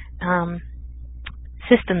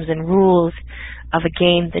systems and rules of a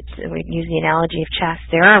game that we use the analogy of chess.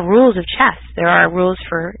 There are rules of chess. There are rules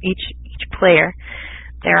for each player.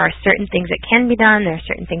 There are certain things that can be done. There are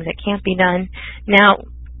certain things that can't be done. Now,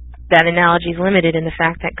 that analogy is limited in the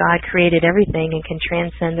fact that God created everything and can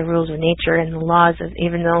transcend the rules of nature and the laws of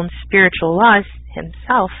even the own spiritual laws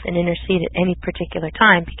himself and intercede at any particular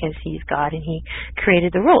time because he's God and he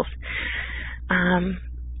created the rules.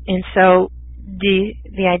 And so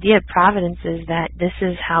the idea of providence is that this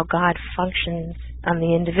is how God functions on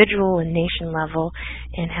the individual and nation level,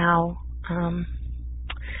 and how, I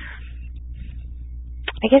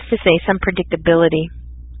guess to say some predictability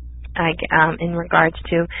in regards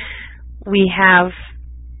to we have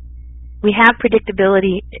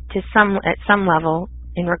predictability at some level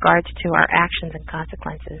in regards to our actions and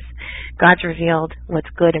consequences. God's revealed what's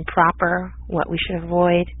good and proper, what we should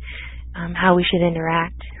avoid, how we should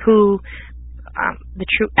interact, the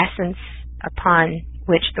true essence upon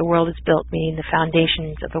which the world is built, meaning the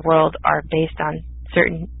foundations of the world are based on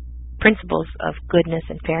certain principles of goodness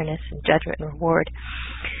and fairness and judgment and reward,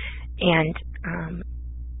 and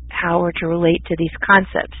how we're to relate to these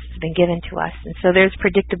concepts has been given to us. And so there's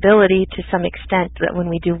predictability to some extent that when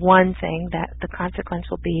we do one thing, that the consequence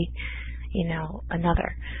will be,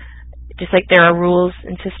 another. Just like there are rules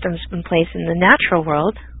and systems in place in the natural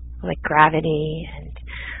world, like gravity and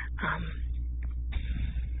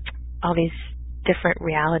all these different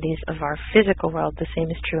realities of our physical world, the same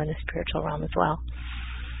is true in the spiritual realm as well.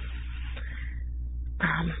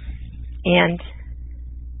 And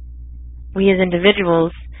we as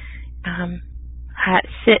individuals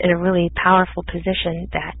sit in a really powerful position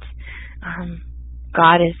that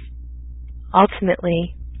God is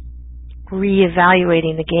ultimately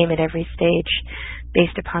reevaluating the game at every stage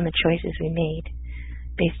based upon the choices we made,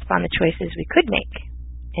 based upon the choices we could make,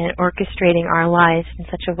 and orchestrating our lives in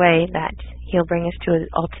such a way that He'll bring us to His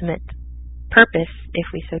ultimate purpose if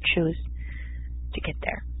we so choose to get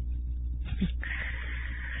there.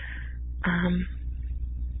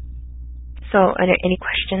 So, are there any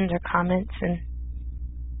questions or comments and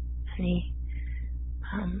any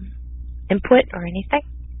input or anything?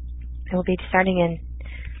 I will be starting in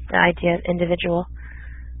the idea of individual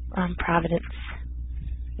providence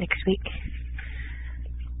next week.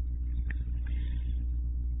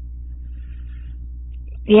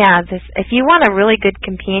 Yeah, if you want a really good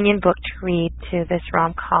companion book to read to this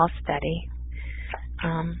Ramchal study,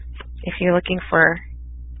 if you're looking for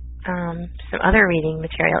some other reading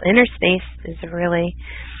material, Inner Space is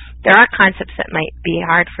there are concepts that might be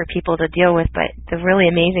hard for people to deal with, but the really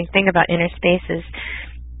amazing thing about Inner Space is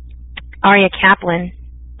Aryeh Kaplan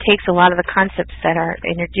takes a lot of the concepts that are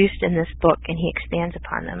introduced in this book and he expands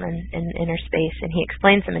upon them in Inner Space, and he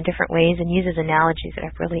explains them in different ways and uses analogies that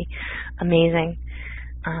are really amazing.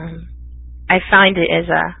 I find it as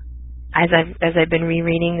I've been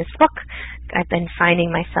rereading this book, I've been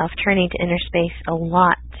finding myself turning to Inner Space a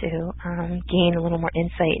lot to gain a little more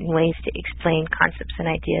insight and ways to explain concepts and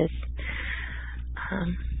ideas.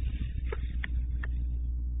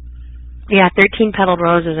 13 Petaled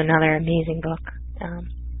Rose is another amazing book.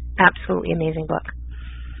 Absolutely amazing book.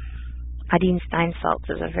 Adin Steinsaltz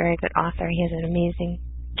is a very good author. He has an amazing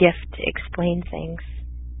gift to explain things.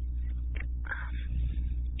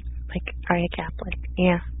 Like Aryeh Kaplan.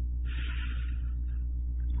 Yeah.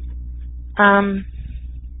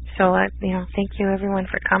 So, thank you everyone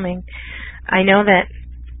for coming. I know that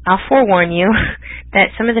I'll forewarn you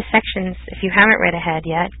that some of the sections, if you haven't read ahead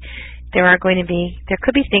yet, there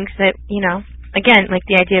could be things that, again, like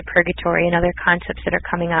the idea of purgatory and other concepts that are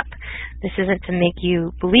coming up. This isn't to make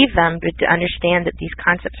you believe them, but to understand that these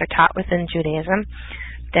concepts are taught within Judaism,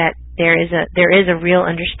 that there is a real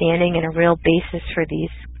understanding and a real basis for these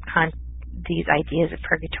ideas of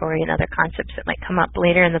purgatory and other concepts that might come up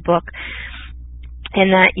later in the book,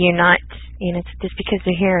 and that you're not, just because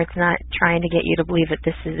they're here, it's not trying to get you to believe that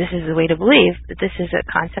this is the way to believe, that this is a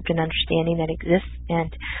concept and understanding that exists,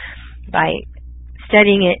 and by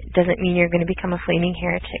studying it doesn't mean you're going to become a flaming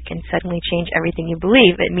heretic and suddenly change everything you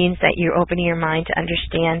believe. It means that you're opening your mind to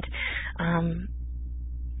understand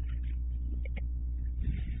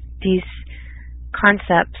these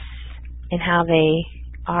concepts and how they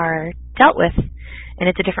are dealt with, and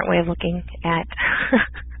it's a different way of looking at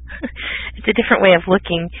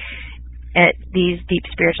these deep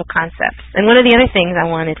spiritual concepts. And one of the other things I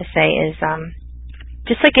wanted to say is,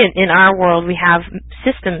 just like in our world, we have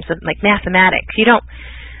systems of like mathematics.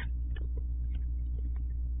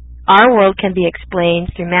 Our world can be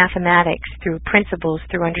explained through mathematics, through principles,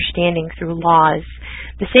 through understanding, through laws.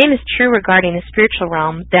 The same is true regarding the spiritual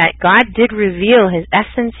realm, that God did reveal His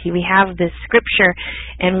essence. We have this scripture,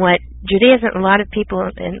 and what Judaism, a lot of people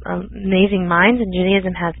in amazing minds in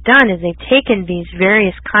Judaism have done is they've taken these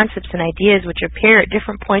various concepts and ideas which appear at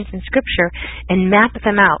different points in scripture and mapped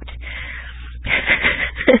them out.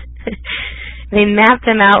 They mapped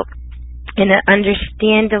them out in an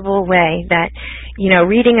understandable way that,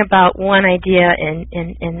 reading about one idea in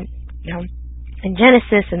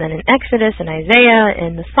Genesis and then in Exodus and Isaiah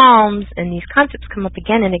and the Psalms, and these concepts come up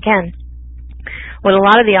again and again. What a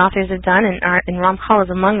lot of the authors have done, and Ramchal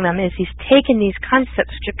is among them, is he's taken these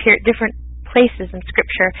concepts which appear at different places in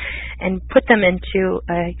Scripture and put them into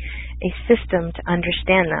a system to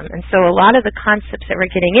understand them. And so a lot of the concepts that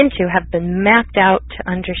we're getting into have been mapped out to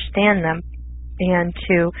understand them and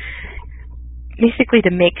to basically to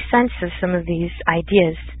make sense of some of these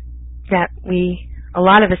ideas that we a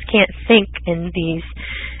lot of us can't think in these,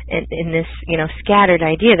 in this, scattered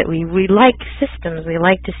idea that we like systems. We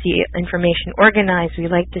like to see information organized. We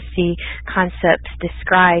like to see concepts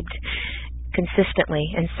described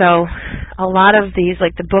consistently. And so a lot of these,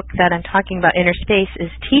 like the book that I'm talking about, Inner Space,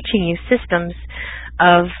 is teaching you systems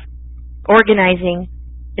of organizing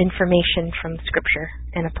information from Scripture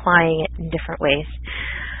and applying it in different ways.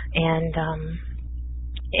 And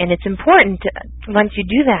it's important to, once you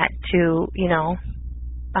do that, to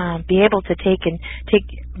be able to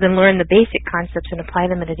then learn the basic concepts and apply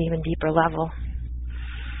them at an even deeper level.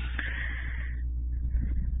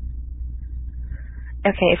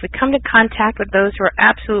 Okay, if we come to contact with those who are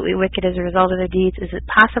absolutely wicked as a result of their deeds, is it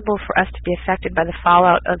possible for us to be affected by the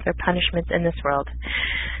fallout of their punishments in this world?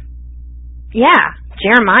 Yeah,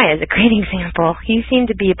 Jeremiah is a great example. He seemed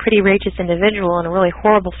to be a pretty righteous individual in really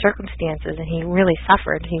horrible circumstances, and he really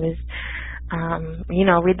suffered. He was,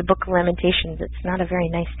 read the book of Lamentations. It's not a very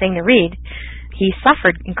nice thing to read. He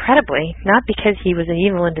suffered incredibly, not because he was an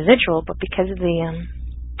evil individual, but because of the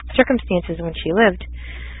circumstances in which he lived.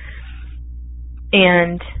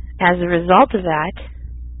 And as a result of that,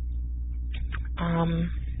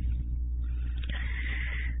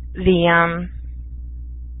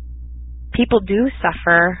 people do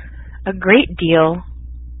suffer a great deal,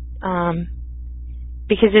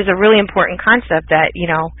 because there's a really important concept that,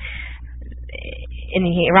 and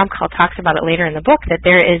Ramchal talks about it later in the book, that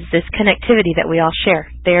there is this connectivity that we all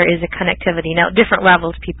share. There is a connectivity. Now, at different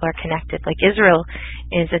levels, people are connected. Like Israel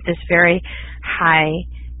is at this very high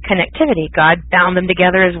connectivity. God bound them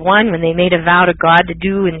together as one when they made a vow to God to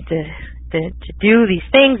do and to do these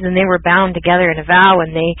things, and they were bound together in a vow,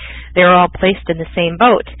 and they were all placed in the same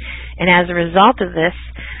boat. And as a result of this,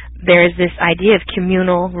 there is this idea of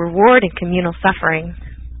communal reward and communal suffering.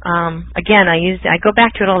 Again, I go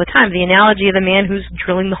back to it all the time. The analogy of the man who's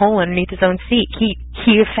drilling the hole underneath his own seat.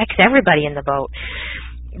 He affects everybody in the boat.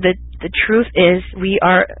 The truth is we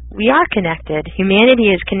are connected. Humanity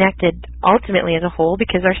is connected ultimately as a whole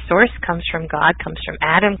because our source comes from God, comes from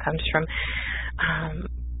Adam, comes from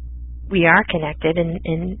we are connected,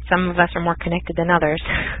 and some of us are more connected than others.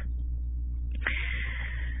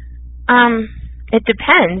 It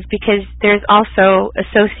depends, because there's also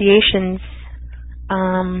associations.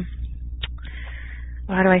 How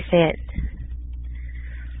do I say it?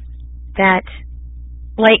 That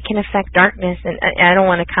light can affect darkness, and I don't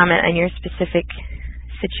want to comment on your specific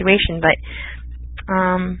situation, but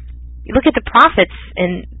you look at the prophets,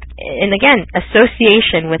 and again,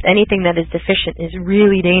 association with anything that is deficient is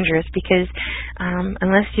really dangerous, because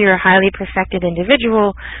unless you're a highly perfected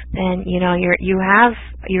individual, then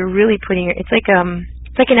you're really putting it's like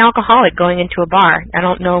an alcoholic going into a bar. I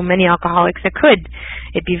don't know many alcoholics that could.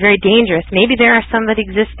 It'd be very dangerous. Maybe there are some that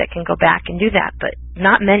exist that can go back and do that, but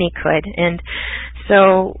not many could. And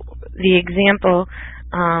so the example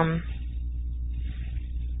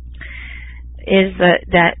is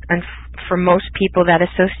that for most people, that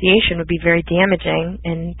association would be very damaging.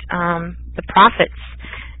 And the prophets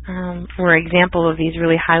were an example of these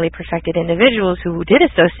really highly perfected individuals who did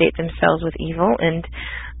associate themselves with evil, and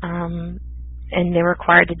they were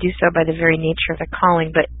required to do so by the very nature of their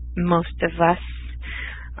calling. But most of us,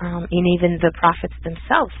 and even the prophets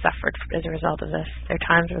themselves, suffered as a result of this. There are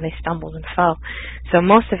times where they stumbled and fell. So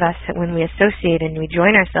most of us, when we associate and we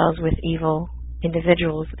join ourselves with evil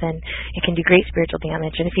individuals, then it can do great spiritual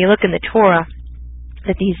damage. And if you look in the Torah,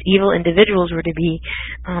 that these evil individuals were to be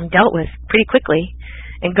dealt with pretty quickly.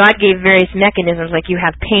 And God gave various mechanisms, like you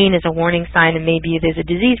have pain as a warning sign, and maybe there's a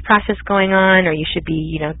disease process going on, or you should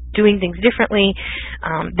be, doing things differently.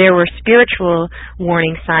 There were spiritual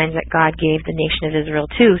warning signs that God gave the nation of Israel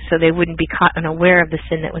too, so they wouldn't be caught unaware of the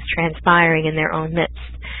sin that was transpiring in their own midst.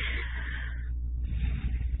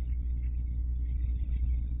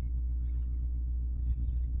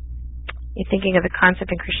 You're thinking of the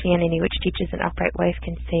concept in Christianity which teaches an upright wife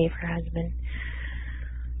can save her husband.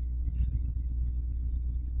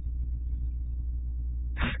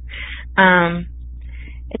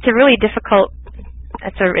 It's a really difficult.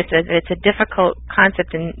 It's a difficult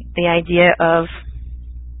concept, in the idea of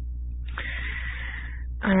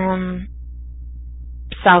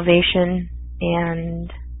salvation,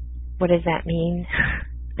 and what does that mean?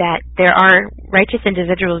 That there are righteous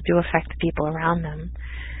individuals do affect the people around them,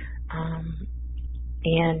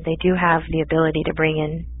 and they do have the ability to bring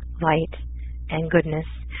in light and goodness.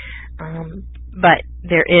 But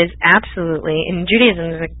there is absolutely, in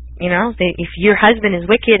Judaism, if your husband is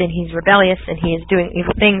wicked and he's rebellious and he is doing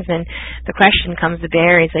evil things, then the question comes to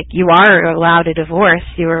bear is like, you are allowed a divorce.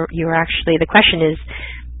 You are actually, the question is,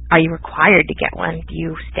 are you required to get one? Do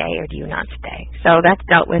you stay or do you not stay? So that's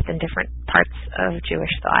dealt with in different parts of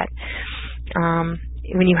Jewish thought.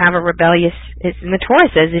 When you have a rebellious, and the Torah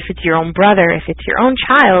says if it's your own brother, if it's your own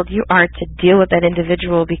child, you are to deal with that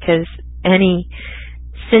individual, because any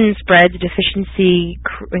sin spreads, deficiency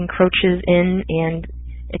encroaches in, and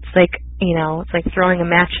it's like, it's like throwing a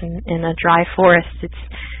match in a dry forest. It's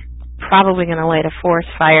probably going to light a forest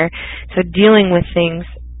fire. So dealing with things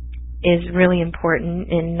is really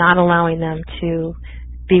important, and not allowing them to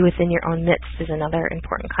be within your own midst is another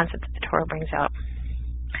important concept that the Torah brings out.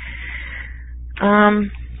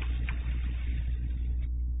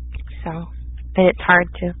 So it's hard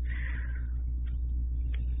to,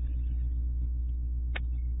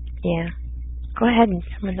 go ahead and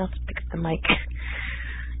someone else pick up the mic.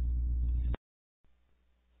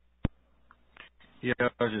 Yeah,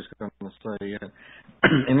 I was just going to say,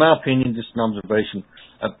 in my opinion, just an observation,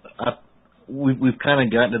 we've kind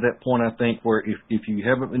of gotten to that point, I think, where if you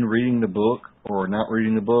haven't been reading the book or not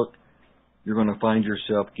reading the book, you're going to find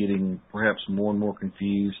yourself getting perhaps more and more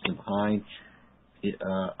confused and behind.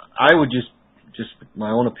 I would just my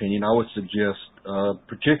own opinion, I would suggest,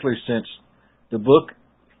 particularly since the book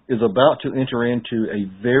is about to enter into a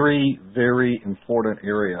very, very important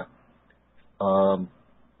area. I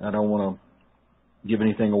don't want to give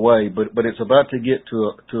anything away, but it's about to get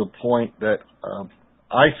to a point that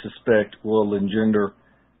I suspect will engender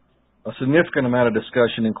a significant amount of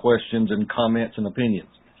discussion and questions and comments and opinions.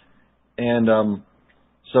 And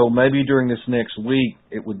so maybe during this next week,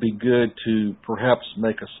 it would be good to perhaps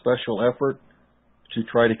make a special effort to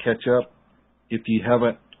try to catch up if you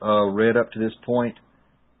haven't read up to this point.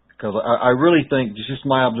 Because I really think, just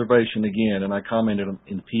my observation again, and I commented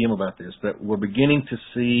in the PM about this, that we're beginning to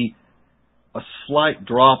see a slight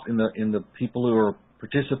drop in the people who are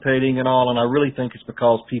participating and all, and I really think it's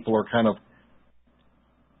because people are kind of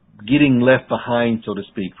getting left behind, so to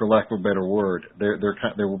speak, for lack of a better word.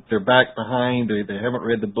 They're back behind. They haven't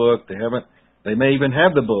read the book. They may even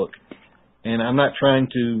have the book. And I'm not trying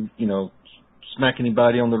to smack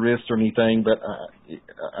anybody on the wrist or anything, but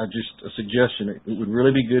I just a suggestion. It would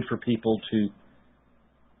really be good for people to,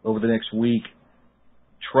 over the next week,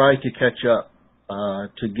 try to catch up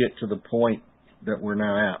to get to the point that we're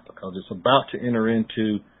now at, because it's about to enter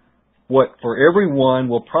into what for everyone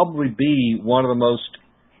will probably be one of the most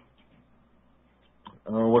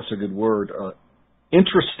what's a good word?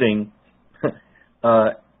 Interesting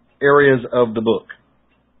areas of the book.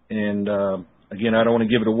 And again, I don't want to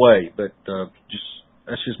give it away, but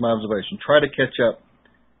that's just my observation. Try to catch up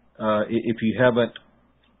if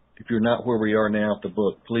you're not where we are now at the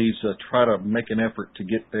book. Please try to make an effort to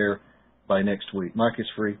get there by next week. Mike is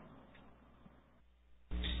free.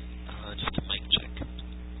 Just a mic check.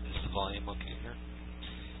 Is the volume okay here?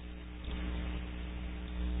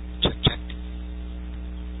 Check.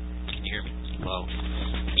 Can you hear me? Low.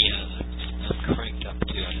 Yeah, I'm cranked up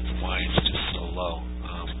too. I don't know why it's just so low.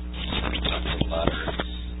 Let me talk a little louder.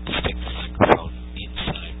 Stick the microphone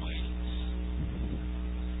inside my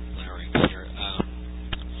larynx here.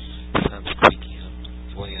 Sounds squeaky.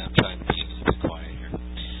 I'm trying to be a little bit quiet here.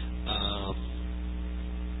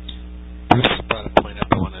 Bruce brought a point up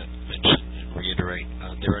I want to mention and reiterate.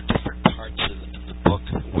 There are different parts in the book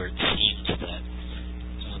where it seems that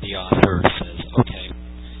the author says, okay,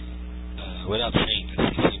 without saying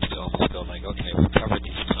this, he seems to almost go like, okay, we've covered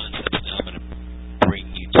these concepts, now I'm going to bring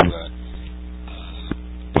you to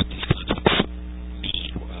what these concepts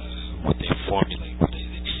mean, what they formulate, and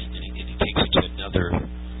he takes you to another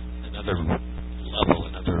level,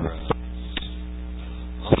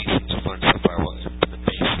 all these things we've learned so far, the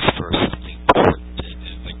basis for something important.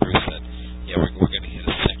 And like Bruce said, we're going to hit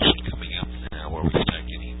a section coming up now where we start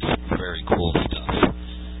getting some very cool stuff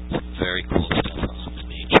on the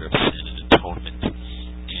nature of sin and atonement,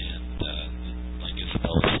 and like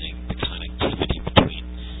Isabel was saying, the connectivity between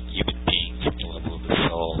human beings at the level of the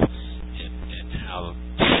soul, and how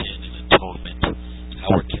sin and atonement, how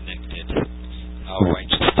we're connected, how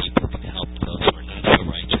righteous people can help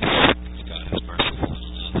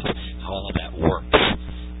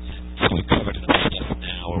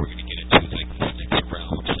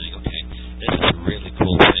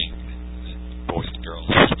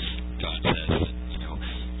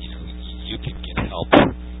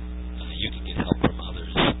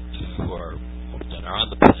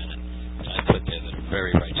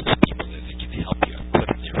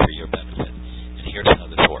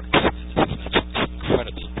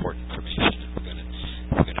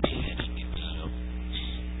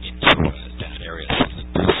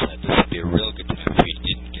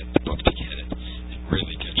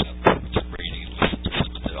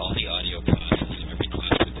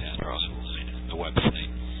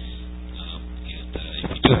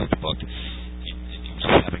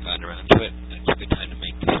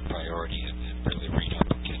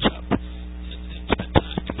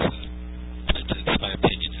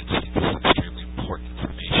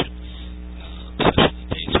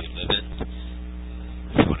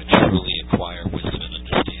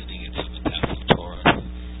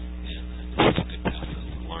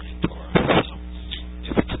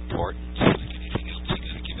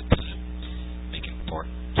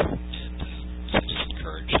important. And so I just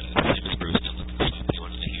encourage, same as Bruce, don't look at this up,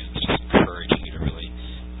 anyone in the hands, just encouraging you to really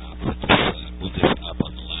move this up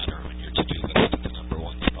on the ladder on your to-do list at the number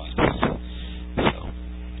one spot. So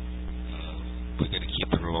we're going to keep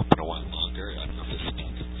the room open a while longer. I don't know if this will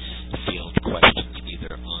field questions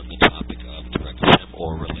either on the topic of Derech Hashem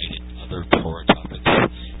or related other Torah topics. And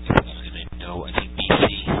I know, I think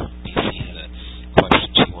BC had a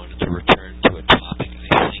question she wanted to return to a topic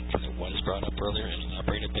I think that was brought up earlier and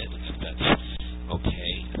elaborate a bit. If that's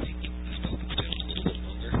okay, I think this bill can stay on a little bit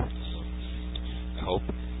longer. I hope.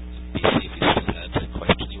 BC, if you still had a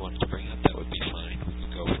question you wanted to bring up, that would be fine. We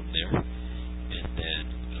could go from there. And then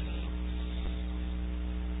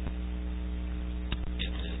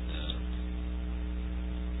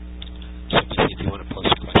so if you want to post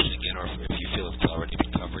a question again, or if you feel it's already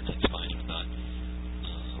been covered, that's fine. If not,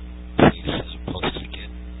 please post it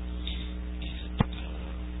again. And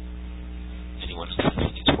anyone else has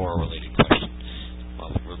any Torah-related question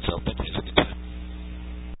while the room's open, it's a good time.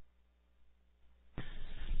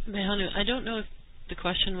 Behanu, I don't know if the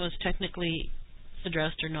question was technically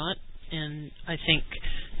addressed or not, and I think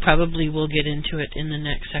probably we'll get into it in the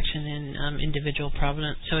next section in individual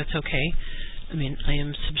providence, so it's okay. I mean, I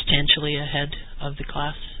am substantially ahead of the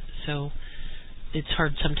class, so it's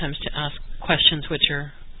hard sometimes to ask questions which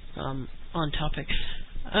are on topic.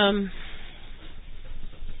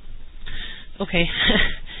 Okay.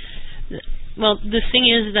 Well, the thing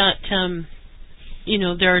is that,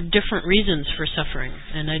 there are different reasons for suffering,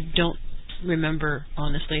 and I don't remember,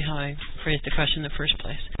 honestly, how I phrased the question in the first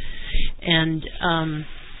place. And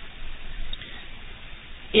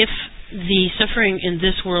if the suffering in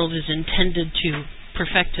this world is intended to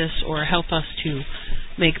perfect us or help us to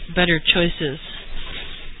make better choices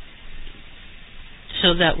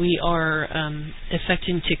so that we are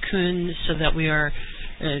effecting tikkun, so that we are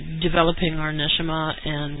developing our neshama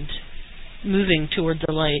and moving toward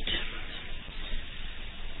the light,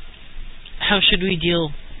 how should we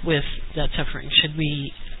deal with that suffering? Should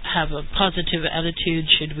we have a positive attitude?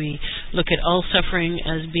 Should we look at all suffering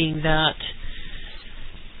as being that?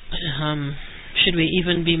 Should we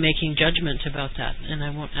even be making judgment about that? And I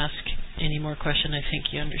won't ask any more question. I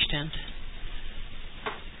think you understand.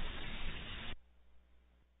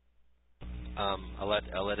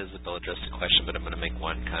 I'll let Isabel address the question, but I'm going to make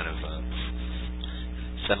one kind of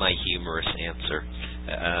semi-humorous answer.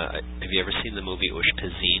 Have you ever seen the movie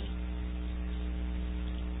Ushpizin?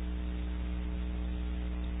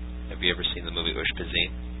 Have you ever seen the movie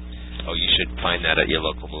Ushpizin? Oh, you should find that at your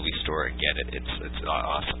local movie store and get it. It's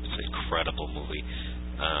awesome. It's an incredible movie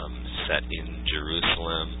set in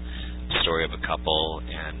Jerusalem. Story of a couple,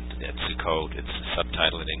 and it's Sukkot. It's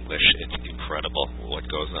subtitled in English. It's incredible what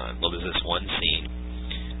goes on. Well, there's this one scene.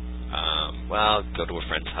 Go to a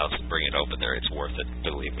friend's house and bring it over there. It's worth it,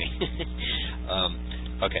 believe me.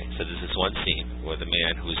 Okay, so there's this one scene where the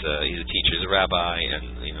man he's a teacher, he's a rabbi,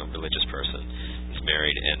 and religious person. He's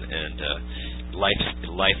married, and life,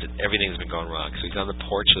 everything's been going wrong. So he's on the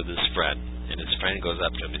porch with his friend, and his friend goes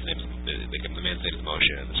up to him. The man's name is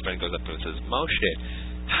Moshe, and his friend goes up to him and says, "Moshe,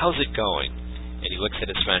 how's it going?" And he looks at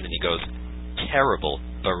his friend and he goes, "Terrible,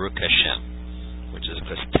 Baruch Hashem," which is of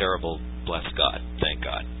course terrible, bless God, thank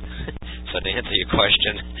God. So to answer your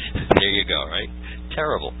question, there you go, right?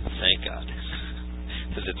 Terrible, thank God,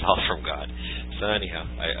 because it's all from God. So anyhow,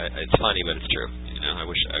 it's funny, but it's true. I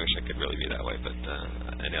wish I could really be that way, but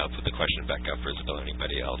and I'll put the question back up for Isabel or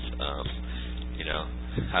anybody else.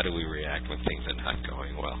 How do we react when things are not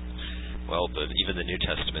going well? Well, but even the New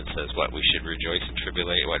Testament says what? We should rejoice and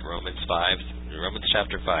tribulate. What, Romans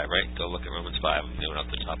chapter 5, right? Go look at Romans 5. I'm doing it off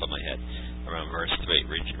the top of my head. Around verse 3.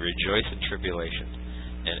 Rejoice in tribulation.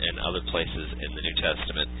 And other places in the New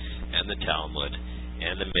Testament and the Talmud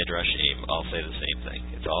and the Midrashim all say the same thing.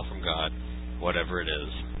 It's all from God. Whatever it is,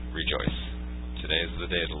 rejoice. Today is the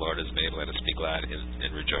day the Lord has made. Let us be glad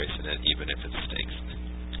and rejoice in it, even if it stinks.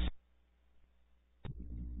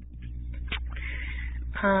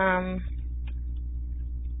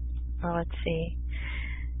 Well, let's see.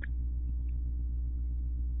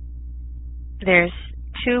 There's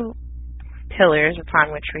two pillars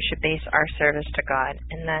upon which we should base our service to God,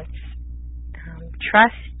 and that's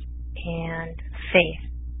trust and faith.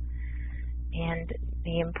 And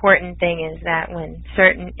the important thing is that when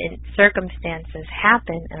certain circumstances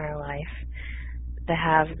happen in our life, to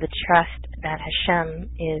have the trust that Hashem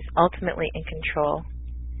is ultimately in control.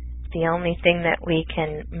 The only thing that we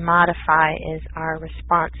can modify is our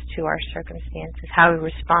response to our circumstances, how we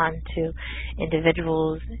respond to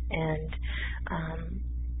individuals and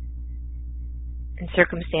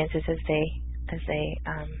circumstances as they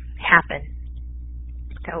happen.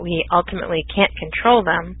 that we ultimately can't control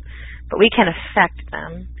them, but we can affect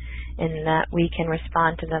them, in that we can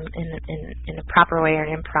respond to them in a proper way or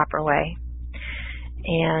an improper way.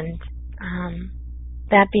 And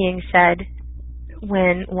that being said,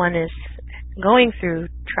 when one is going through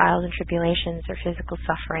trials and tribulations or physical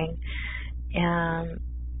suffering,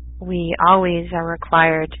 we always are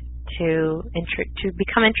required to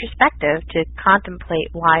become introspective, to contemplate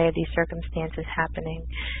why are these circumstances happening,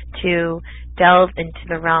 to delve into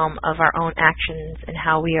the realm of our own actions and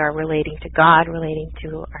how we are relating to God, relating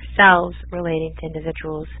to ourselves, relating to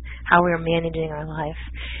individuals, how we are managing our life,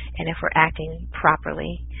 and if we're acting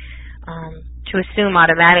properly. To assume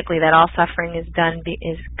automatically that all suffering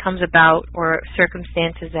comes about, or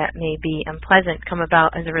circumstances that may be unpleasant come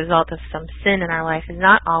about as a result of some sin in our life, is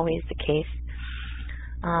not always the case.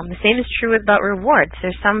 The same is true about rewards.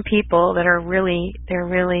 There's some people that are really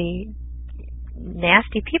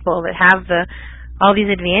nasty people that have all these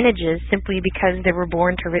advantages simply because they were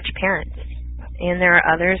born to rich parents, and there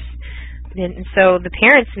are others. And so the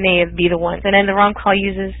parents may be the ones, and then the Ramchal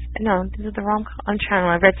uses, no, this is the Ramchal,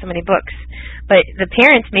 I've read so many books, but the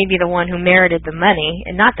parents may be the one who merited the money,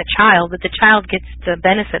 and not the child, but the child gets the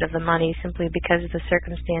benefit of the money simply because of the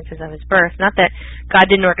circumstances of his birth. Not that God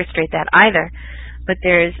didn't orchestrate that either, but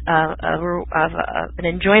there's an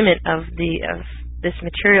enjoyment of this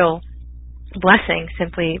material blessing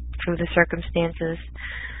simply through the circumstances.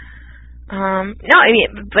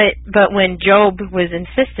 But when Job was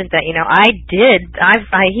insistent that, you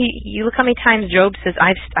look how many times Job says,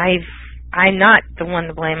 I'm not the one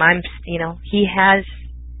to blame. He has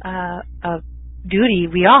a duty.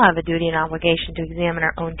 We all have a duty and obligation to examine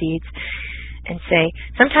our own deeds and say,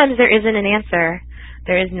 sometimes there isn't an answer.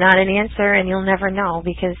 There is not an answer, and you'll never know,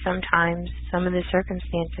 because sometimes some of the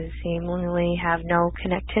circumstances seemingly have no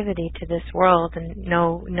connectivity to this world and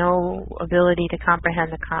no ability to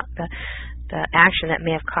comprehend the action that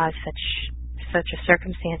may have caused such a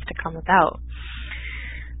circumstance to come about.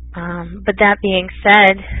 But that being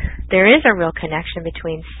said, there is a real connection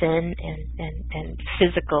between sin and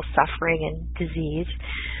physical suffering and disease,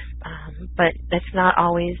 but it's not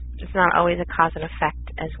always a cause and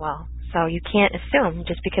effect as well. So you can't assume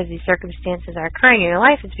just because these circumstances are occurring in your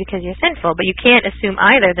life, it's because you're sinful. But you can't assume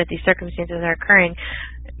either that these circumstances are occurring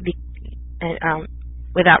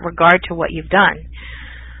without regard to what you've done.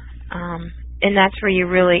 And that's where you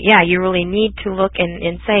really need to look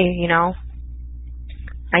and say,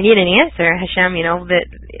 I need an answer, Hashem.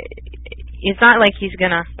 That it's not like He's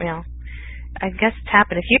gonna, I guess it's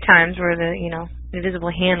happened a few times where the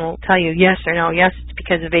invisible hand will tell you yes or no. Yes, it's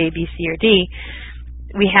because of A, B, C, or D.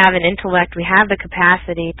 We have an intellect, we have the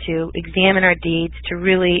capacity to examine our deeds, to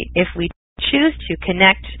really, if we choose to,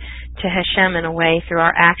 connect to Hashem in a way through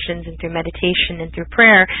our actions and through meditation and through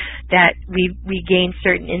prayer, that we gain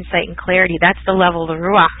certain insight and clarity. That's the level of the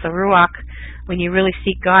Ruach. The Ruach, when you really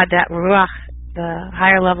seek God, that Ruach, the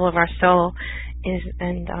higher level of our soul,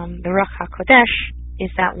 the Ruach HaKodesh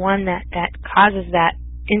is that one that causes that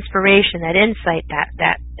inspiration, that insight, that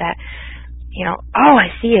I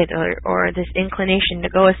see it, or this inclination to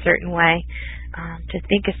go a certain way, to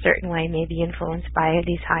think a certain way, may be influenced by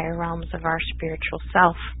these higher realms of our spiritual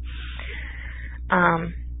self.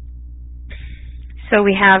 So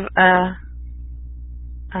we have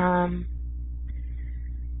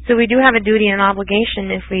so we do have a duty and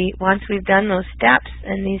obligation, once we've done those steps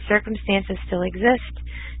and these circumstances still exist,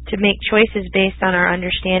 to make choices based on our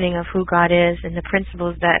understanding of who God is and the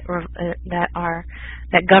principles that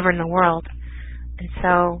govern the world. And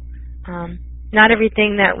so, not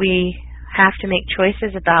everything that we have to make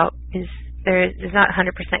choices about there's not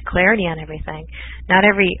 100% clarity on everything. Not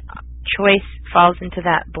every choice falls into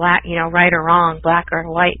that black, right or wrong, black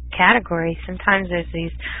or white category. Sometimes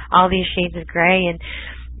there's all these shades of gray, and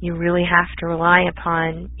you really have to rely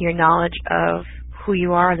upon your knowledge of who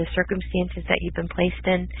you are, the circumstances that you've been placed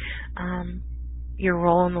in, your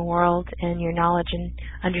role in the world, and your knowledge and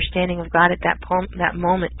understanding of God at that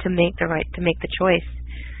moment to make the choice.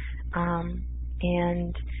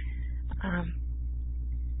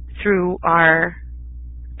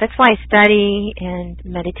 That's why study and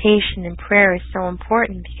meditation and prayer is so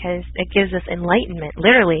important, because it gives us enlightenment.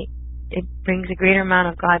 Literally, it brings a greater amount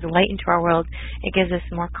of God's light into our world. It gives us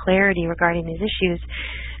more clarity regarding these issues,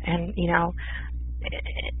 and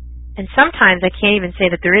and sometimes I can't even say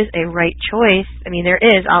that there is a right choice. I mean, there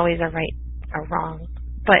is always a right or wrong,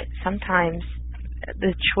 but sometimes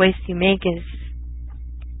the choice you make is,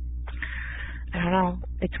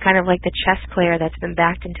 it's kind of like the chess player that's been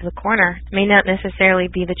backed into the corner. It may not necessarily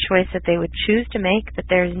be the choice that they would choose to make, but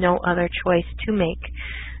there's no other choice to make.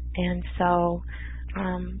 And so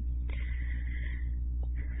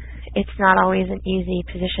it's not always an easy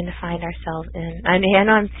position to find ourselves in. I mean, I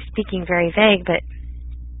know I'm speaking very vague, but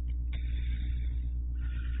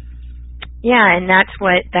yeah, and that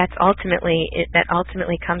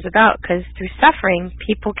ultimately comes about, because through suffering,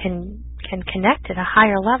 people can connect at a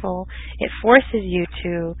higher level. It forces you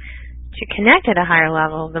to connect at a higher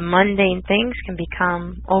level. The mundane things can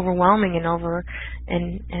become overwhelming and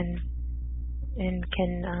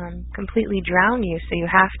can completely drown you. So you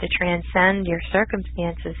have to transcend your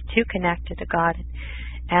circumstances to connect to God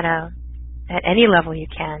at any level you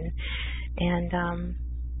can, and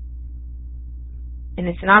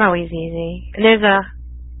it's not always easy. And there's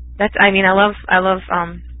I love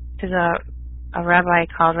there's a rabbi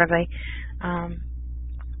called Rabbi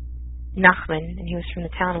Nachman, and he was from the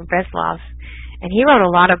town of Breslov, and he wrote a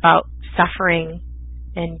lot about suffering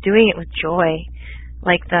and doing it with joy,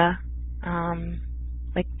 like the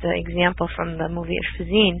example from the movie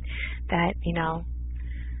Shfazin, that,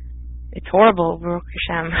 it's horrible, Baruch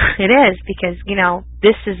Hashem. It is, because,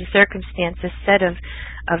 this is a circumstance, this set of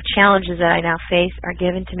challenges that I now face are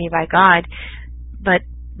given to me by God. But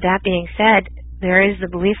that being said, there is the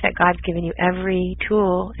belief that God's given you every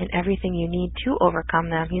tool and everything you need to overcome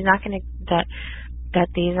them. He's not going to,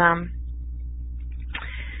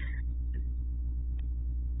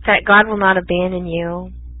 that God will not abandon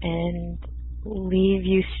you and leave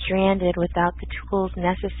you stranded without the tools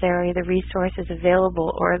necessary, the resources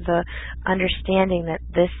available, or the understanding that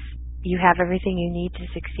you have everything you need to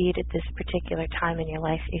succeed at this particular time in your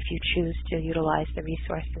life if you choose to utilize the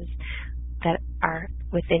resources that are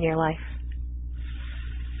within your life.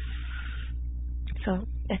 So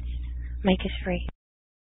make us free.